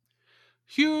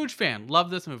 Huge fan. Love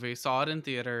this movie. Saw it in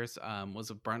theaters. Was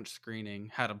a brunch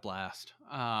screening. Had a blast.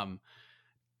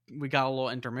 We got a little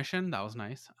intermission. That was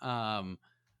nice.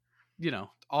 You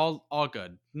know, all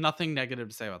good. Nothing negative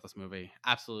to say about this movie.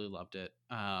 Absolutely loved it.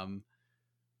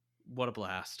 What a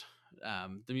blast.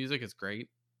 The music is great.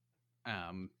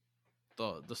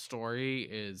 The story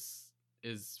is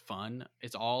fun.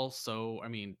 It's all so, I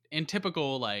mean, in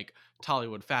typical like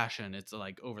Tollywood fashion, it's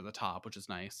like over the top, which is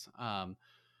nice.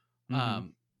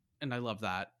 and I love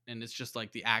that. And it's just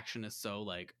like the action is so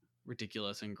like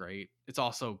ridiculous and great. It's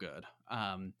all so good.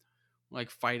 Like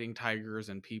fighting tigers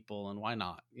and people, and why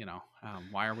not?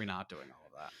 Why are we not doing all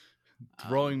of that?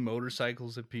 Throwing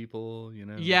motorcycles at people,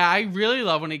 Yeah, I really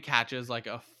love when he catches like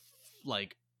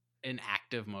an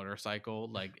active motorcycle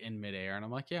like in midair, and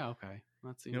I'm like, yeah, okay,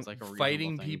 that seems like a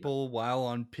fighting thing, people while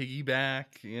on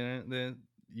piggyback.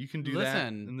 You can do that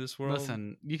in this world.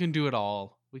 Listen, you can do it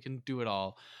all. We can do it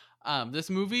all. This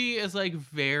movie is like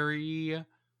very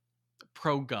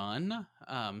pro gun,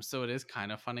 so it is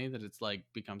kind of funny that it's like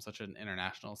become such an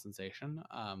international sensation.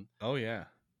 Oh yeah.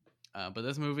 But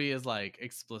this movie is like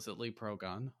explicitly pro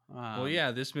gun. Well,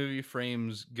 yeah, this movie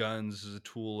frames guns as a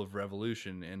tool of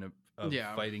revolution and of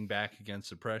fighting back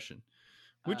against oppression,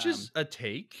 which is a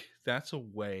take. That's a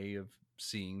way of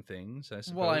seeing things, I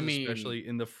suppose. Well, I mean, especially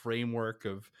in the framework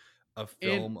of a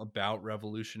film about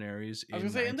revolutionaries. I was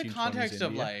gonna say, in the context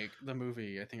of like the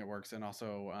movie, I think it works, and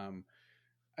also,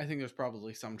 I think there's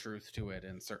probably some truth to it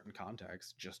in certain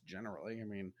contexts. Just generally, I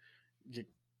mean,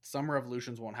 some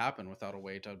revolutions won't happen without a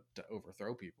way to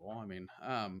overthrow people. I mean,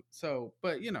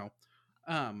 but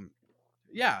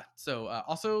yeah. So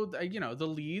also, the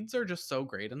leads are just so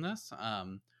great in this.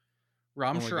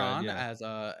 Ram Charan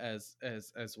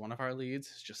as one of our leads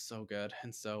is just so good,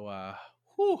 and so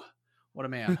what a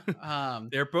man.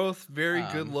 They're both very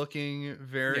good looking,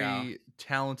 very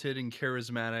talented and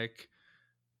charismatic.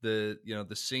 The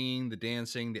singing, the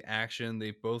dancing, the action,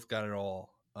 they've both got it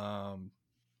all.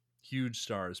 Huge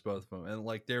stars, both of them, and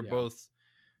like they're both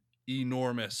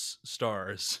enormous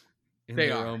stars in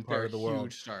their own part of the world.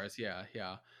 Huge stars, yeah.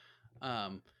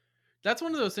 That's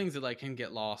one of those things that like can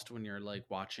get lost when you're like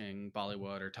watching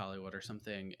Bollywood or Tollywood or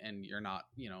something, and you're not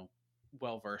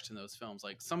well versed in those films.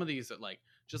 Like some of these that like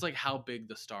just like how big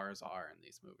the stars are in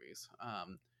these movies,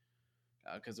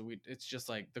 because it's just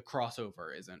like the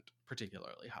crossover isn't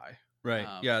particularly high. Right.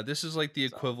 Yeah. This is like the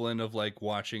equivalent of like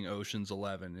watching Ocean's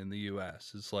 11 in the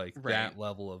US. It's like that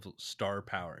level of star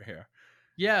power here.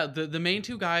 Yeah. The main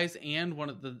two guys and one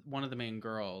of the main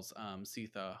girls,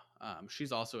 Sitha,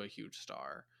 she's also a huge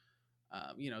star.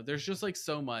 There's just like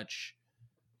so much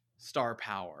star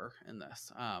power in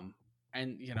this.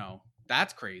 And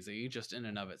that's crazy just in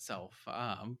and of itself.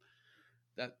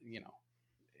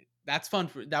 That's fun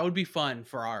that would be fun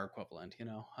for our equivalent,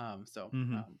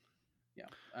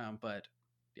 but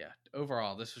yeah,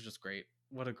 overall this was just great.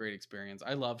 What a great experience.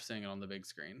 I loved seeing it on the big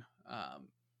screen.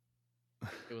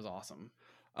 It was awesome.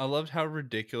 I loved how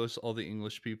ridiculous all the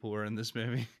English people were in this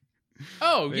movie.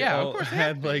 Oh they yeah, all of course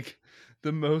had like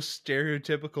the most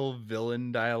stereotypical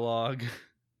villain dialogue.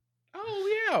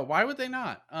 Oh yeah, why would they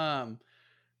not? That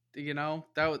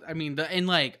was, I mean, and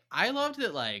like I loved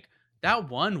that like that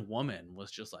one woman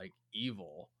was just like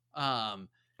evil.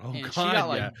 Oh and God! She got,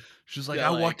 like, she's like, I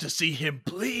want to see him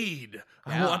bleed.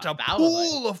 Yeah, I want a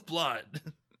pool of blood.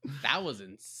 That was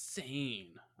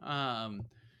insane. Man,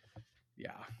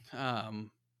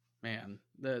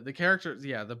 the characters,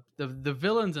 the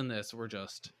villains in this were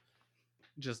just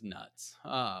nuts.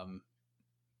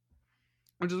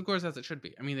 Which is of course as it should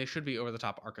be. I mean, they should be over the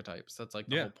top archetypes. That's like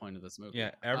the whole point of this movie.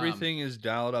 Yeah, everything is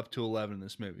dialed up to 11 in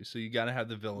this movie, so you got to have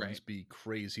the villains be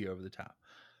crazy over the top.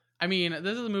 I mean,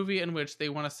 this is a movie in which they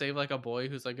want to save like a boy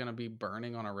who's like going to be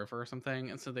burning on a river or something.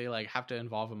 And so they like have to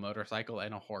involve a motorcycle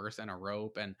and a horse and a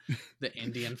rope and the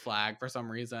Indian flag for some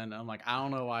reason. And I'm like, I don't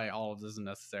know why all of this is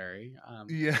necessary.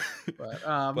 But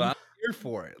I'm here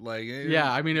for it. Like,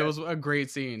 I mean, it was a great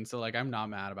scene. So like, I'm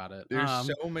not mad about it. There's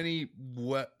so many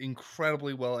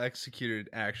incredibly well executed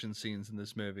action scenes in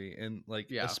this movie. And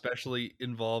like, especially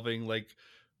involving like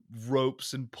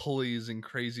ropes and pulleys and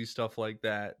crazy stuff like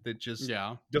that just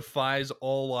defies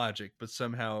all logic, but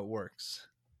somehow it works.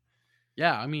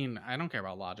 I mean, I don't care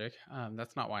about logic.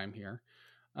 That's not why I'm here.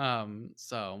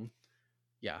 So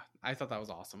yeah, I thought that was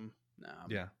awesome.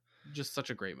 Just such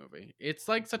a great movie. It's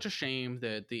like such a shame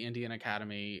that the Indian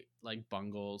Academy like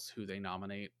bungles who they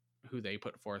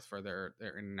put forth for their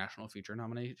international feature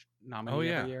nominee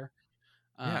every year.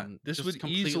 This would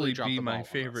easily be my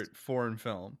favorite foreign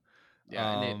film.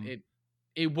 And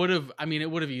it would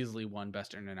have easily won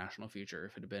Best International Feature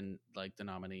if it had been like the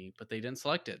nominee, but they didn't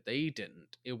select it.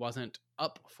 It wasn't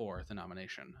up for the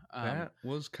nomination. That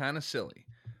was kind of silly,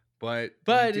 but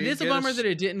it is a bummer that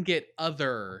it didn't get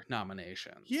other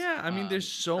nominations. I mean, there's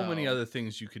so many other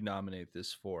things you could nominate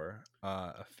this for.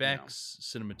 Effects,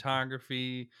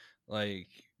 cinematography, like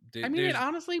it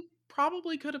honestly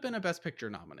probably could have been a Best Picture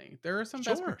nominee. There are some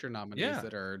Best Picture nominees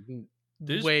that are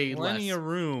there's way plenty of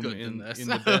room in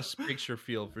the Best Picture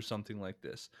field for something like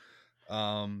this.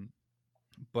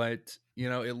 But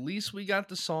at least we got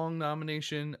the song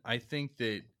nomination. I think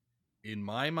that in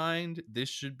my mind, this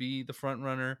should be the front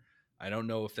runner. I don't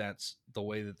know if that's the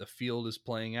way that the field is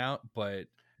playing out, but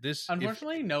this,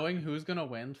 unfortunately, knowing who's gonna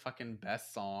win fucking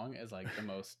best song is like the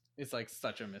most. It's like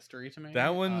such a mystery to me.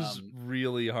 That one's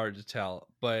really hard to tell,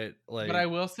 but like. But I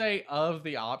will say, of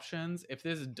the options, if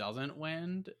this doesn't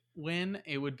win,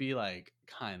 it would be like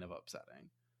kind of upsetting.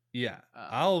 Yeah,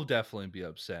 I'll definitely be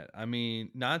upset. I mean,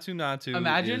 Naatu.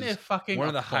 Imagine if fucking one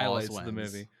of the highlights wins. of the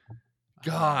movie.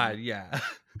 God, yeah.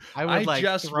 I would like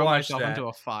just throw myself that, into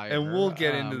a fire, and we'll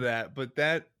get into that. But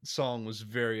that song was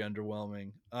very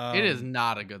underwhelming. It is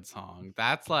not a good song.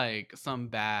 That's like some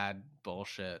bad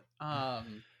bullshit.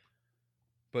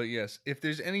 But yes, if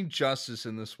there's any justice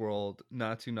in this world,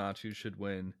 Naatu should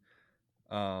win,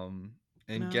 and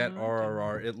get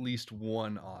RRR at least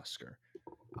one Oscar.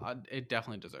 It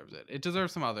definitely deserves it. It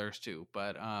deserves some others too,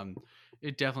 but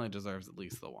it definitely deserves at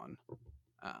least the one.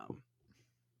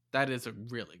 That is a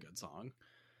really good song.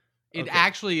 It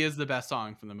actually is the best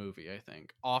song from the movie, I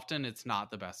think. Often it's not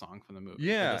the best song from the movie.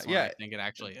 Yeah, I think it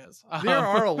actually is. There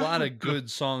are a lot of good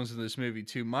songs in this movie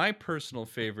too. My personal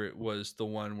favorite was the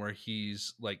one where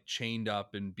he's like chained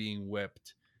up and being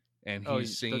whipped, and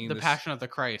he's singing the Passion of the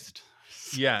Christ.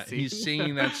 Yeah, he's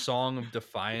singing that song of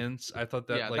defiance. I thought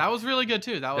that that was really good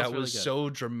too. That was really good. So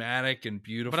dramatic and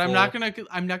beautiful. But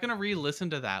I'm not gonna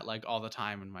re-listen to that like all the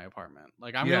time in my apartment.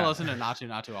 Like I'm gonna listen to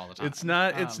Naatu all the time. It's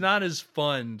not as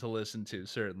fun to listen to.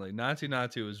 Certainly,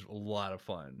 Naatu is a lot of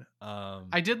fun.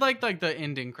 I did like the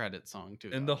ending credit song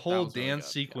too, and the whole dance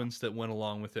sequence that went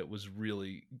along with it was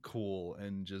really cool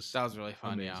and just that was really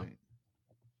fun. Amazing.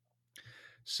 Yeah.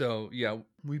 So yeah,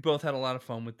 we both had a lot of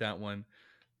fun with that one.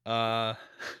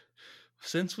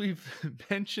 Since we've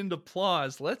mentioned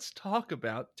applause, let's talk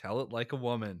about Tell It Like a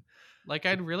Woman. Like,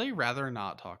 I'd really rather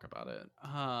not talk about it.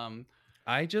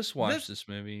 I just watched this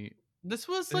movie. This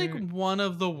was like one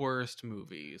of the worst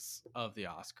movies of the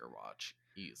Oscar watch,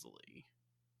 easily.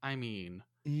 I mean,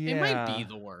 it might be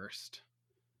the worst.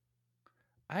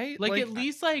 At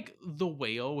least like The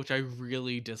Whale, which I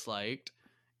really disliked.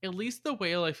 At least The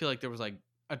Whale, I feel like there was like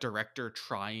a director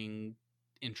trying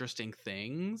interesting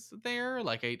things there.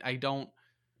 Like I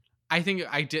think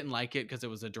I didn't like it because it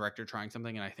was a director trying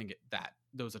something, and I think that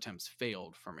those attempts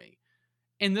failed for me.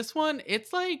 In this one,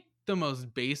 it's like the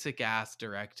most basic ass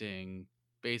directing,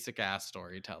 basic ass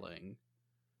storytelling.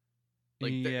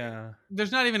 Like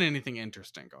there's not even anything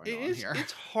interesting going on here.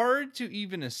 It's hard to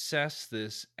even assess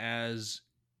this as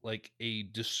like a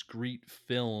discrete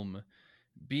film,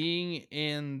 being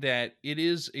in that it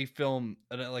is a film,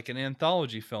 like an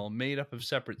anthology film made up of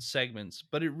separate segments,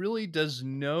 but it really does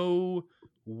no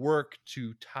work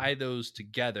to tie those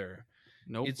together.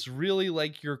 Nope. It's really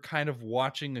like you're kind of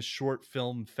watching a short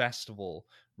film festival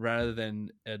rather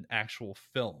than an actual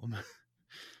film,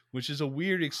 which is a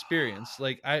weird experience.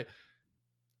 Like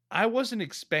I wasn't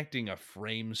expecting a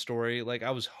frame story. Like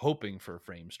I was hoping for a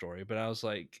frame story, but I was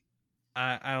like,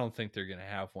 I don't think they're going to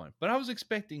have one. But I was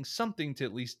expecting something to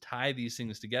at least tie these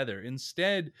things together.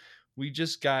 Instead, we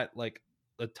just got like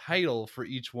a title for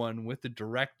each one with the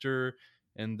director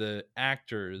and the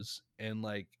actors. And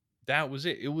like, that was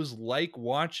it. It was like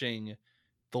watching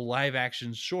the live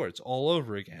action shorts all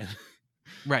over again.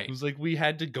 Right. It was like we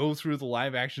had to go through the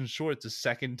live action shorts a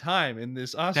second time in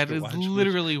this Oscar That is watch,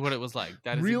 literally what it was like.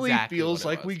 That is really exactly feels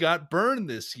what it like was. we got burned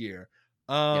this year.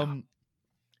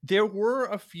 There were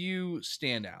a few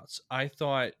standouts. I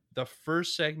thought the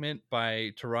first segment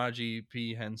by Taraji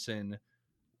P. Henson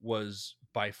was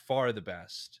by far the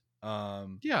best.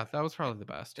 Yeah, that was probably the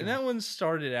best. And that one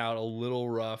started out a little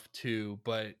rough too,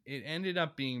 but it ended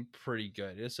up being pretty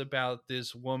good. It's about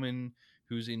this woman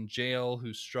who's in jail,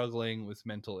 who's struggling with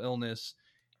mental illness,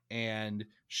 and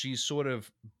she's sort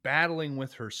of battling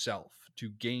with herself to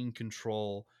gain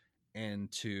control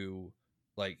and to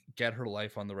like get her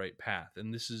life on the right path.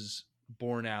 And this is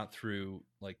borne out through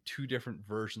like two different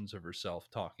versions of herself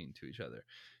talking to each other.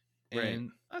 Right.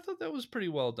 And I thought that was pretty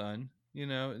well done. You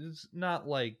know, it's not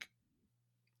like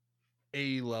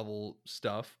A-level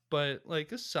stuff, but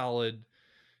like a solid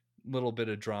little bit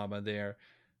of drama there.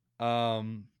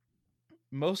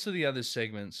 Most of the other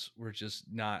segments were just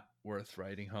not worth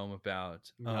writing home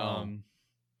about. No.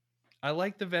 I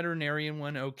like the veterinarian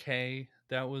one. Okay.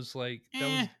 That was like, that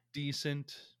was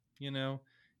decent, you know,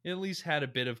 it at least had a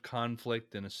bit of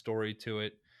conflict and a story to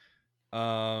it.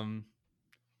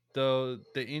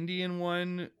 The Indian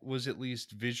one was at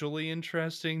least visually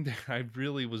interesting. I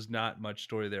really was not much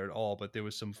story there at all, but there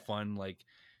was some fun like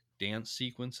dance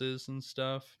sequences and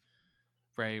stuff.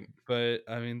 Right. But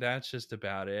I mean, that's just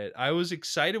about it. I was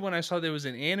excited when I saw there was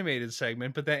an animated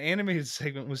segment, but that animated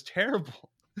segment was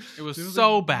terrible. It was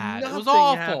so bad. It was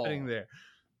awful. Happening there.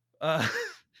 Uh,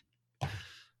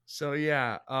 so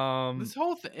yeah, This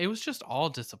whole thing, it was just all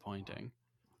disappointing.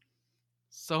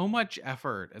 So much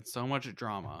effort and so much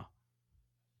drama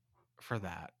for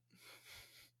that.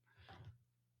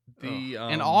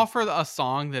 And all for a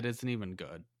song that isn't even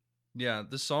good. Yeah,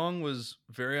 the song was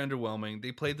very underwhelming.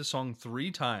 They played the song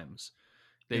 3 times.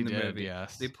 They did,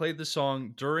 yes. They played the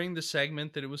song during the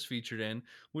segment that it was featured in,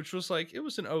 which was like, it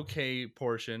was an okay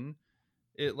portion.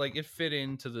 It fit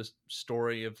into the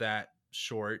story of that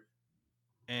short,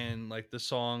 and like the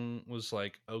song was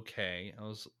like okay.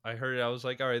 I heard it, I was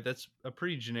like, all right, that's a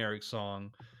pretty generic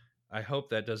song. I hope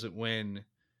that doesn't win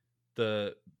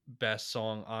the best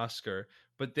song Oscar.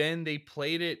 But then they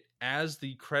played it as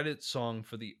the credit song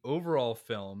for the overall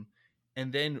film,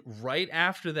 and then right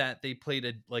after that they played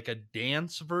a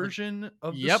dance version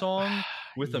of the song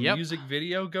with a music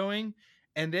video going.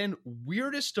 And then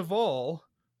weirdest of all,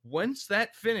 once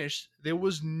that finished, there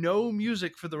was no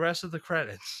music for the rest of the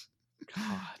credits.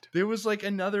 God. There was like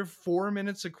another 4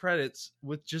 minutes of credits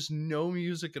with just no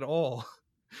music at all.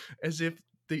 As if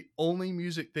the only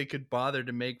music they could bother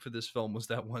to make for this film was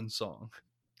that one song.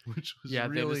 Which was they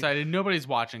decided nobody's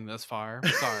watching this far.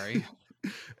 Sorry.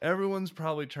 Everyone's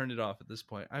probably turned it off at this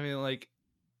point. I mean, like,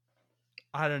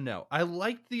 I don't know. I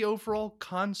liked the overall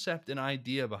concept and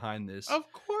idea behind this. Of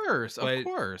course.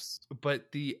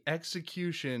 But the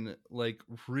execution, like,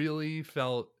 really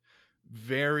felt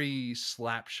very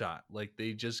slapshot. Like,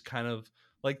 they just kind of,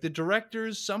 like, the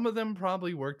directors, some of them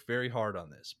probably worked very hard on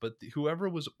this, but whoever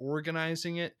was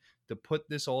organizing it to put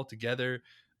this all together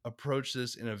approached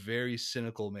this in a very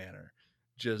cynical manner.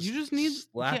 You just need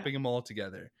slapping them all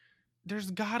together. You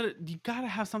gotta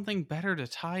have something better to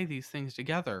tie these things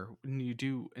together when you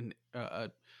do an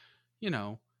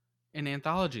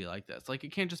anthology like this. Like,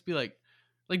 it can't just be like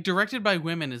directed by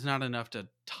women is not enough to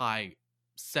tie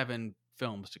 7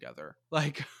 films together.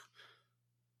 Like,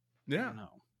 yeah,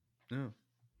 no.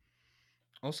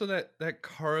 Also, that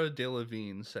Cara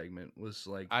Delevingne segment was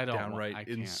like downright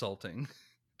insulting.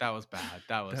 That was bad.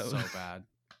 That was so bad.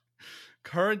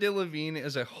 Cara Delevingne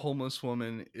as a homeless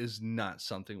woman is not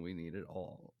something we need at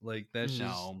all. Like, that's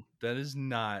that is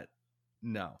not.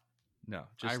 No.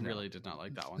 I really did not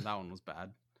like that one. That one was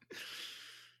bad.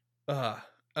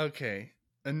 Okay.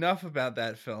 Enough about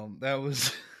that film. That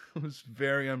was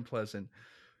very unpleasant.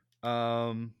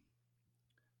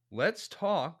 Let's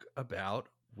talk about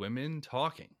Women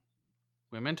Talking.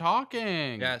 Women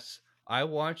Talking. Yes, I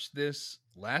watched this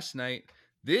last night.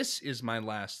 This is my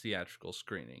last theatrical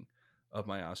screening of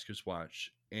my Oscars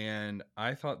watch, and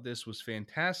I thought this was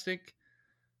fantastic.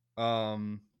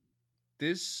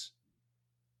 This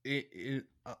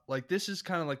is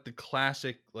kind of like the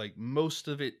classic, like, most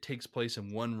of it takes place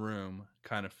in one room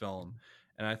kind of film,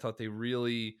 and I thought they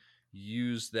really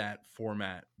used that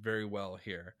format very well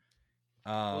here.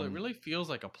 Well, it really feels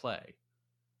like a play.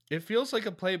 It feels like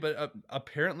a play, but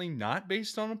apparently not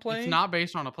based on a play. It's not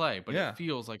based on a play, but it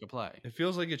feels like a play. It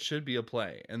feels like it should be a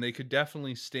play, and they could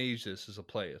definitely stage this as a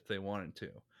play if they wanted to.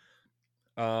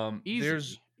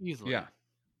 Easily. Yeah.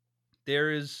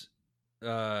 There is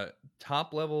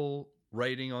top level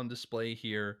writing on display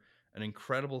here, an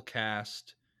incredible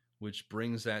cast, which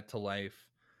brings that to life.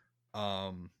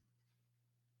 That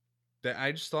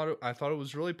I thought it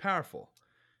was really powerful.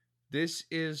 This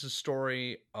is a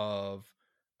story of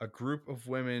a group of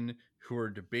women who are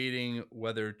debating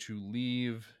whether to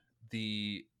leave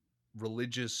the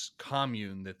religious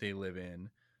commune that they live in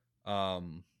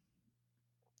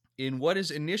what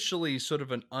is initially sort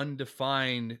of an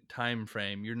undefined time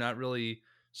frame. You're not really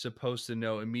supposed to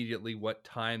know immediately what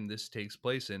time this takes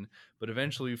place in, but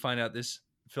eventually you find out this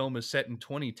film is set in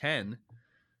 2010.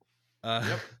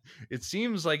 It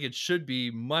seems like it should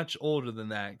be much older than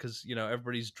that because,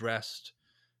 everybody's dressed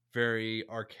very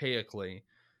archaically.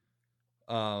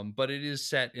 But it is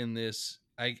set in this,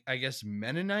 I guess,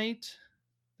 Mennonite.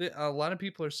 A lot of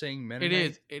people are saying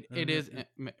Mennonite. It is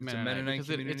Mennonite because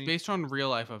it's based on real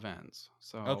life events.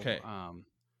 So okay.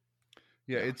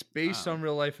 It's based on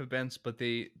real life events, but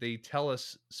they tell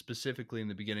us specifically in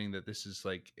the beginning that this is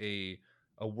like a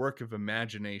work of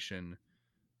imagination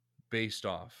based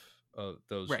off of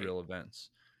those real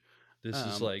events. This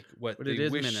is like what they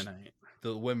wish Mennonite.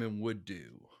 The women would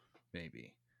do,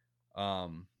 maybe.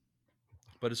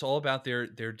 But it's all about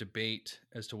their debate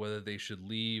as to whether they should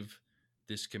leave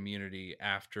this community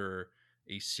after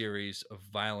a series of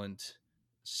violent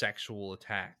sexual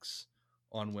attacks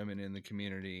on women in the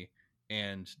community,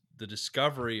 and the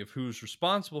discovery of who's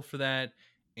responsible for that,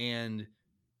 and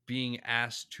being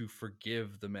asked to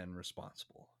forgive the men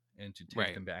responsible and to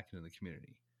take them back into the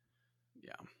community.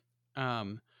 Yeah.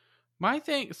 My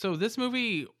thing, so this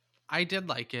movie, I did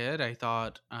like it. I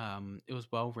thought it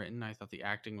was well written. I thought the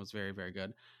acting was very, very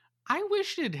good. I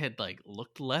wish it had like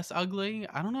looked less ugly.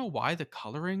 I don't know why the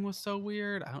coloring was so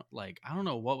weird. I don't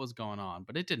know what was going on,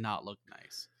 but it did not look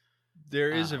nice.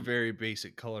 There is a very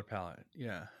basic color palette.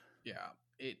 Yeah. Yeah.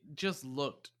 It just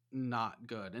looked not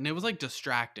good. And it was like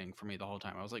distracting for me the whole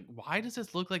time. I was like, why does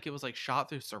this look like it was like shot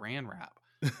through saran wrap?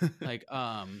 Like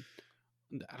I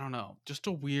don't know. Just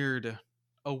a weird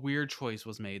choice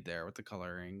was made there with the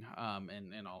coloring.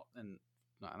 And all, and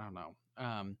I don't know.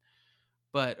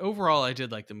 But overall I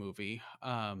did like the movie.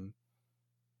 I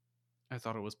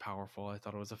thought it was powerful. I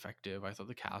thought it was effective. I thought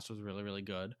the cast was really, really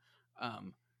good.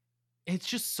 It's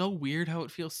just so weird how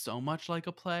it feels so much like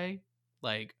a play.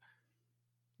 Like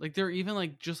they're even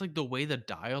like just like the way the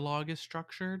dialogue is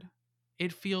structured,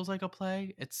 it feels like a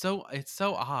play. It's so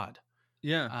odd.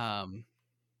 Yeah.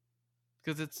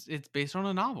 Because it's based on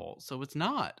a novel, so it's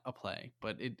not a play.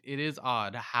 But it is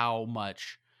odd how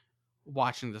much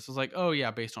watching this was like, oh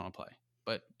yeah, based on a play,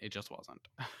 but it just wasn't.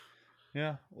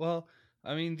 Yeah. Well,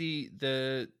 I mean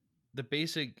the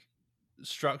basic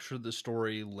structure of the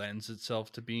story lends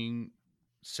itself to being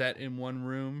set in one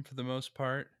room for the most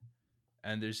part,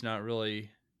 and there's not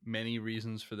really many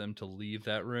reasons for them to leave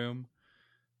that room.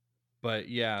 But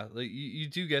yeah, like you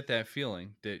do get that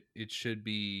feeling that it should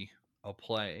be a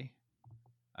play.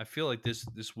 I feel like this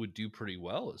would do pretty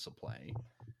well as a play.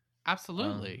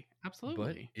 Absolutely.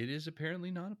 But it is apparently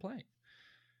not a play.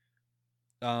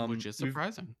 Which is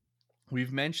surprising.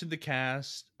 We've mentioned the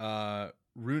cast,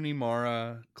 Rooney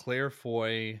Mara, Claire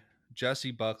Foy,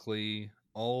 Jessie Buckley,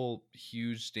 all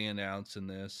huge standouts in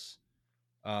this.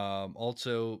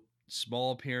 Also,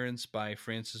 small appearance by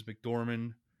Frances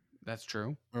McDormand. That's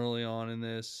true. Early on in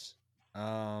this.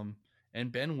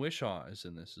 And Ben Whishaw is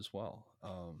in this as well.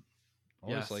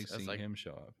 Always like seeing him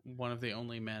show up. One of the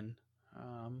only men.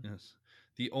 Yes.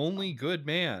 The only good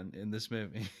man in this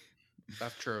movie.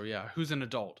 That's true, yeah. Who's an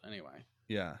adult, anyway.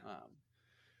 Yeah.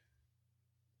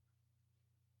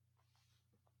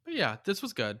 But yeah, this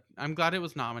was good. I'm glad it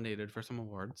was nominated for some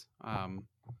awards. I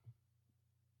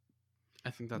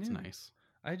think that's nice.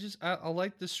 I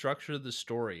like the structure of the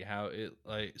story, how it,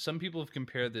 like, some people have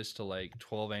compared this to like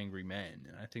 12 Angry Men,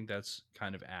 and I think that's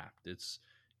kind of apt. It's,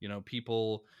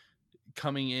 people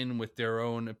coming in with their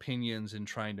own opinions and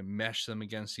trying to mesh them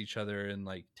against each other and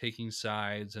like taking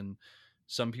sides, and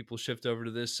some people shift over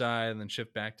to this side and then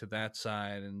shift back to that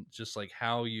side, and just like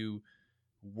how you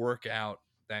work out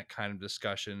that kind of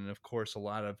discussion. And of course, a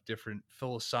lot of different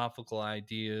philosophical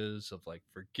ideas of like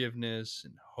forgiveness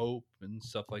and hope and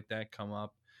stuff like that come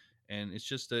up. And it's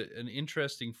just an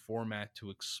interesting format to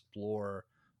explore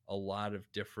a lot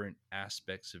of different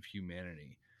aspects of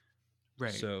humanity.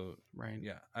 Right. So, right.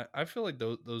 Yeah, I feel like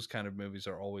those kind of movies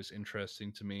are always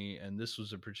interesting to me. And this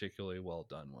was a particularly well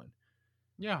done one.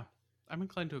 Yeah, I'm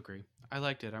inclined to agree. I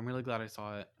liked it. I'm really glad I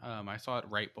saw it. I saw it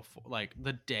right before, like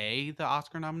the day the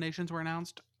Oscar nominations were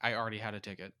announced. I already had a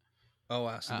ticket. Oh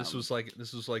wow! So this was like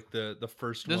the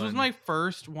first. This was my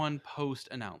first one post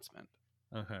announcement.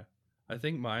 Okay, I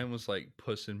think mine was like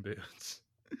Puss in Boots.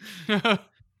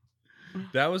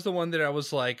 That was the one that I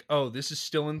was like, oh, this is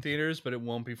still in theaters, but it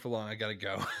won't be for long. I gotta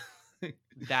go.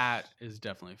 That is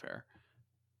definitely fair.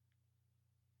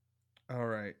 All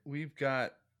right, we've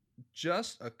got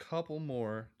just a couple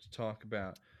more to talk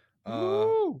about.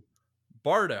 Bardo.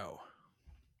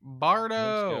 Let's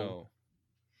go.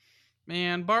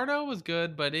 Man, Bardo was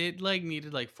good, but it like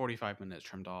needed like 45 minutes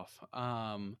trimmed off.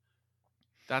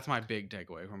 That's my big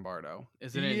takeaway from Bardo.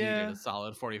 Is that it needed a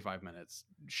solid 45 minutes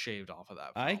shaved off of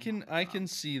that film. I can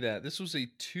see that. This was a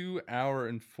 2 hour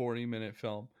and 40-minute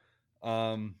film.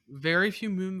 Very few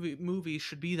movies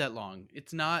should be that long.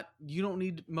 It's not,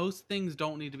 most things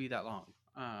don't need to be that long.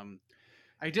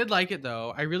 I did like it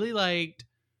though. I really liked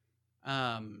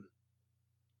I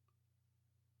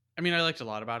liked a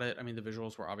lot about it. I mean, the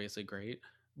visuals were obviously great,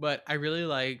 but I really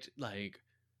liked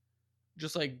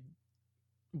just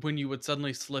when you would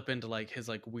suddenly slip into like his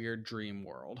like weird dream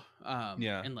world.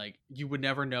 And like you would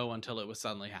never know until it was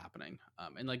suddenly happening.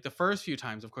 And like the first few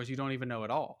times, of course, you don't even know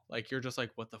at all. Like you're just like,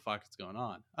 what the fuck is going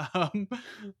on?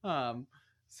 I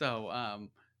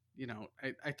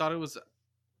thought it was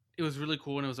really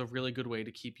cool, and it was a really good way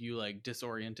to keep you like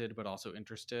disoriented but also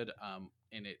interested.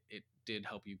 And it did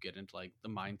help you get into like the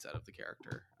mindset of the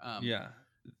character.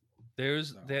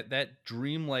 There's that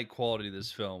dreamlike quality of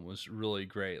this film was really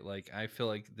great. Like I feel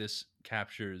like this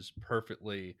captures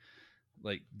perfectly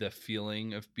like the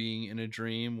feeling of being in a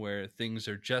dream where things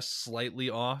are just slightly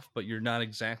off, but you're not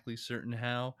exactly certain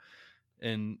how,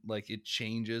 and like it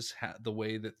changes the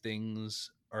way that things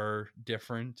are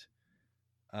different.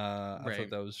 I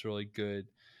thought that was really good.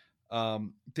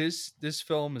 This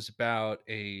film is about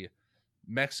a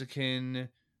Mexican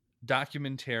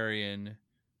documentarian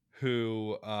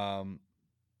who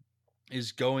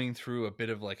is going through a bit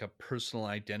of like a personal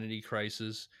identity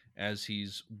crisis as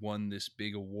he's won this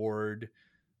big award,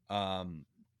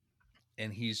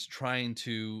 and he's trying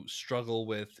to struggle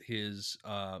with his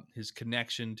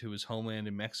connection to his homeland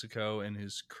in Mexico and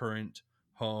his current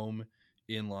home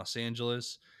in Los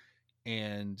Angeles.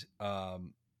 And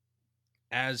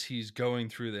as he's going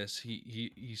through this,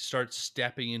 he starts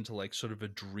stepping into like sort of a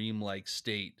dreamlike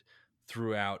state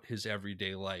throughout his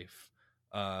everyday life.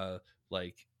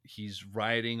 Like he's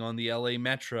riding on the LA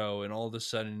Metro, and all of a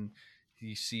sudden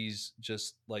he sees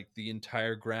just like the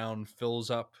entire ground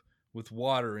fills up with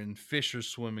water and fish are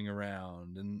swimming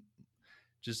around and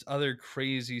just other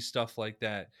crazy stuff like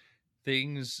that.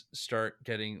 Things start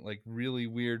getting like really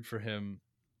weird for him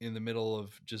in the middle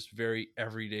of just very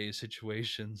everyday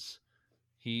situations.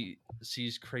 He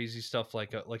sees crazy stuff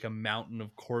like a mountain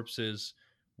of corpses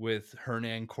with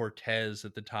Hernan Cortez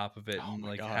at the top of it, and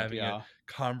like having a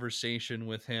conversation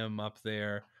with him up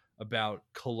there about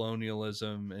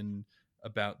colonialism and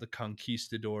about the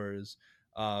conquistadors.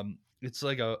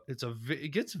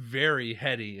 It gets very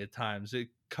heady at times. It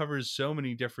covers so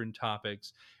many different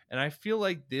topics, and I feel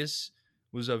like this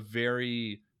was a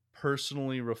very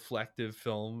personally reflective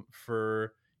film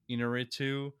for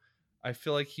Inarritu. I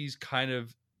feel like he's kind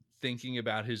of thinking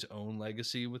about his own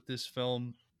legacy with this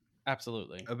film.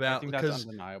 Absolutely. I think that's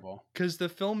undeniable. Because the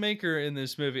filmmaker in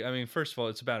this movie, I mean, first of all,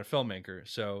 it's about a filmmaker,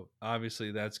 so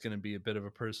obviously that's going to be a bit of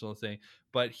a personal thing.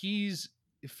 But he's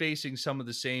facing some of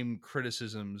the same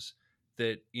criticisms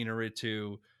that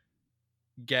Inarritu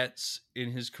gets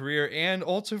in his career, and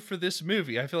also for this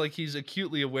movie. I feel like he's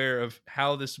acutely aware of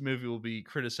how this movie will be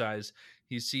criticized.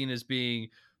 He's seen as being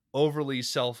overly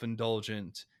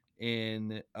self-indulgent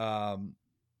in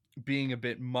being a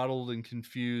bit muddled and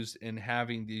confused and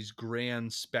having these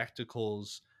grand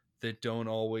spectacles that don't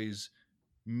always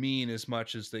mean as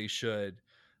much as they should.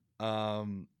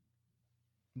 That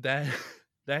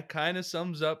kind of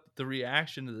sums up the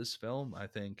reaction to this film, I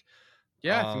think.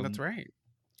 Yeah, I think that's right.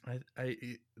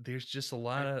 There's just a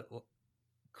lot of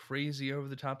crazy over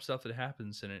the top stuff that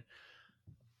happens in it.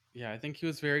 Yeah, I think he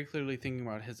was very clearly thinking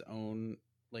about his own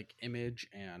like image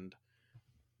and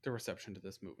the reception to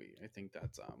this movie. I think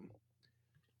that's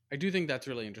I do think that's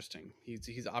really interesting.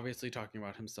 He's obviously talking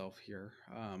about himself here.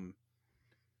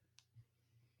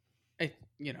 I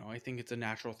think it's a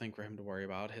natural thing for him to worry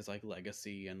about his like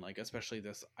legacy and like especially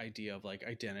this idea of like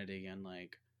identity and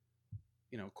like,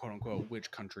 you know, quote unquote, which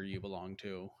country you belong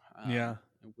to.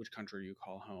 Which country you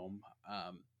call home.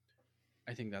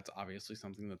 I think that's obviously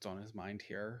something that's on his mind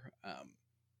here,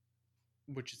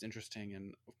 which is interesting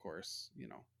and of course, you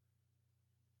know,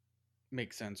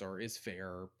 makes sense or is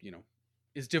fair, you know,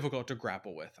 is difficult to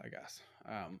grapple with, I guess.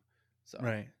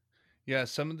 Right. Yeah,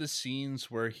 some of the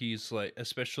scenes where he's like,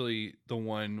 especially the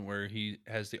one where he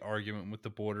has the argument with the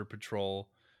border patrol,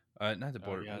 not the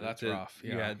border. Yeah, that's rough.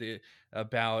 Yeah,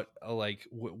 about like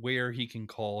where he can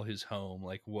call his home,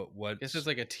 like what. This is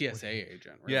like a TSA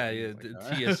agent. Right? Yeah,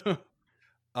 the TSA.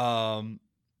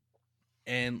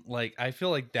 And like I feel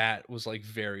like that was like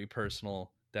very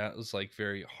personal. That was like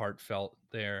very heartfelt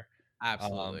there.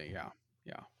 Absolutely, yeah.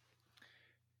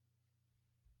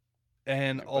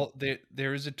 And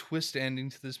there is a twist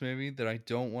ending to this movie that I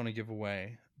don't want to give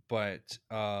away, but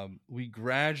we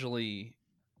gradually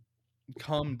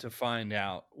come to find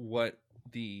out what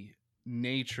the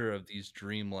nature of these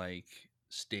dreamlike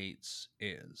states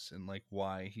is and like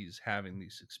why he's having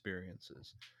these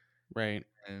experiences. Right.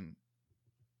 And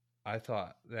I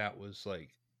thought that was a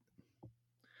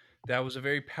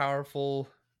very powerful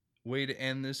way to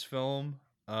end this film.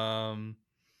 Yeah,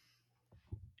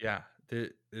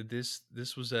 this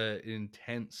was an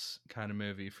intense kind of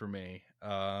movie for me.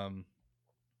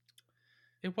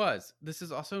 It was. This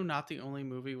is also not the only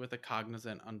movie with a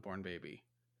cognizant unborn baby.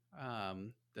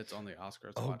 That's on the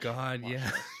Oscars. Oh God,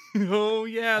 yeah. Oh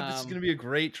yeah, this is gonna be a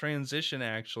great transition,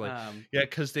 actually. Yeah,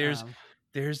 because there's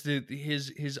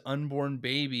his unborn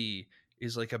baby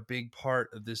is like a big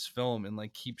part of this film and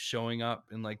like keeps showing up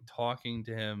and like talking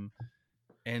to him,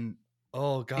 and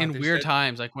oh God, in weird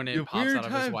times, like when it pops out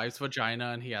of his wife's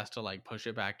vagina and he has to like push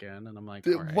it back in, and I'm like,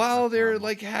 all right, while they're normal.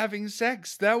 Like having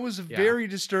sex, that was a very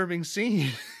disturbing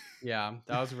scene. Yeah,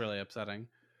 that was really upsetting.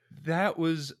 That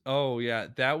was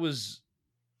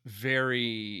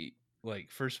very like,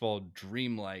 first of all,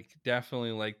 dreamlike,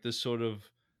 definitely like this sort of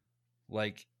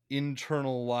like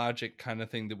internal logic kind of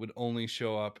thing that would only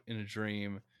show up in a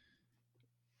dream,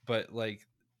 but like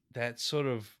that sort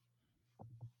of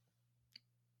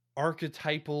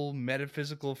archetypal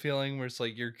metaphysical feeling where it's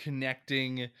like you're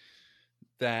connecting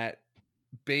that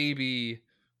baby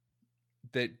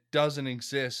that doesn't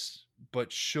exist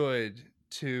but should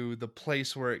to the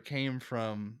place where it came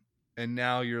from, and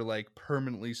now you're like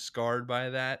permanently scarred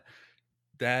by that.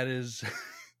 That is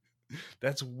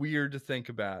that's weird to think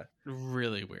about.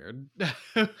 Really weird.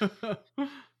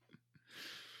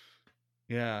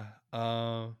 Yeah.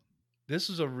 This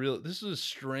is a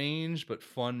strange but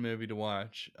fun movie to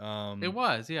watch. It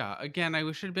was, yeah. Again, I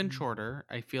wish it had been shorter.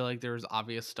 I feel like there was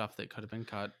obvious stuff that could have been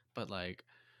cut, but like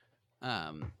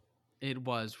it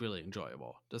was really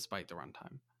enjoyable despite the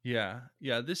runtime. Yeah.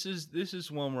 This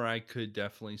is one where I could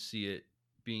definitely see it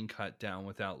being cut down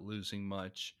without losing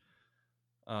much.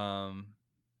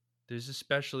 There's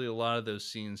especially a lot of those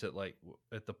scenes at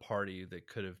the party that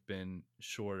could have been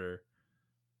shorter.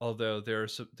 Although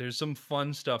there's some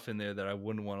fun stuff in there that I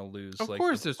wouldn't want to lose. Of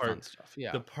course, there's fun stuff.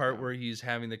 Yeah, the part where he's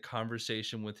having the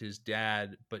conversation with his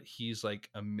dad, but he's like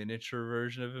a miniature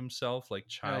version of himself, like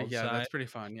child yeah, size. that's pretty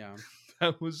fun. Yeah,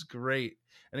 that was great,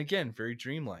 and again, very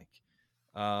dreamlike.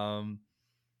 Yeah.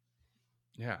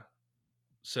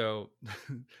 So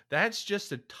that's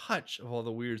just a touch of all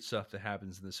the weird stuff that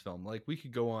happens in this film. Like, we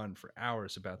could go on for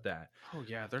hours about that. Oh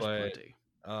yeah, there's plenty.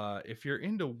 If you're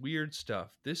into weird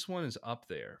stuff, this one is up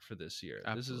there for this year.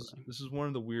 Absolutely. This is one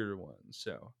of the weirder ones.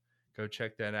 So go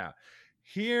check that out.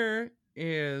 Here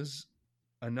is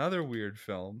another weird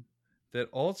film that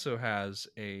also has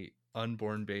a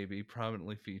unborn baby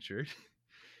prominently featured,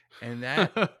 and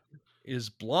that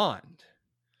is Blonde.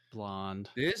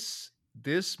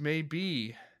 This may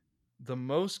be the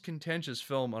most contentious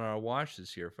film on our watch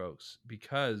this year, folks,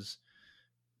 because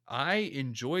I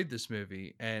enjoyed this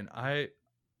movie, and I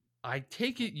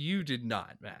take it you did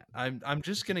not, Matt. I'm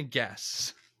just gonna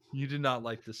guess you did not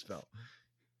like this film.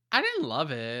 I didn't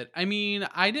love it. I mean,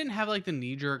 I didn't have like the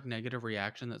knee-jerk negative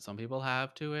reaction that some people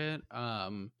have to it.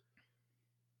 I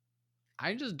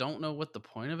just don't know what the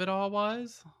point of it all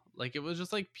was. Like, it was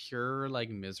just like pure like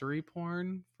misery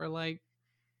porn for like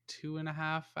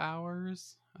 2.5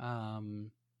 hours.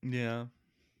 Yeah.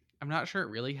 I'm not sure it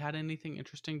really had anything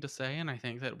interesting to say, and I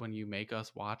think that when you make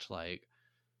us watch like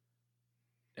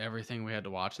everything we had to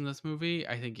watch in this movie,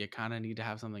 I think you kind of need to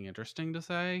have something interesting to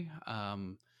say. I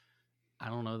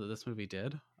don't know that this movie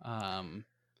did.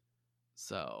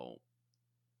 So,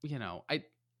 you know,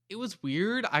 it was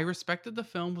weird. I respected the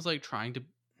film was like trying to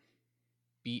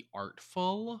be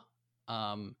artful.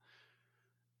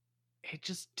 It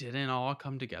just didn't all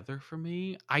come together for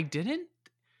me.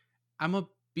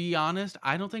 Be honest,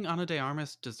 I don't think Ana de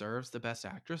Armas deserves the Best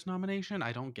Actress nomination.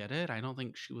 I don't get it. I don't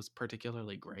think she was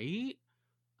particularly great.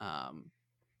 I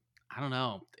don't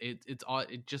know. It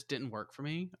just didn't work for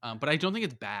me. But I don't think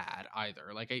it's bad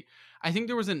either. Like I think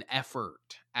there was an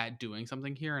effort at doing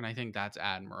something here, and I think that's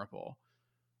admirable.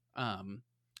 I'm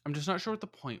just not sure what the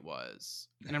point was,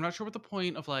 and I'm not sure what the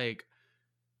point of like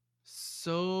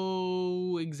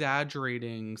so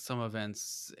exaggerating some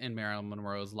events in Marilyn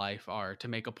Monroe's life are to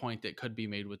make a point that could be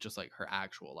made with just like her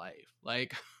actual life.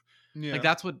 Like, Yeah. like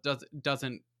that's what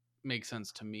doesn't make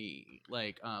sense to me.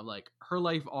 Like her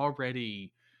life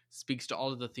already speaks to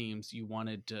all of the themes you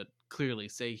wanted to clearly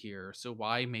say here. So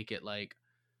why make it like,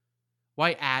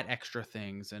 why add extra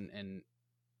things and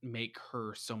make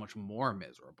her so much more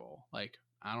miserable? Like,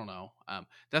 I don't know.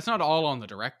 That's not all on the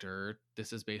director.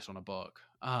 This is based on a book.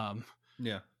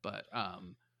 Yeah. But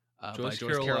by Joyce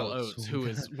Carol Oates, who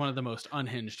is one of the most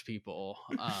unhinged people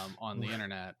on the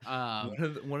internet.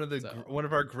 One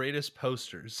of our greatest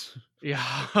posters.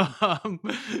 Yeah.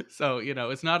 So, you know,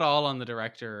 it's not all on the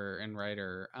director and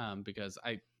writer, because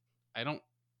I don't.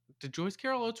 Did Joyce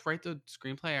Carol Oates write the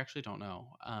screenplay? I actually don't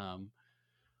know.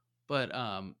 But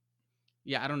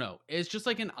yeah, I don't know. It's just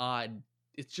like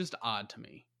it's just odd to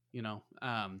me, you know.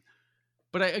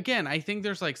 But I think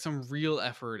there's like some real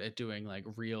effort at doing like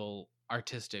real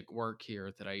artistic work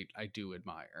here that I do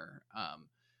admire.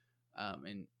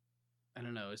 And I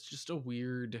don't know, it's just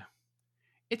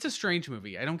it's a strange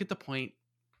movie. I don't get the point.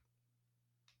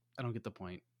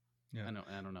 Yeah.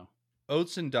 I don't know.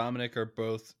 Oates and Dominic are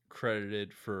both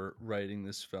credited for writing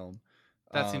this film.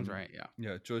 That seems right. Yeah.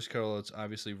 Yeah. Joyce Carol Oates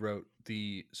obviously wrote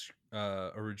the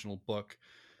original book,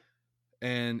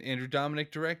 and Andrew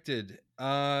Dominic directed.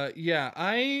 Yeah,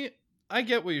 I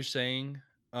get what you're saying.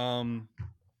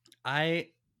 I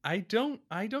don't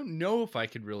know if I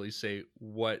could really say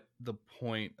what the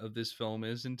point of this film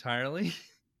is entirely.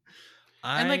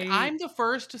 And like, I'm the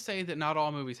first to say that not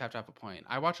all movies have to have a point.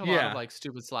 I watch a lot of like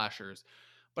stupid slashers,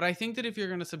 but I think that if you're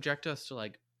going to subject us to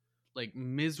like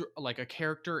a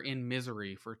character in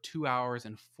misery for 2 hours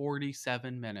and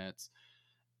 47 minutes,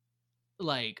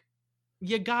 like,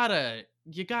 you gotta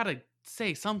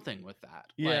say something with that.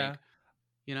 Yeah. Like,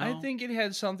 you know, I think it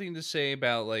had something to say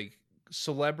about like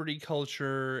celebrity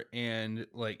culture and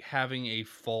like having a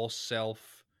false self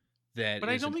that but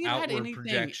I is don't an think it had outward anything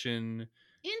projection.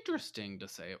 interesting to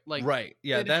say. Like, Right.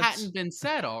 Yeah, that hadn't been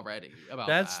said already about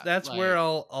that. that's where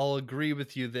Like, I'll agree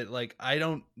with you that like I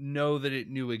don't know that it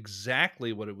knew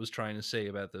exactly what it was trying to say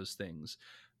about those things.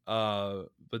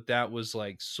 But that was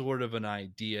like sort of an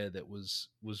idea that was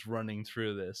running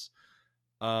through this.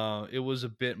 It was a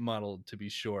bit muddled, to be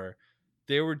sure.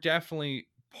 There were definitely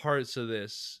parts of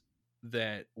this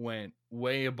that went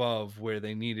way above where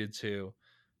they needed to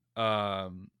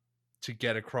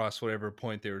get across whatever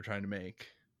point they were trying to make.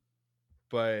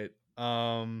 But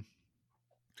I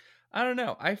don't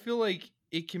know. I feel like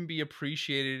it can be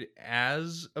appreciated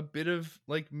as a bit of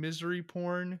like misery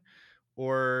porn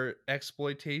or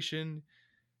exploitation.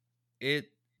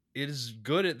 It is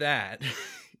good at that.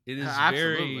 It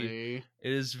absolutely.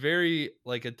 is very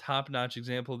like a top-notch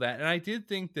example of that. And I did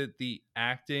think that the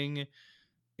acting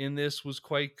in this was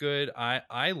quite good.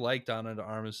 I liked Ana de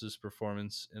Armas's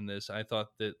performance in this. I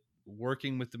thought that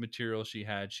working with the material she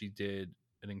had, she did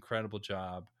an incredible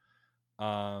job.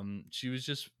 She was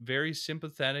just very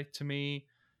sympathetic to me,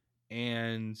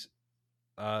 and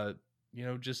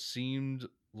just seemed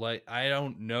like I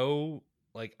don't know,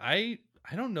 like I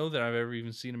don't know that I've ever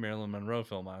even seen a Marilyn Monroe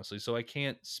film, honestly. So I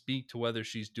can't speak to whether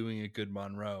she's doing a good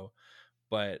Monroe,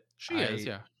 but She is,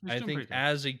 yeah. She's I doing think pretty good.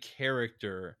 as a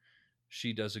character,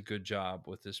 she does a good job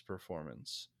with this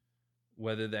performance.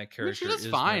 Whether that character she does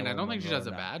is fine. Marilyn I don't think she Monroe does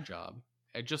or a not. bad job.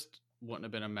 It just wouldn't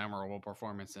have been a memorable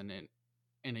performance in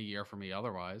a year for me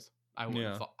otherwise. I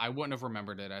wouldn't have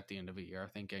remembered it at the end of a year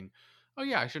thinking, oh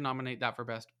yeah, I should nominate that for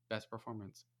best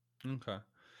performance. Okay.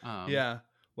 Yeah.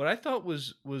 What I thought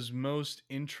was most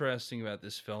interesting about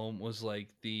this film was like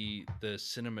the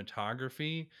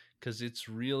cinematography, because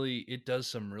it does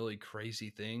some really crazy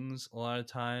things a lot of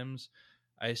times.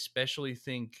 I especially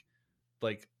think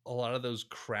like a lot of those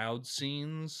crowd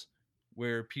scenes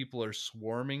where people are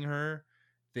swarming her,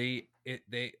 they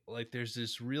like there's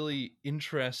this really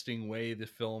interesting way the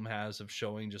film has of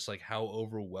showing just like how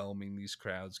overwhelming these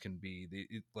crowds can be.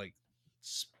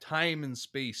 Time and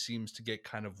space seems to get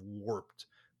kind of warped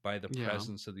by the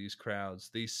presence of these crowds.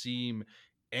 They seem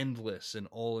endless and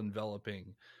all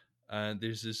enveloping.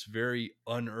 There's this very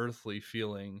unearthly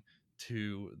feeling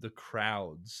to the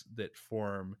crowds that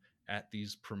form at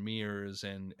these premieres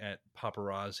and at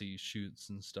paparazzi shoots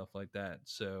and stuff like that.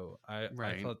 So I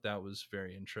thought that was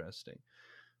very interesting.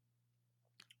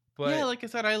 But yeah, like I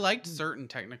said, I liked certain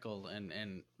technical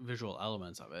and visual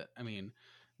elements of it. I mean,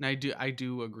 and I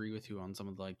do agree with you on some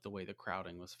of the way the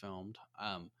crowding was filmed.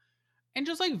 And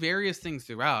just like various things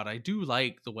throughout. I do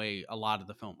like the way a lot of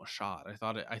the film was shot. I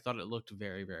thought it looked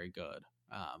very, very good.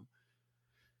 I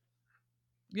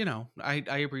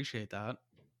appreciate that.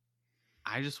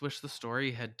 I just wish the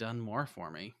story had done more for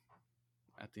me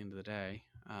at the end of the day.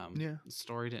 The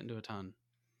story didn't do a ton.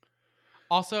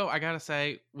 Also, I gotta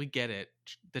say, we get it.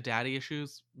 The daddy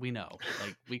issues, we know.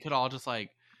 Like, we could all just like,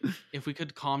 if we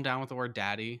could calm down with the word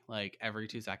daddy, like every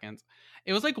 2 seconds.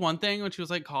 It was like one thing when she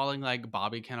was like calling like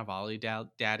Bobby Cannavale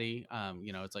daddy.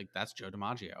 It's like, that's Joe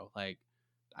DiMaggio. Like,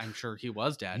 I'm sure he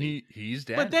was daddy. He's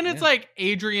daddy. But then it's like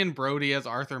Adrian Brody as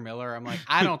Arthur Miller. I'm like,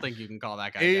 I don't think you can call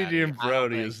that guy Adrian daddy.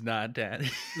 Brody is not daddy.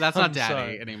 That's not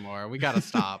daddy anymore. We gotta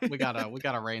stop. we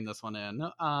gotta rein this one in.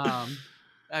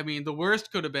 I mean, the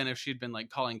worst could have been if she'd been like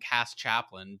calling Cass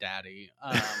Chaplin daddy.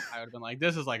 I would have been like,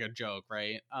 this is like a joke,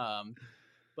 right?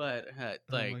 But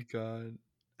like, oh my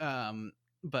god.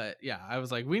 But yeah, I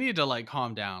was like, we need to like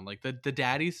calm down. Like the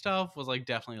daddy stuff was like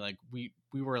definitely like we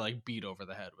were like beat over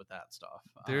the head with that stuff.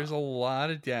 There's a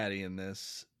lot of daddy in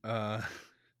this.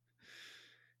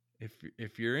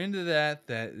 If you're into that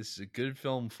is a good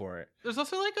film for it. There's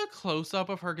also like a close up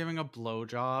of her giving a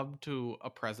blowjob to a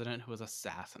president who was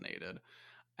assassinated,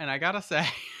 and I gotta say,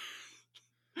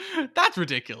 that's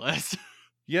ridiculous.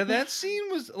 Yeah, that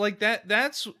scene was like that.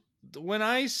 That's when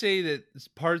I say that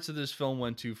parts of this film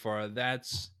went too far.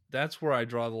 That's where I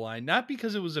draw the line. Not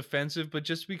because it was offensive, but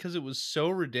just because it was so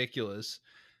ridiculous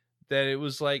that it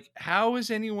was like, how is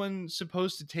anyone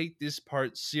supposed to take this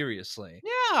part seriously?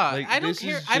 Yeah, like, I don't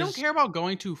care. I don't care about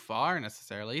going too far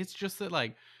necessarily. It's just that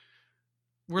like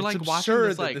we're like watching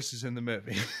this, like this is in the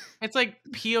movie. It's like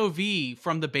POV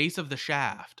from the base of the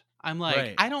shaft. I'm like,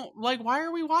 right. I don't like. Why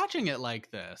are we watching it like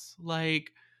this?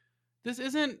 Like, this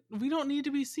isn't. We don't need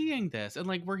to be seeing this. And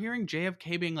like, we're hearing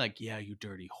JFK being like, "Yeah, you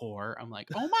dirty whore." I'm like,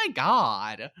 oh my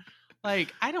god.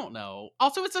 Like, I don't know.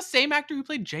 Also, it's the same actor who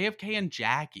played JFK and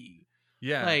Jackie.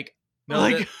 Yeah. Like, No,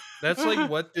 like that's like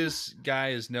what this guy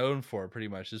is known for, pretty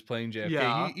much, is playing JFK.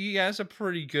 Yeah. He has a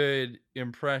pretty good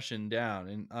impression down,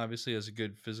 and obviously has a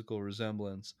good physical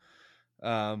resemblance.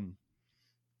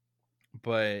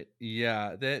 But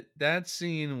yeah, that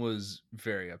scene was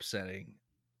very upsetting.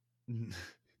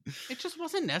 it just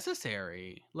wasn't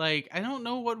necessary. Like, I don't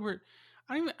know what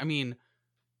I mean,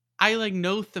 I like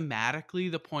know thematically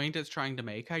the point it's trying to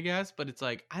make, I guess, but it's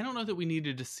like I don't know that we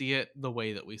needed to see it the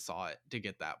way that we saw it to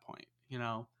get that point, you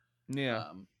know?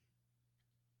 Yeah.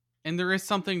 And there is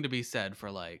something to be said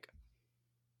for like,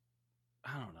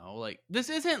 I don't know, like this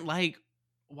isn't like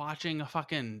watching a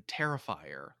fucking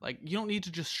Terrifier. Like, you don't need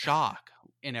to just shock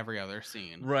in every other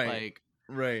scene. Right. Like,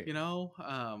 Right. you know,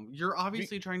 you're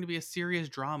obviously trying to be a serious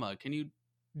drama. Can you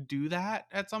do that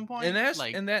at some point? And that's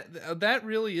like, and that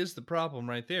really is the problem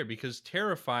right there, because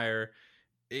Terrifier,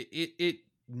 it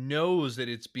knows that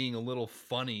it's being a little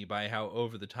funny by how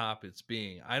over the top it's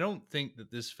being. I don't think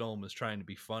that this film is trying to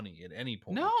be funny at any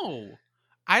point. no,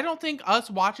 I don't think us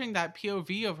watching that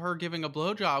POV of her giving a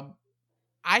blowjob,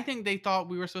 I think they thought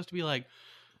we were supposed to be like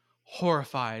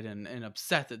horrified and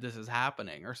upset that this is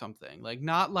happening or something. Like,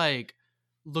 not like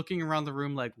looking around the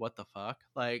room like, what the fuck?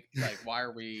 Like why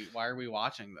are we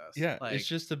watching this? Yeah, like, it's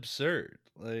just absurd.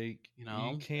 Like, you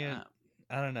know, you can't.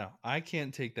 I don't know. I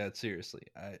can't take that seriously.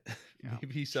 Yeah.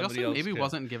 Maybe She somebody also else maybe could.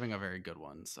 wasn't giving a very good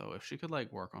one. So if she could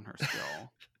like work on her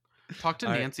skill, talk to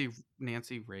All right.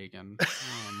 Nancy Reagan.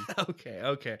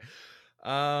 Okay.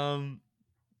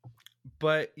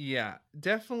 But yeah,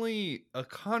 definitely a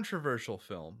controversial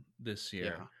film this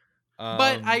year. Yeah.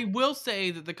 But I will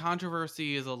say that the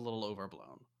controversy is a little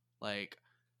overblown. Like,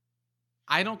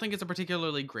 I don't think it's a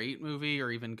particularly great movie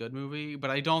or even good movie, but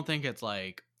I don't think it's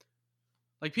like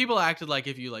people acted like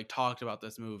if you like talked about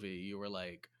this movie, you were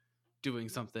like doing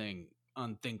something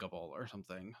unthinkable or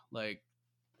something. Like,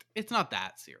 it's not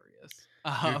that serious.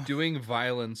 You're doing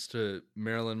violence to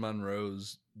Marilyn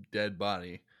Monroe's dead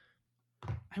body.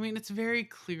 I mean, it's very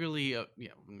clearly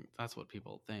that's what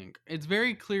people think. It's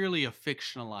very clearly a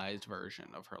fictionalized version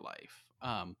of her life.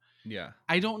 Yeah.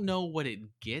 I don't know what it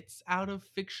gets out of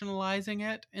fictionalizing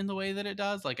it in the way that it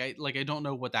does. I don't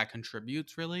know what that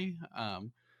contributes really.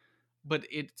 But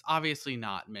it's obviously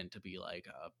not meant to be like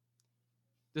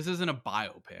this isn't a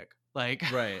biopic. Like,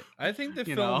 right. I think the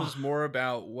film is more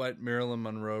about what Marilyn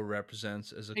Monroe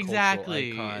represents as a cultural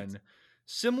icon.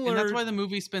 Similar, and that's why the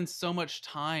movie spends so much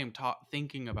time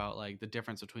thinking about like the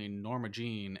difference between Norma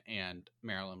Jean and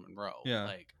Marilyn Monroe. Yeah.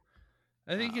 Like,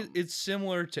 I think it's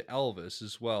similar to Elvis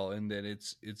as well, in that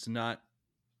it's not.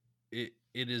 It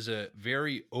is a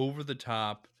very over the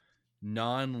top,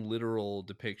 non-literal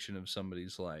depiction of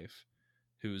somebody's life,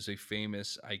 who is a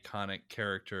famous, iconic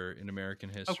character in American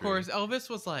history. Of course, Elvis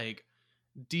was like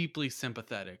deeply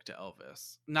sympathetic to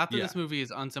Elvis. Not that this movie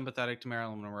is unsympathetic to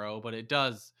Marilyn Monroe, but it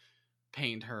does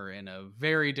paint her in a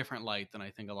very different light than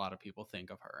I think a lot of people think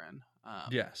of her in.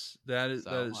 Yes, that is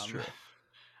true.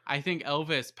 I think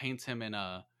Elvis paints him in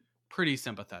a pretty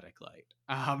sympathetic light.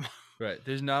 Right.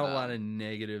 There's not a lot of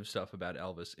negative stuff about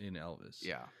Elvis in Elvis.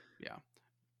 Yeah.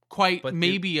 Quite, but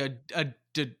maybe a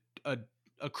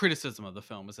criticism of the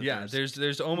film is that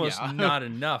there's almost not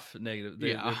enough negative.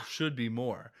 There should be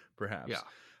more, perhaps. Yeah.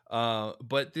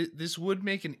 But this would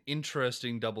make an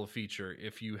interesting double feature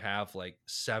if you have like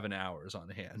 7 hours on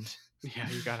hand. Yeah,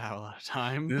 you gotta have a lot of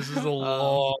time. This is a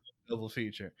long double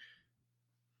feature.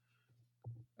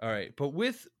 All right, but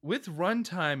with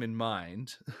runtime in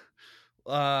mind,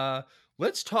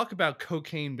 let's talk about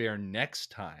Cocaine Bear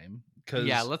next time.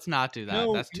 Yeah, let's not do that.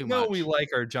 That's too much. We like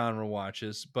our genre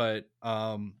watches, but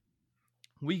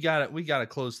we gotta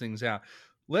close things out.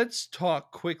 Let's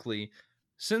talk quickly.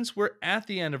 Since we're at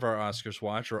the end of our Oscars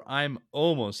watch, or I'm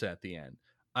almost at the end,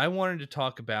 I wanted to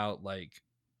talk about like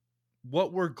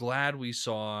what we're glad we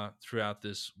saw throughout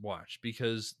this watch,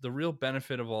 because the real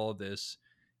benefit of all of this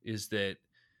is that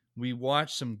we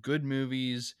watched some good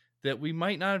movies that we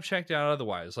might not have checked out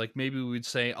otherwise. Like maybe we'd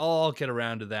say, "Oh, I'll get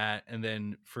around to that," and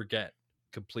then forget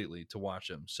completely to watch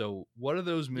them. So what are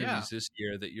those movies this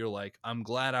year that you're like, I'm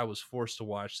glad I was forced to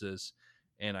watch this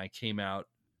and I came out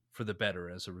for the better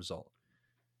as a result?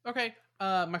 Okay.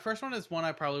 My first one is one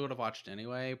I probably would have watched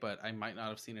anyway, but I might not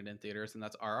have seen it in theaters, and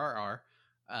that's RRR.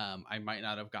 I might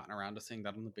not have gotten around to seeing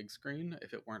that on the big screen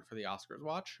if it weren't for the Oscars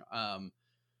watch. And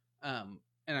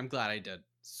I'm glad I did.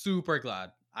 Super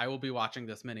glad. I will be watching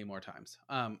this many more times.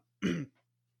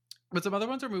 But some other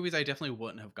ones are movies I definitely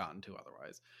wouldn't have gotten to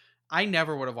otherwise. I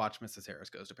never would have watched Mrs. Harris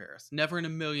Goes to Paris. Never in a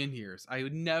million years. I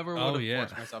would never would have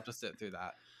forced myself to sit through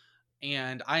that.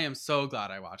 And I am so glad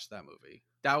I watched that movie.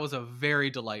 That was a very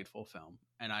delightful film,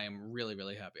 and I am really,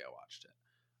 really happy I watched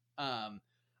it.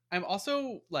 I'm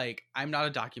also like, I'm not a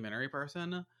documentary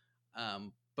person,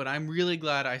 but I'm really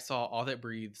glad I saw All That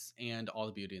Breathes and All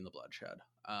the Beauty and the Bloodshed.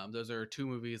 Those are two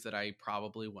movies that I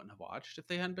probably wouldn't have watched if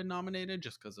they hadn't been nominated,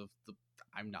 just because of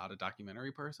I'm not a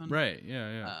documentary person. Right.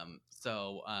 Yeah.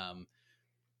 So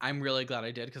I'm really glad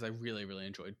I did, because I really, really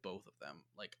enjoyed both of them,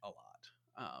 like, a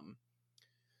lot.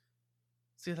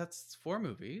 See, that's 4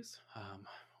 movies.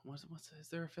 Is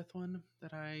there a 5th one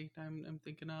that I'm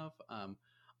thinking of?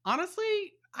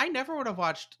 Honestly, I never would have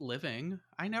watched Living.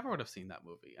 I never would have seen that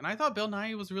movie, and I thought Bill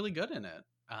Nighy was really good in it.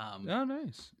 Oh,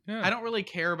 nice. Yeah. I don't really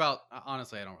care about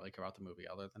honestly, I don't really care about the movie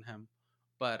other than him.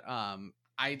 But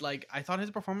I thought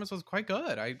his performance was quite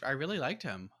good. I really liked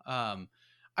him. I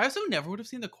also never would have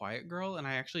seen The Quiet Girl, and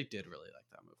I actually did really like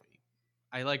that movie.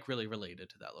 I like really related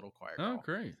to that little quiet girl. Oh,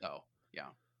 great. So, yeah.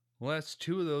 Well, that's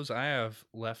 2 of those I have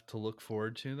left to look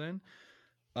forward to then.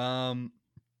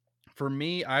 For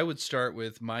me, I would start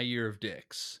with My Year of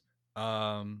Dicks.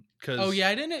 Cause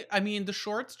I mean, the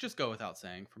shorts just go without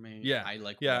saying for me. Yeah. I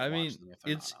like I mean,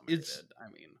 it's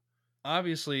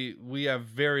obviously we have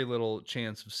very little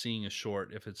chance of seeing a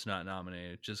short if it's not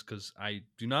nominated, just because I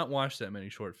do not watch that many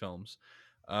short films.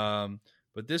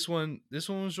 But this one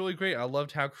was really great. I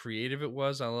loved how creative it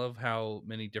was. I love how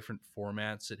many different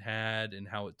formats it had and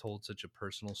how it told such a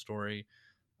personal story.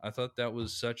 I thought that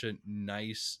was such a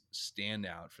nice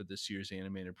standout for this year's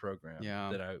animated program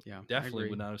that I definitely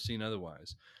would not have seen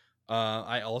otherwise.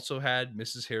 I also had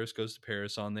Mrs. Harris Goes to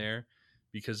Paris on there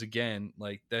because, again,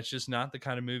 like, that's just not the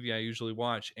kind of movie I usually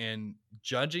watch. And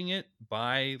judging it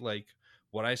by like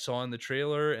what I saw in the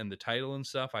trailer and the title and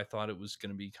stuff, I thought it was going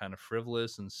to be kind of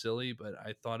frivolous and silly, but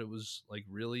I thought it was like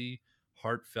really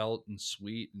heartfelt and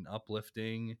sweet and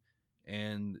uplifting,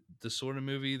 and the sort of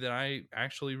movie that I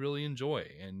actually really enjoy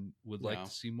and would like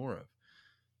to see more of.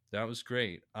 That was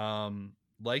great.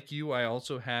 Like you, I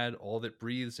also had All That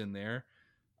Breathes in there.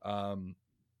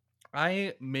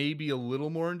 I may be a little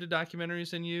more into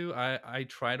documentaries than you. I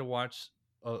try to watch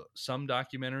some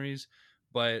documentaries,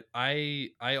 but I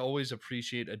always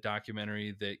appreciate a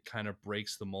documentary that kind of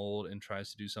breaks the mold and tries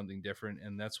to do something different.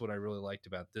 And that's what I really liked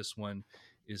about this one,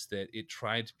 is that it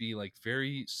tried to be like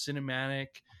very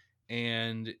cinematic,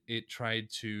 and it tried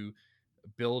to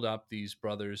build up these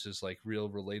brothers as like real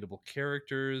relatable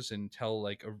characters and tell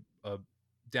like a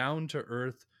down to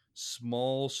earth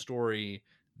small story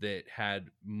that had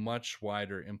much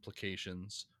wider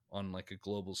implications on like a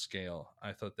global scale.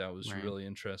 I thought that was really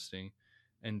interesting,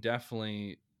 and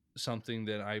definitely something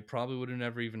that I probably would have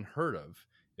never even heard of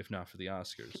if not for the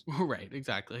Oscars. Right,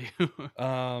 exactly.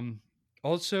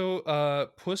 Also,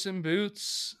 Puss in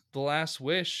Boots: The Last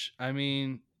Wish. I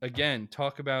mean, again,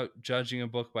 talk about judging a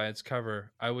book by its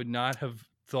cover. I would not have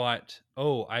thought,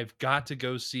 oh, I've got to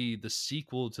go see the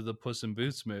sequel to the Puss in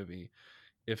Boots movie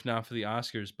if not for the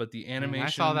Oscars. But the animation, I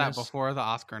saw that before the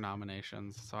Oscar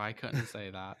nominations, so I couldn't say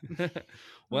that.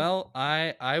 Well,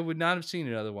 I would not have seen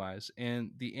it otherwise. And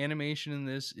the animation in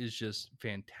this is just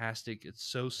fantastic. It's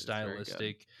so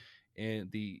stylistic,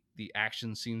 and the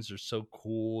action scenes are so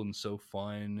cool and so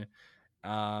fun.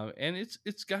 And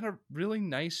it's got a really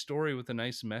nice story with a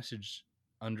nice message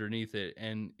underneath it,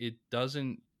 and it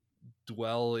doesn't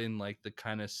dwell in like the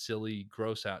kind of silly,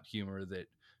 gross out humor that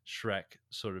Shrek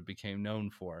sort of became known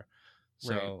for.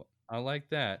 So I like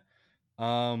that.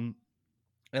 And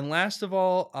last of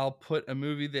all, I'll put a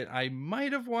movie that I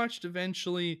might have watched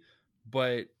eventually,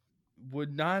 but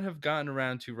would not have gotten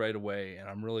around to right away, and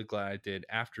I'm really glad I did.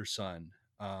 After Sun.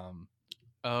 I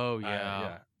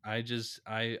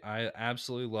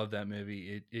absolutely love that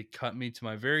movie. It cut me to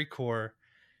my very core,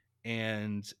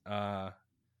 and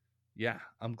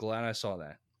I'm glad I saw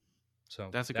that. So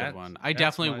that's a good one. I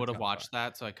definitely would have watched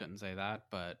that, so I couldn't say that,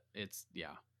 but it's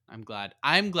I'm glad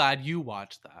you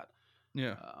watched that.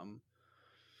 Yeah.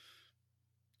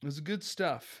 It was good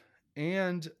stuff.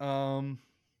 And why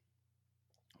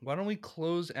don't we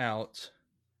close out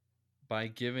by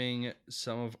giving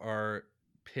some of our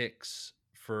picks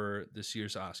for this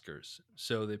year's Oscars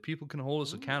so that people can hold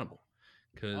us accountable.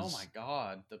 Oh my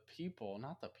God, the people,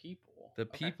 not the people. The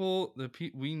people,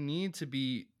 we need to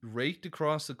be raked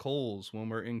across the coals when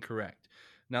we're incorrect.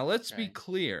 Now, let's be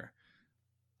clear.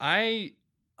 I'm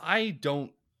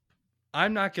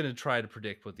not going to try to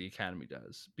predict what the Academy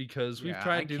does, because we've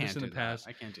tried to do this in the past.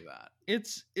 I can't do that.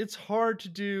 It's hard to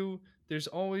do. There's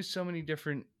always so many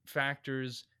different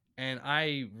factors, and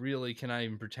I really cannot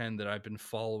even pretend that I've been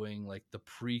following like the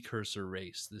precursor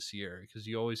race this year, because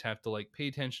you always have to like pay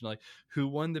attention to like who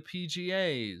won the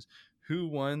PGAs, who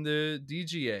won the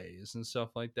DGAs and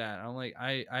stuff like that. I'm like,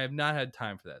 I have not had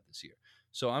time for that this year.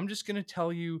 So I'm just going to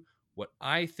tell you what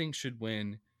I think should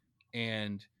win.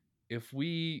 And if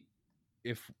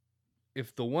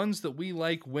the ones that we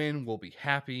like win, we'll be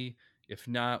happy. If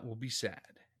not, we'll be sad.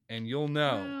 And you'll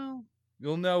know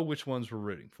which ones we're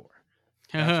rooting for.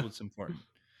 That's what's important.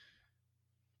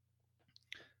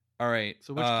 All right.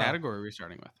 So which category are we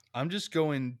starting with? I'm just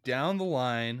going down the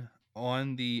line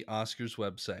on the Oscars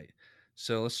website.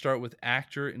 So let's start with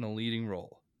actor in a leading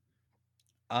role.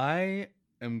 I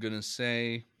am going to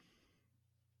say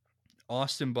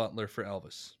Austin Butler for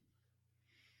Elvis.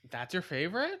 That's your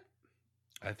favorite?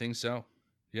 I think so.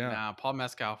 Yeah. Nah, Paul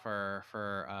Mescal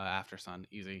for After Sun,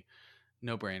 easy,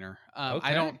 no brainer. Okay.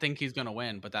 I don't think he's gonna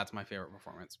win, but that's my favorite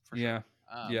performance for sure.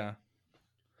 Yeah.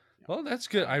 Well, that's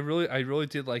good. I really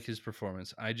did like his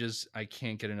performance. I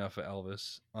can't get enough of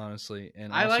Elvis, honestly.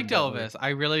 And I Austin liked Butler, Elvis. I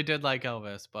really did like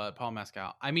Elvis, but Paul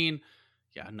Mescal. I mean,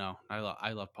 yeah, no,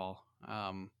 I love Paul.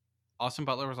 Austin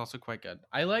Butler was also quite good.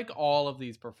 I like all of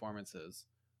these performances.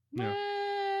 Yeah.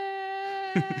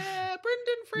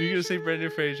 Brendan Fraser. You're gonna say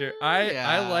Brendan Fraser?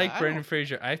 I like Brendan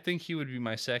Fraser. I think he would be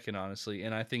my second, honestly,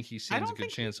 and I think he stands a good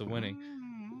chance of winning.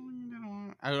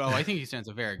 I think he stands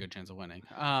a very good chance of winning.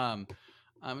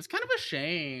 It's kind of a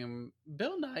shame.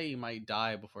 Bill Nighy might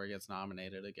die before he gets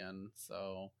nominated again.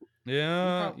 So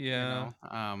yeah.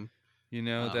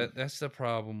 That's the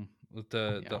problem with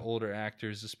the older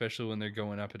actors, especially when they're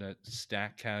going up in a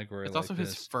stacked category. It's like also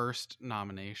his first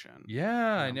nomination.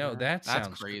 Yeah, I know. That's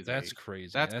crazy. That's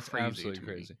crazy. That's crazy, absolutely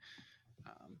crazy.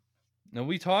 Now,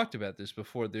 we talked about this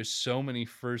before. There's so many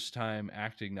first-time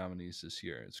acting nominees this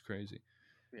year. It's crazy.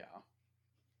 Yeah.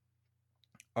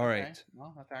 All right.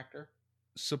 Well, that's actor.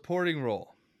 Supporting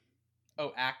role.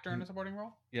 Oh, actor in a supporting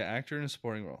role? Yeah, actor in a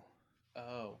supporting role.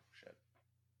 Oh, shit.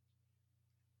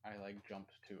 I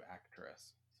jumped to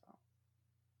actress. So.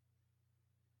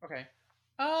 Okay.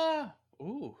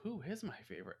 Who is my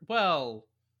favorite? Well,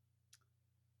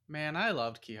 man, I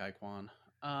loved Ki Hai Kwan.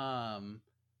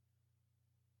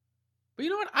 But you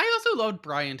know what? I also loved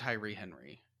Brian Tyree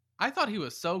Henry. I thought he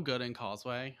was so good in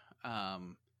Causeway.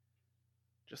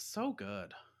 Just so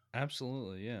good.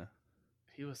 Absolutely, yeah.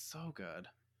 He was so good.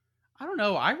 I don't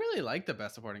know. I really like the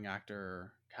Best Supporting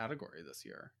Actor category this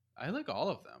year. I like all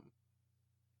of them.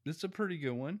 It's a pretty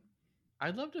good one.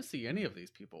 I'd love to see any of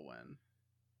these people win.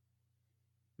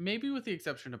 Maybe with the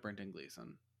exception of Brendan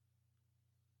Gleeson.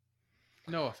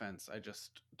 No offense. I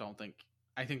just don't think...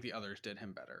 I think the others did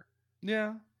him better.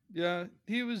 Yeah.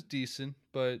 He was decent,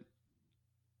 but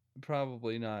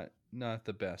probably not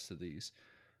the best of these.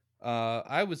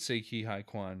 I would say Ki Hai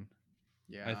Kwan.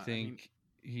 Yeah. I think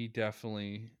he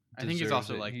definitely... I think he's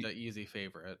also the easy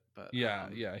favorite, but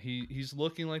he's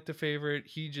looking like the favorite.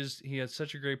 He had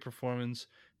such a great performance.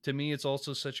 To me, it's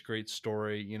also such a great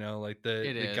story. You know, like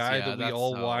the guy that we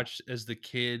all watched as the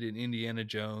kid in Indiana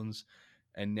Jones,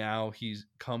 and now he's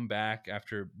come back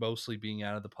after mostly being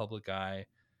out of the public eye,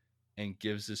 and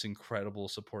gives this incredible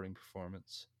supporting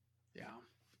performance. Yeah,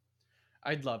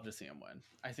 I'd love to see him win.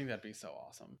 I think that'd be so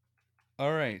awesome.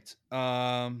 All right,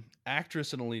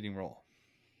 actress in a leading role.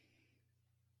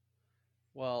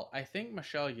 Well, I think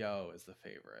Michelle Yeoh is the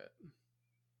favorite.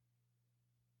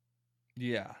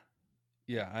 Yeah.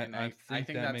 I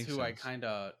think that's who sense. I kind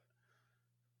of...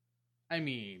 I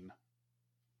mean,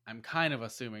 I'm kind of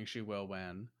assuming she will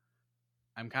win.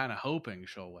 I'm kind of hoping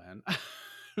she'll win.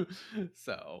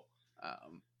 So,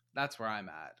 that's where I'm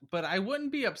at. But I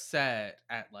wouldn't be upset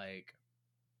at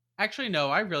Actually, no,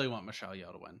 I really want Michelle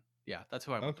Yeoh to win. Yeah, that's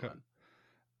who I want to win.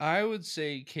 I would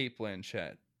say Cate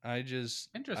Blanchett.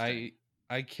 Interesting.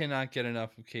 I cannot get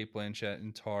enough of Cate Blanchett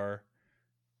in Tar.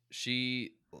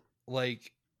 She,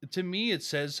 to me, it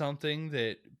says something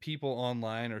that people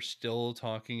online are still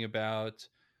talking about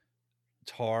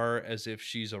Tar as if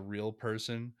she's a real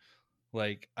person.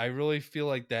 I really feel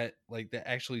like that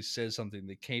actually says something,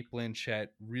 that Cate Blanchett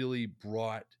really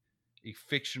brought a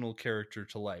fictional character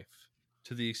to life,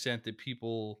 to the extent that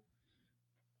people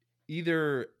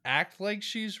either act like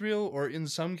she's real or in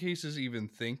some cases even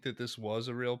think that this was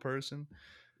a real person.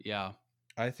 Yeah.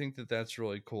 I think that that's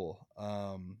really cool.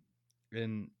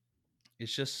 And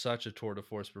it's just such a tour de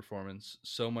force performance.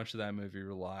 So much of that movie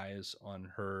relies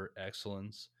on her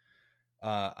excellence.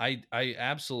 I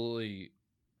absolutely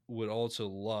would also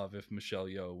love if Michelle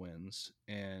Yeoh wins,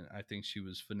 and I think she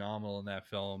was phenomenal in that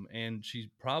film, and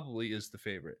she probably is the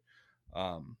favorite.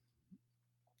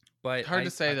 But hard to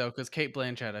say though, because Cate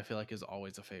Blanchett, I feel like, is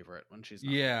always a favorite when she's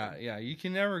not. Yeah. You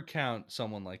can never count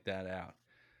someone like that out.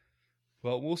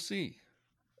 But we'll see.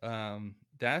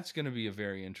 That's going to be a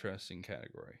very interesting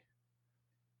category.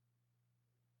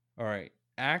 All right,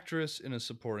 actress in a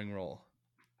supporting role.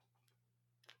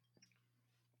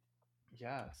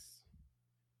 Yes.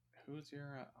 Who's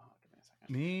your? Give me a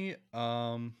second. Me.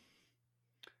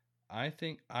 I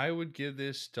think I would give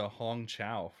this to Hong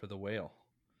Chow for The Whale.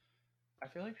 I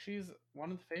feel like she's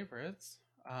one of the favorites.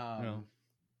 No.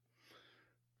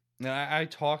 Now, I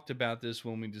talked about this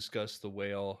when we discussed The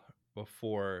Whale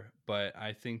before, but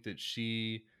I think that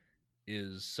she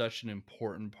is such an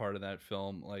important part of that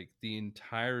film. Like the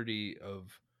entirety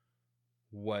of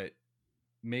what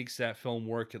makes that film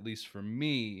work, at least for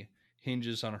me,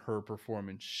 hinges on her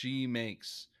performance. She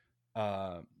makes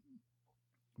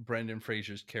Brendan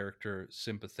Fraser's character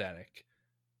sympathetic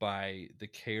by the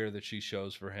care that she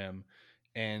shows for him.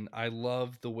 And I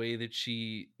love the way that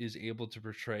she is able to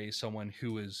portray someone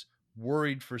who is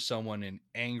worried for someone and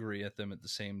angry at them at the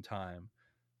same time.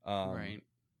 Right.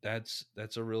 That's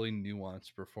a really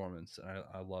nuanced performance.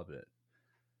 I love it.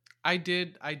 I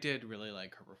did really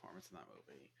like her performance in that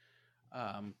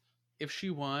movie. If she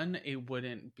won, it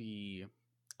wouldn't be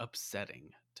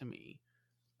upsetting to me.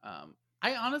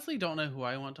 I honestly don't know who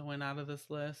I want to win out of this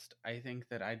list. I think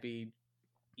that I'd be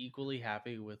equally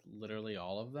happy with literally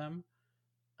all of them.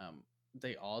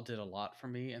 They all did a lot for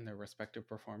me in their respective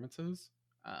performances.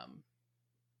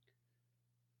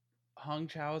 Hong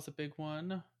Chow is a big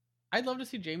one. I'd love to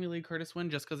see Jamie Lee Curtis win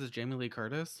just because it's Jamie Lee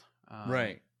Curtis.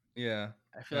 Right. Yeah.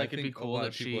 I feel like it'd be cool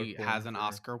that she has an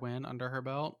Oscar win under her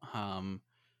belt.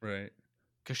 Right.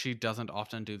 Because she doesn't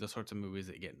often do the sorts of movies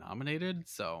that get nominated,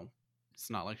 so it's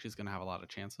not like she's gonna have a lot of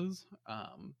chances. So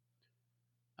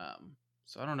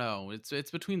I don't know.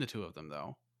 It's between the two of them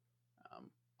though.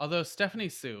 Although Stephanie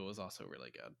Sue was also really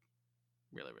good,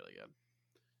 really really good.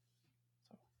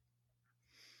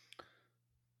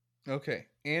 So. Okay,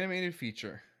 animated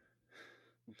feature.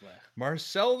 Blech.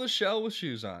 Marcel the Shell with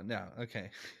shoes on. Now,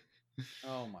 okay.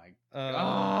 Oh my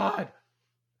god!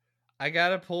 I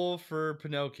gotta pull for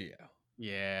Pinocchio.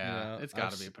 Yeah, it's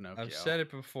gotta be Pinocchio. I've said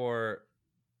it before.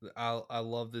 I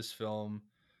love this film.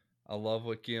 I love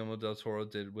what Guillermo del Toro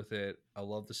did with it. I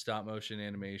love the stop motion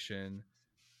animation.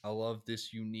 I love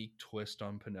this unique twist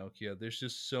on Pinocchio. There's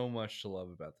just so much to love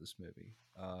about this movie.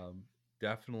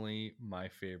 Definitely my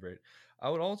favorite. I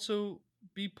would also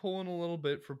be pulling a little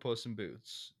bit for Puss in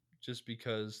Boots, just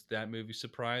because that movie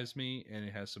surprised me and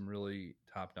it has some really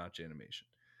top-notch animation.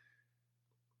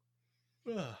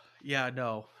 Yeah,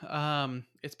 no.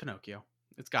 It's Pinocchio.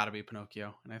 It's got to be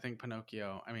Pinocchio. And I think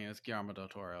Pinocchio, I mean, it's Guillermo del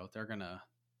Toro. They're going to,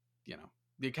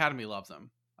 the Academy loves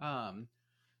him.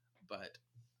 But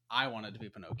I want it to be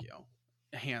Pinocchio.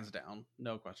 Hands down.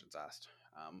 No questions asked.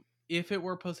 If it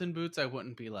were Puss in Boots, I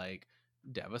wouldn't be like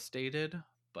devastated.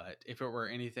 But if it were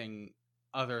anything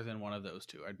other than one of those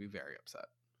two, I'd be very upset.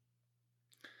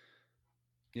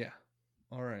 Yeah.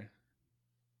 All right.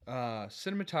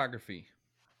 Cinematography.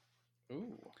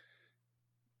 Ooh.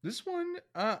 This one,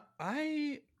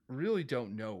 I really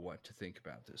don't know what to think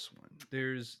about this one.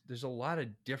 There's a lot of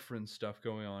different stuff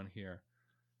going on here.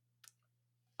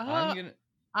 I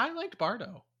liked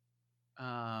Bardo.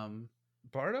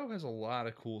 Bardo has a lot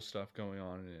of cool stuff going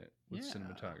on in it with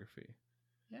cinematography.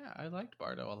 Yeah, I liked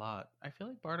Bardo a lot. I feel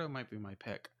like Bardo might be my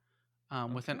pick.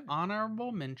 With an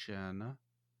honorable mention.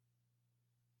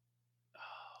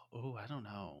 Oh, I don't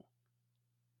know.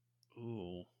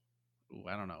 Ooh,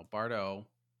 I don't know. Bardo.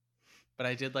 But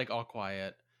I did like All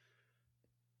Quiet.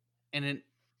 And an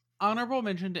honorable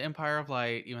mention to Empire of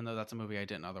Light, even though that's a movie I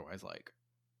didn't otherwise like.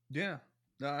 Yeah.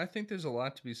 No, I think there's a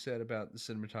lot to be said about the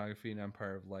cinematography in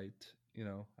Empire of Light.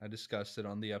 I discussed it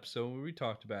on the episode where we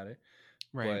talked about it.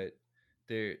 Right. But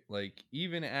there, like,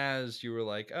 even as you were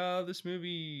like, oh, this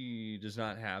movie does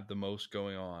not have the most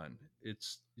going on.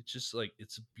 It's just like,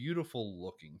 it's a beautiful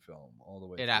looking film all the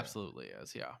way through. It absolutely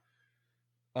is, yeah.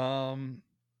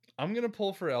 I'm gonna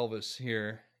pull for Elvis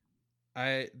here.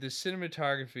 The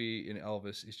cinematography in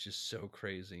Elvis is just so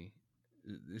crazy.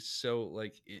 It's so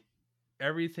like it.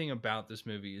 Everything about this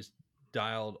movie is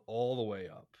dialed all the way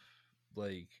up.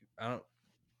 Like, I don't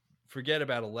forget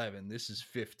about 11. This is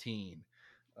 15.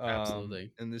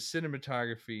 Absolutely. And the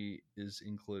cinematography is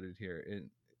included here.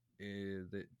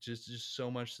 It just so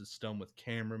much that's done with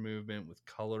camera movement, with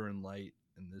color and light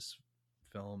in this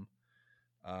film.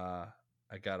 I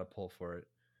gotta pull for it.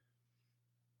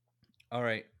 All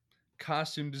right,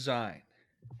 costume design.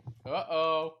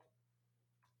 Uh-oh.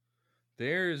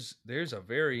 There's a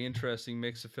very interesting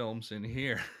mix of films in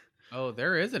here. Oh,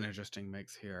 there is an interesting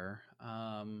mix here.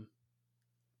 I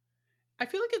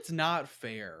feel like it's not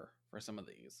fair for some of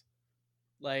these.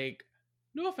 Like,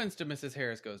 no offense to Mrs.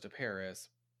 Harris Goes to Paris,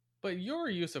 but your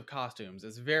use of costumes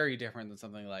is very different than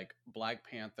something like Black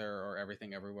Panther or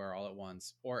Everything Everywhere All at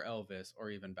Once or Elvis or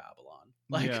even Babylon.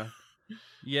 Like,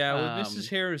 yeah. With Mrs.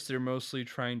 Harris, they're mostly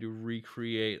trying to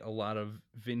recreate a lot of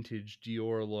vintage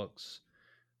Dior looks.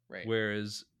 Right.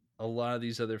 Whereas a lot of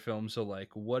these other films are like,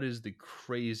 what is the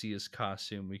craziest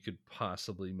costume we could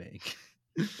possibly make?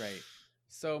 Right.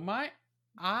 So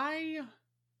I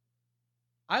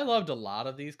loved a lot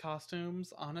of these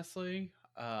costumes, honestly.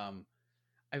 I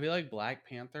feel like Black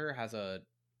Panther has a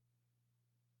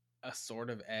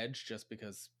sort of edge just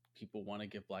because people want to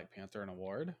give Black Panther an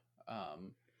award.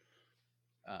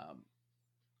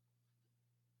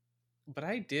 But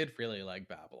I did really like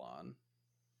Babylon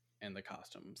and the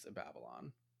costumes in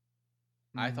Babylon.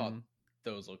 I thought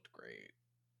those looked great.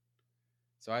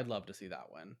 So I'd love to see that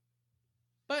one.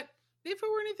 But if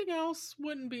it were anything else,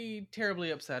 wouldn't be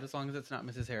terribly upset as long as it's not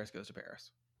Mrs. Harris Goes to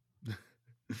Paris.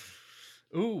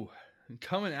 Ooh,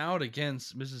 coming out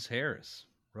against Mrs. Harris.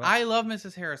 Rough. I love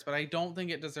Mrs. Harris, but I don't think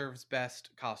it deserves best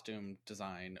costume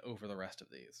design over the rest of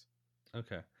these.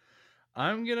 Okay.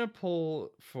 I'm going to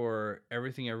pull for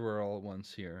Everything Everywhere All at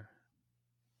Once here.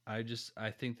 I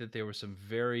think that there were some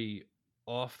very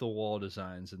off the wall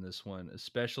designs in this one,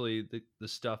 especially the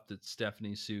stuff that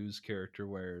Stephanie Sue's character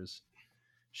wears.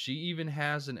 She even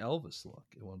has an Elvis look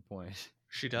at one point.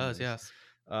 She does, yes.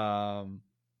 Yeah,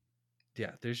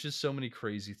 there's just so many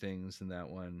crazy things in that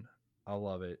one. I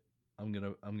love it. I'm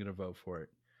gonna vote for it.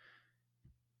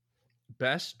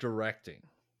 Best directing.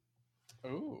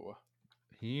 Ooh.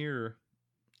 Here,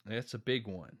 that's a big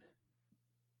one.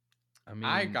 I mean,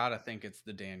 I gotta think it's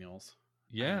the Daniels.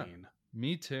 Yeah,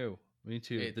 me too.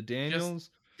 The Daniels.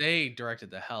 They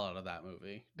directed the hell out of that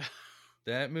movie.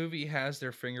 That movie has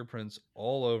their fingerprints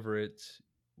all over it.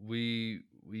 We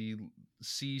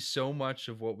see so much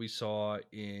of what we saw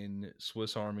in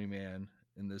Swiss Army Man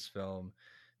in this film.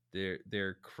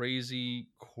 Their crazy,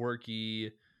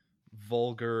 quirky,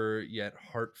 vulgar yet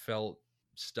heartfelt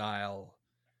style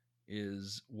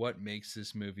is what makes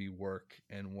this movie work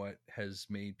and what has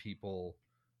made people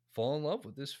fall in love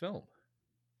with this film.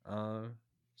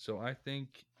 So I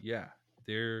think, yeah,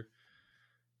 they're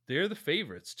the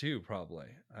favorites too, probably.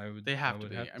 They have to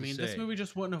be. I mean, this movie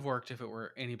just wouldn't have worked if it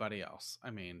were anybody else.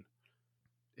 I mean,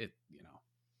 it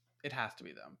has to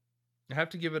be them. I have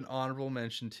to give an honorable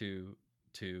mention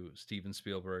to Steven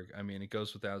Spielberg. I mean, it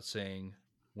goes without saying,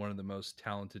 one of the most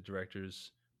talented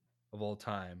directors of all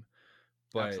time.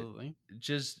 But absolutely,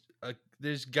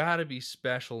 there's got to be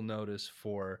special notice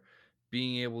for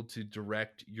being able to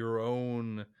direct your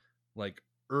own like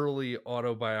early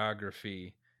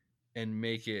autobiography and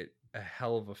make it a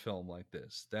hell of a film like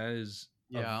this. That is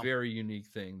a very unique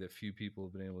thing that few people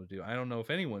have been able to do. I don't know if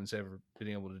anyone's ever been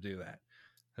able to do that.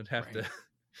 I'd have to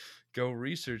go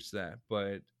research that,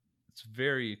 but it's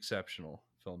very exceptional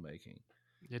filmmaking.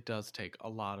 It does take a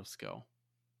lot of skill.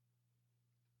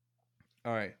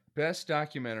 All right, best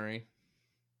documentary.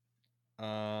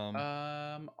 All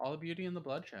the Beauty and the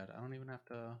Bloodshed. I don't even have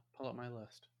to pull up my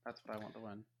list. That's what I want to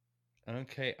win.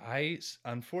 Okay,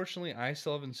 unfortunately I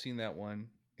still haven't seen that one,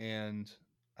 and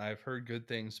I've heard good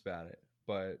things about it,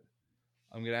 but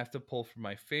I'm gonna have to pull for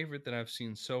my favorite that I've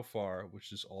seen so far,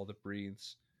 which is All That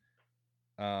Breathes.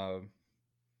 I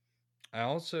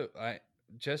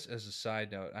just as a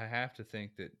side note, I have to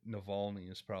think that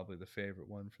Navalny is probably the favorite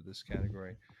one for this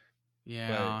category.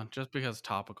 Yeah, just because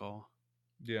topical.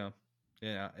 Yeah,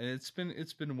 and it's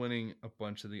been winning a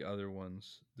bunch of the other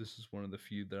ones. This is one of the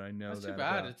few that I know. That's too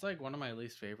bad. It's like one of my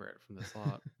least favorite from this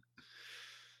lot.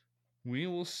 We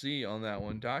will see on that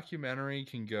one. Documentary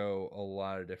can go a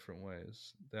lot of different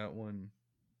ways. That one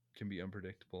can be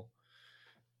unpredictable.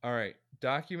 All right,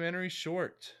 documentary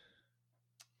short.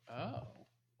 Oh.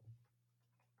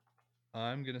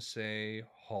 I'm going to say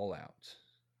Haul Out.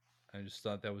 I just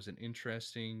thought that was an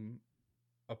interesting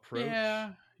approach.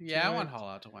 Yeah, I want Haul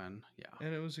Out to win. Yeah.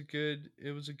 And it was a good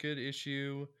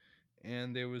issue,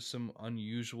 and there was some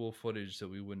unusual footage that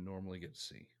we wouldn't normally get to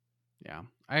see. Yeah,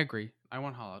 I agree. I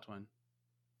want Haul Out to win.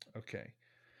 Okay.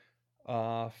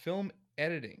 Film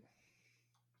editing.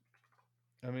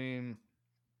 I mean,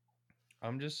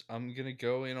 I'm going to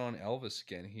go in on Elvis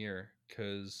again here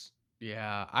cuz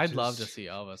yeah, I'd love to see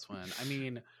Elvis win. I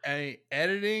mean,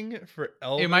 editing for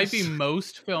Elvis. It might be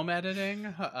most film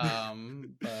editing,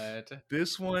 but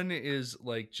this one is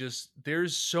like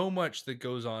there's so much that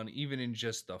goes on even in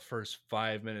just the first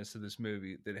 5 minutes of this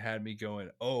movie that had me going,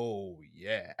 "Oh,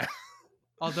 yeah."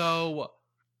 Although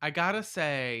I got to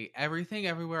say, Everything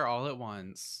Everywhere All at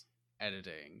Once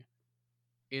editing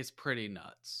is pretty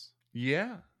nuts.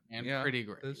 Yeah. And pretty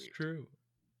great. That's true.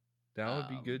 That would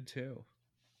be good too.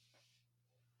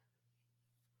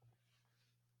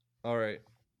 All right.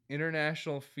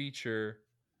 International feature.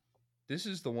 This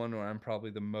is the one where I'm probably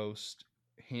the most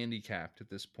handicapped at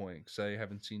this point because I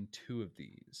haven't seen two of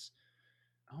these.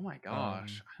 Oh my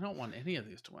gosh. I don't want any of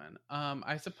these to win.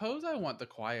 I suppose I want The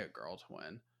Quiet Girl to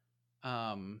win.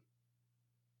 Because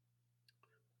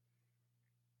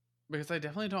I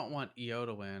definitely don't want EO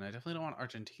to win. I definitely don't want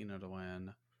Argentina to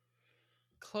win.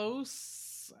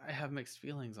 Close, I have mixed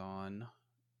feelings on,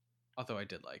 although I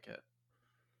did like it.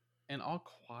 And All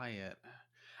Quiet,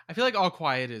 I feel like All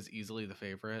Quiet is easily the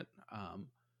favorite.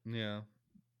 Yeah,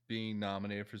 being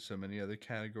nominated for so many other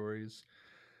categories.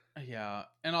 Yeah,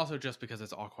 and also just because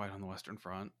it's All Quiet on the Western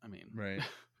Front. I mean, right.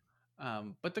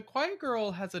 But The Quiet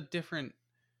Girl has a different.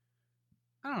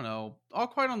 I don't know. All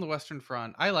Quiet on the Western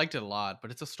Front, I liked it a lot, but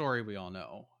it's a story we all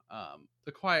know.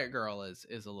 The Quiet Girl is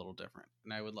a little different,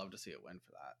 and I would love to see it win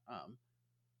for that.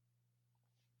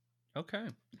 Okay.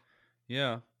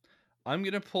 Yeah. I'm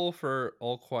going to pull for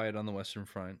All Quiet on the Western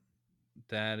Front.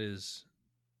 That's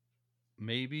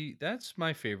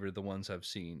my favorite of the ones I've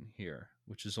seen here,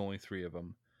 which is only 3 of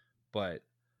them. But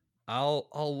I'll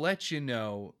let you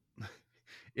know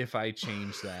if I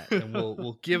change that, and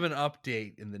we'll give an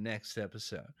update in the next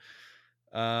episode.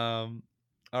 All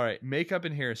right, makeup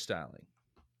and hairstyling.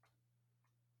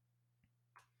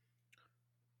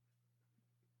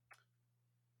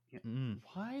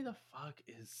 Why the fuck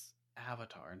is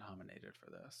Avatar nominated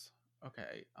for this?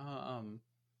 Okay.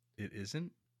 It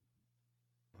isn't?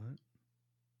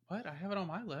 What? I have it on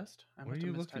my list. I Where are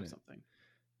you looking at? Something.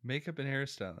 Makeup and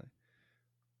hairstyling.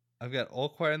 I've got All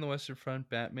Quiet on the Western Front,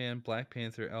 Batman, Black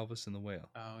Panther, Elvis, and the Whale.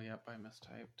 Oh, yep. I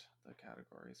mistyped the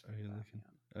categories. Are you looking?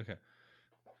 Okay.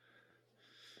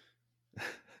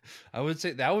 I would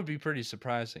say that would be pretty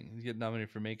surprising. You get nominated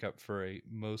for makeup for a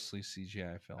mostly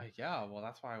CGI film. Yeah, well,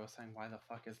 that's why I was saying, why the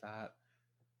fuck is that?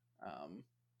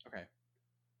 Okay.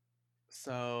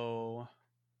 So,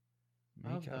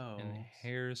 makeup and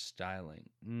hairstyling.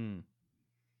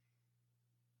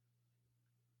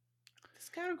 This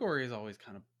category is always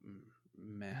kind of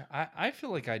meh. I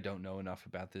feel like I don't know enough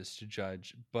about this to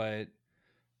judge, but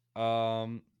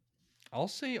I'll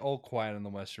say All Quiet on the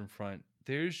Western Front.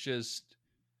 There's just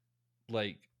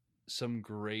like some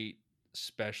great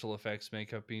special effects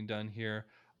makeup being done here.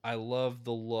 I love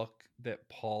the look that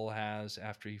Paul has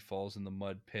after he falls in the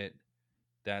mud pit.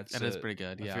 That is pretty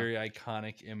good. Yeah, very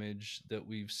iconic image that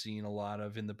we've seen a lot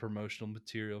of in the promotional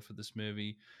material for this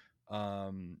movie,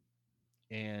 and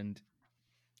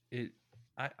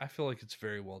I feel like it's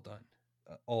very well done.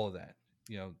 All of that,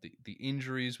 the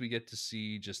injuries we get to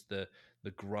see, just the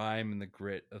grime and the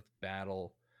grit of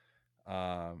battle,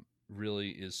 really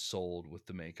is sold with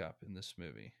the makeup in this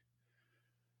movie.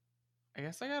 I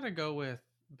guess I gotta go with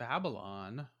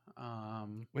Babylon.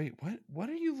 Wait, what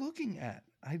are you looking at?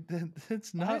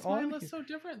 That's not. Why is my list so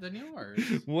different than yours?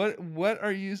 What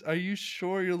are you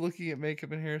sure you're looking at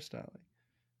makeup and hairstyling?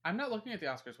 I'm not looking at the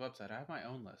Oscars website. I have my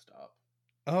own list up.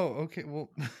 Oh, okay. Well,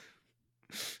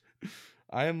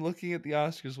 I am looking at the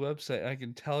Oscars website. I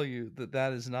can tell you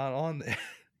that is not on there.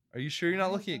 Are you sure you're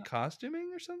not looking at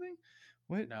costuming or something?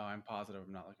 What? No, I'm positive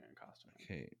I'm not looking at costuming.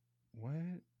 Okay.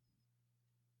 What?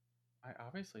 I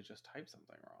obviously just typed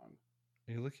something wrong.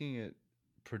 Are you looking at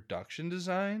production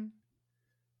design?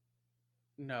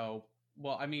 No.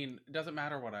 Well, I mean, it doesn't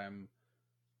matter what I'm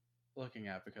looking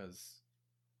at because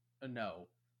no.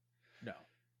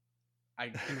 I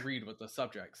can read what the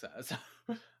subject says.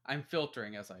 I'm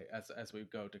filtering as we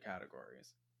go to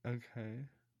categories. Okay.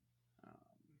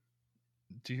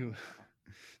 Do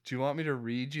you want me to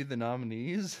read you the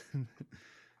nominees?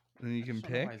 Then you can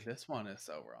pick. Why this one is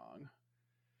so wrong?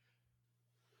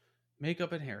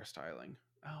 Makeup and hairstyling.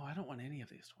 Oh, I don't want any of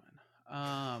these to win.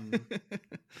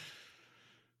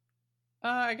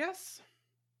 I guess.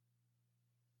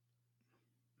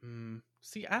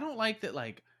 See, I don't like that.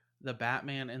 Like the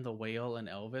Batman and the Whale and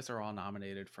Elvis are all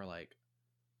nominated for like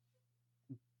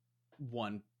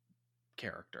one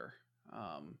character.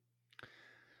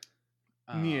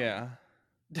 Yeah,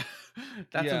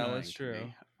 that's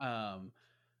true.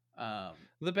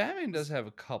 The Batman does have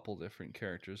a couple different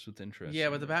characters with interest.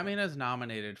 Yeah, but the Batman is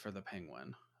nominated for the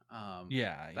Penguin. That's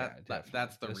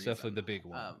the reason. Definitely the big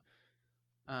one.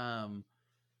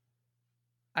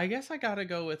 I guess I gotta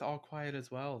go with All Quiet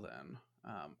as well then.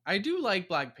 I do like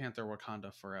Black Panther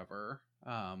Wakanda Forever.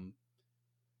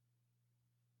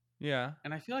 Yeah.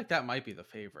 And I feel like that might be the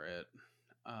favorite.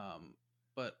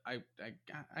 But I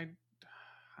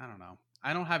don't know.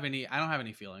 I don't have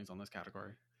any feelings on this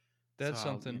category. That's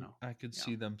something I could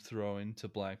see them throwing to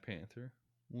Black Panther.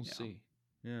 We'll see.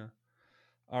 Yeah.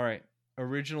 All right.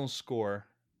 Original score.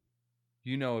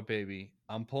 You know it, baby.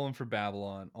 I'm pulling for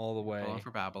Babylon all the way. Pulling for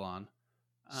Babylon.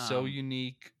 So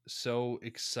unique, so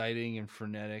exciting and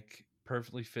frenetic.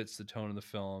 Perfectly fits the tone of the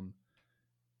film.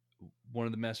 One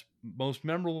of the most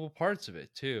memorable parts of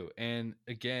it, too. And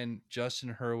again,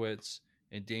 Justin Hurwitz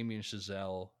and Damien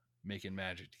Chazelle making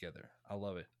magic together. I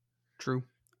love it. True.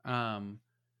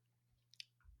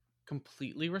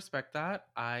 Completely respect that.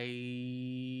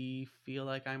 I feel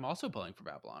like I'm also pulling for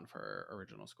Babylon for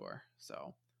original score.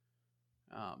 So,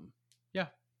 yeah,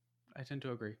 I tend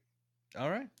to agree. All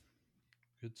right.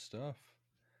 Good stuff.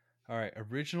 All right.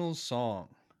 Original song.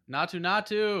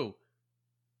 Naatu.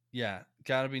 Yeah.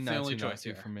 Gotta be It's the only choice Naatu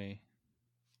here. for me.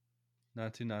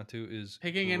 Naatu is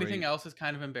Picking great. anything else is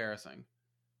kind of embarrassing.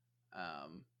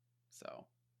 So.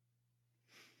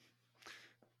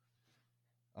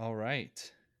 All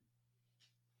right.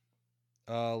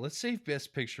 Let's save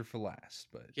Best Picture for last,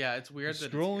 but Yeah, it's weird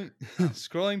that scrolling it's here.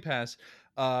 scrolling past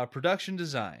production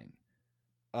design.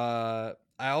 I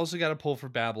also got to pull for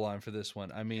Babylon for this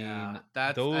one. I mean, Yeah,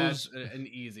 that's an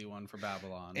easy one for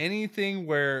Babylon. Anything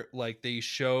where like they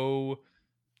show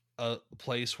a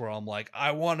place where I'm like,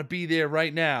 I want to be there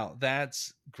right now.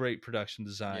 That's great production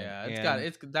design. Yeah,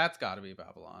 that's got to be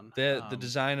Babylon. The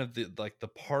design of the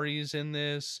parties in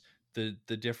this, the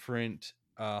different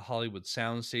Hollywood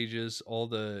sound stages, all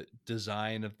the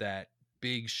design of that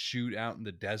big shoot out in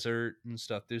the desert and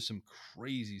stuff. There's some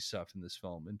crazy stuff in this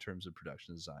film in terms of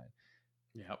production design.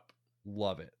 Yep.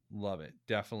 Love it.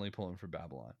 Definitely pulling for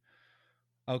Babylon.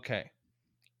 Okay.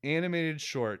 Animated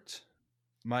short.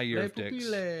 My Year of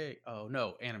Dicks. Oh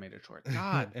no, animated short.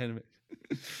 God.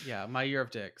 Yeah, My Year of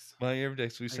Dicks. My Year of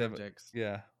Dicks. We said,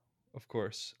 yeah, of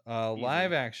course.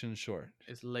 Live action short.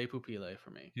 It's Les Pupilles for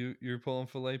me. You're pulling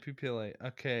for Les Pupilles.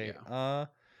 Okay.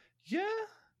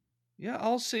 Yeah.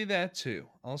 I'll say that too.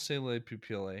 I'll say Les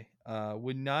Pupilles.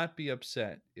 Would not be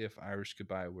upset if Irish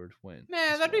Goodbye were to win.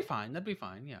 Nah, that'd be fine. That'd be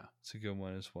fine. Yeah, it's a good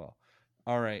one as well.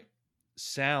 All right.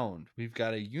 Sound. We've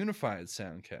got a unified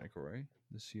sound category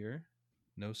this year.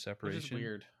 No separation. Which is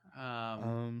weird.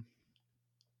 Some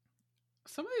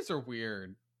of these are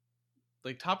weird.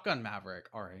 Like Top Gun Maverick.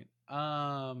 All right.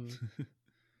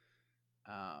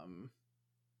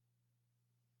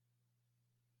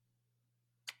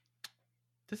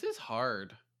 This is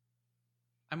hard.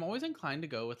 I'm always inclined to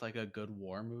go with like a good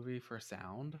war movie for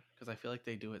sound because I feel like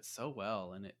they do it so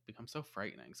well and it becomes so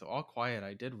frightening. So All Quiet,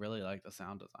 I did really like the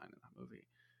sound design in that movie.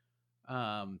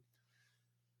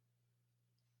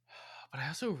 But I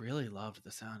also really loved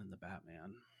the sound in the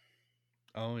Batman.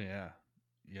 Oh yeah.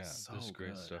 So there's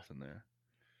great good. stuff in there.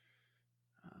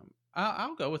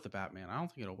 I'll go with the Batman. I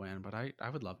don't think it'll win, but I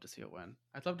would love to see it win.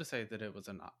 I'd love to say that it was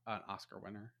an Oscar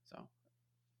winner. So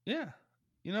yeah,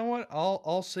 you know what?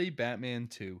 I'll say Batman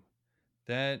too.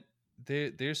 That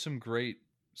there's some great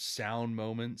sound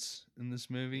moments in this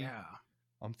movie. Yeah,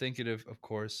 I'm thinking of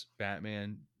course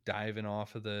Batman diving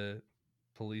off of the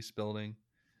police building.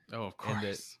 Oh, of course.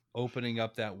 And opening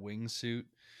up that wingsuit.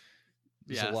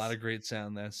 There's a lot of great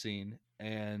sound in that scene.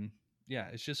 And yeah,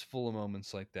 it's just full of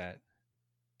moments like that.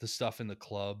 The stuff in the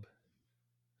club.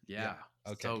 Yeah.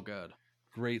 Okay. So good.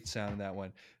 Great sound in that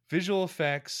one. Visual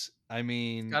effects. I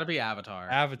mean, it's gotta be Avatar.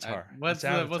 What's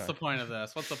the point of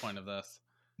this? What's the point of this?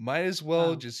 Might as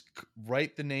well just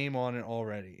write the name on it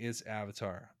already. It's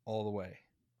Avatar all the way.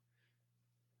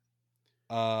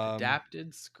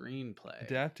 Adapted screenplay.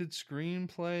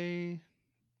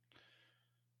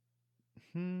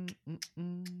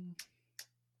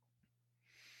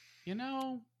 You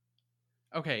know,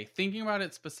 okay, thinking about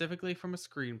it specifically from a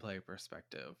screenplay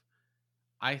perspective,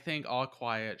 I think All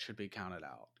Quiet should be counted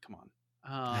out. Come on.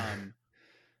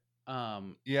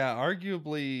 Yeah,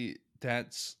 arguably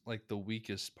that's like the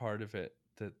weakest part of it,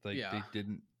 that they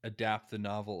didn't adapt the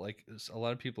novel. Like a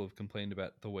lot of people have complained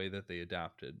about the way that they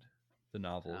adapted the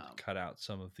novel to cut out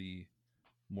some of the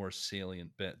more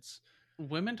salient bits.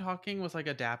 Women Talking was like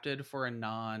adapted for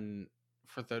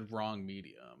the wrong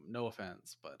medium. No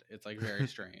offense, but it's like very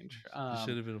strange. It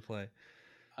should have been a play.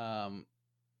 I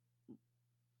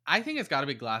think it's got to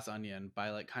be Glass Onion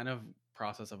by like kind of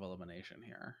process of elimination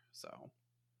here. So,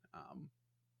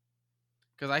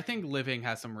 because I think Living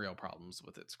has some real problems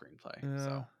with its screenplay.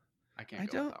 So I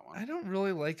can't go with that one. I don't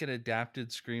really like an adapted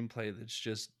screenplay that's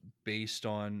just based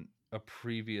on a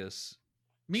previous.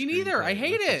 Me neither. I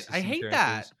hate it. I hate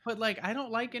that. But like, I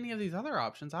don't like any of these other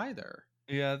options either.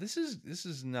 Yeah, this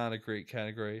is not a great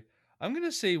category. I'm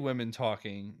gonna say Women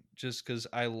Talking just because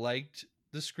I liked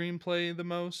the screenplay the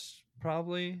most,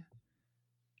 probably.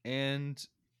 And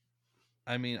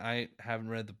I mean, I haven't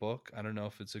read the book. I don't know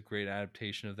if it's a great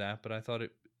adaptation of that, but I thought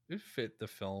it fit the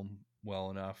film well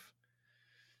enough.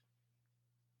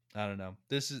 I don't know.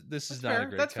 This is not fair. A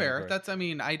great That's category.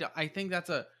 fair. I think that's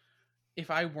a. If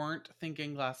I weren't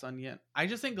thinking Glass Onion, I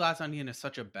just think Glass Onion is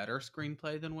such a better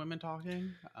screenplay than Women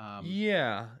Talking.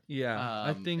 Yeah.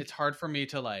 I think it's hard for me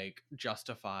to like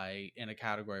justify in a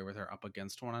category where they're up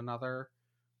against one another.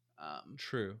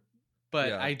 True. But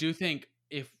Yeah. I do think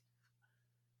if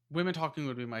Women Talking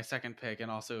would be my second pick, and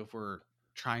also if we're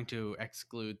trying to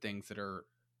exclude things that are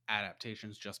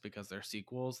adaptations just because they're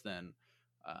sequels, then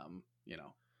you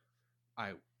know,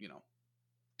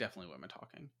 definitely Women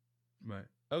Talking. Right.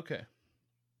 Okay.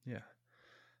 Yeah.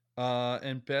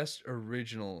 And best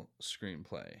original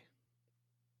screenplay.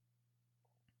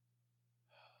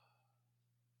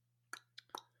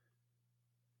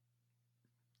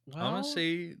 Well, I'm gonna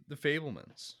say The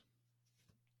Fabelmans.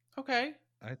 okay,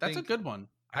 that's a good one.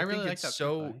 I really think like it's that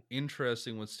so screenplay.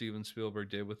 interesting what Steven Spielberg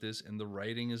did with this, and the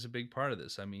writing is a big part of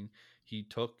this. I mean, he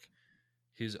took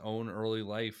his own early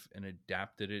life and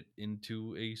adapted it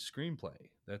into a screenplay.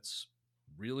 That's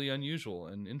really unusual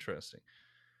and interesting.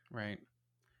 Right.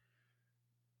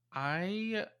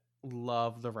 I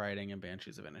love the writing in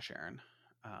Banshees of Inisherin.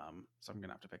 So I'm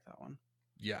gonna have to pick that one.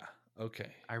 Yeah.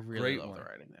 Okay. I really Great love one. the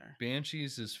writing there.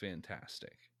 Banshees is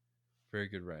fantastic. Very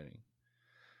good writing.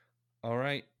 All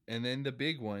right. And then the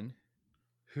big one.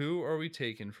 Who are we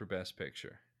taking for Best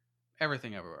Picture?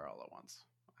 Everything Everywhere All at Once.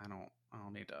 I don't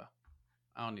need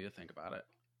to think about it.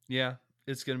 Yeah,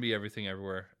 it's gonna be Everything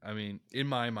Everywhere. I mean, in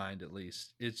my mind at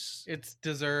least. It's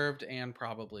deserved and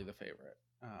probably the favorite.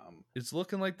 It's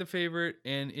looking like the favorite,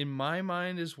 and in my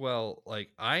mind as well, like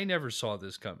I never saw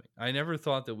this coming. I never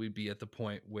thought that we'd be at the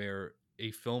point where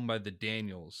a film by the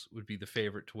Daniels would be the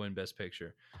favorite to win Best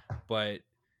Picture. But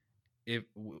if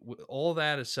all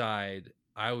that aside,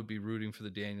 I would be rooting for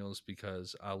the Daniels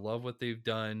because I love what they've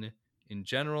done in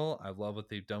general. I love what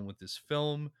they've done with this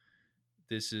film.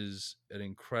 This is an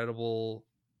incredible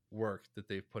work that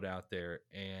they've put out there,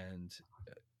 and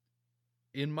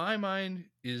in my mind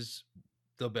is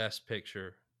the best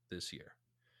picture this year.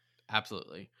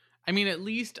 Absolutely. I mean, at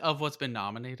least of what's been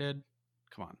nominated.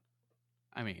 Come on.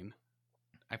 I mean,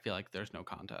 I feel like there's no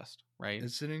contest, right?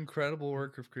 It's an incredible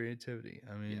work of creativity.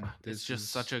 I mean, it's just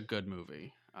such a good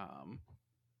movie.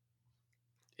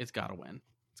 It's got to win.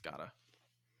 It's got to.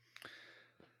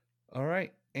 All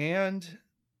right. And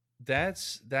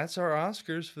that's our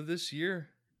Oscars for this year.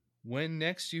 When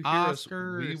next you hear Oscars. us,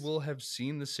 we will have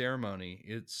seen the ceremony.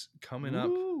 It's coming up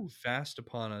fast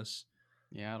upon us.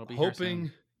 Yeah, it'll be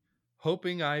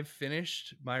hoping I've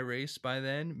finished my race by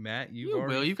then. Matt,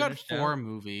 you've got 4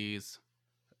 movies.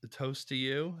 The toast to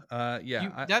you.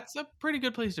 That's a pretty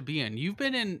good place to be in.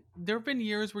 There have been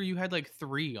years where you had like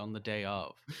 3 on the day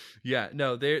of. Yeah,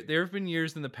 no, there have been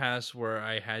years in the past where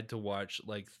I had to watch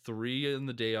like 3 on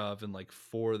the day of and like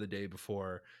 4 the day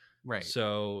before. Right.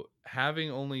 So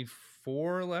having only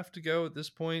 4 left to go at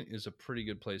this point is a pretty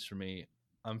good place for me.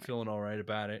 I'm feeling all right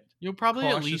about it. You'll probably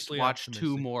at least watch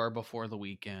 2 more before the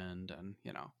weekend, and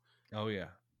Oh yeah.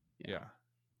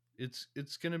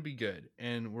 It's gonna be good,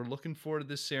 and we're looking forward to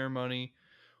this ceremony.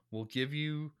 We'll give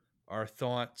you our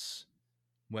thoughts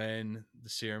when the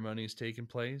ceremony is taking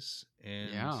place,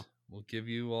 and we'll give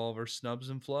you all of our snubs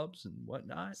and flubs and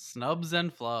whatnot. Snubs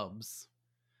and flubs.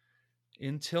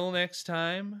 Until next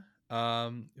time,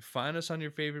 find us on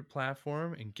your favorite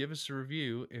platform and give us a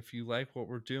review if you like what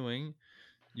we're doing.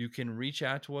 You can reach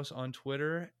out to us on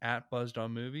Twitter at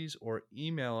BuzzedOnMovies or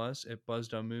email us at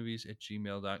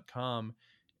buzzedonmovies@gmail.com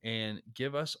and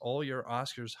give us all your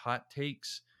Oscars hot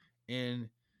takes. And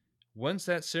once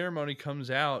that ceremony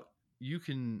comes out, you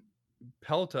can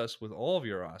pelt us with all of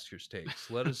your Oscars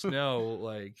takes. Let us know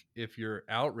like if you're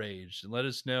outraged, and let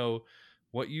us know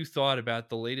what you thought about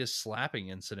the latest slapping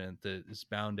incident that is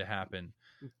bound to happen.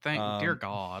 Thank dear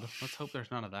God. Let's hope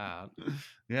there's none of that.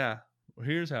 Yeah. Well,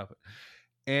 here's how.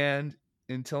 And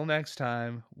until next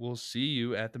time, we'll see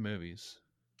you at the movies.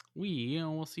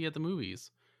 We'll see you at the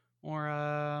movies.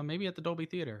 Or maybe at the Dolby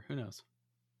Theater. Who knows?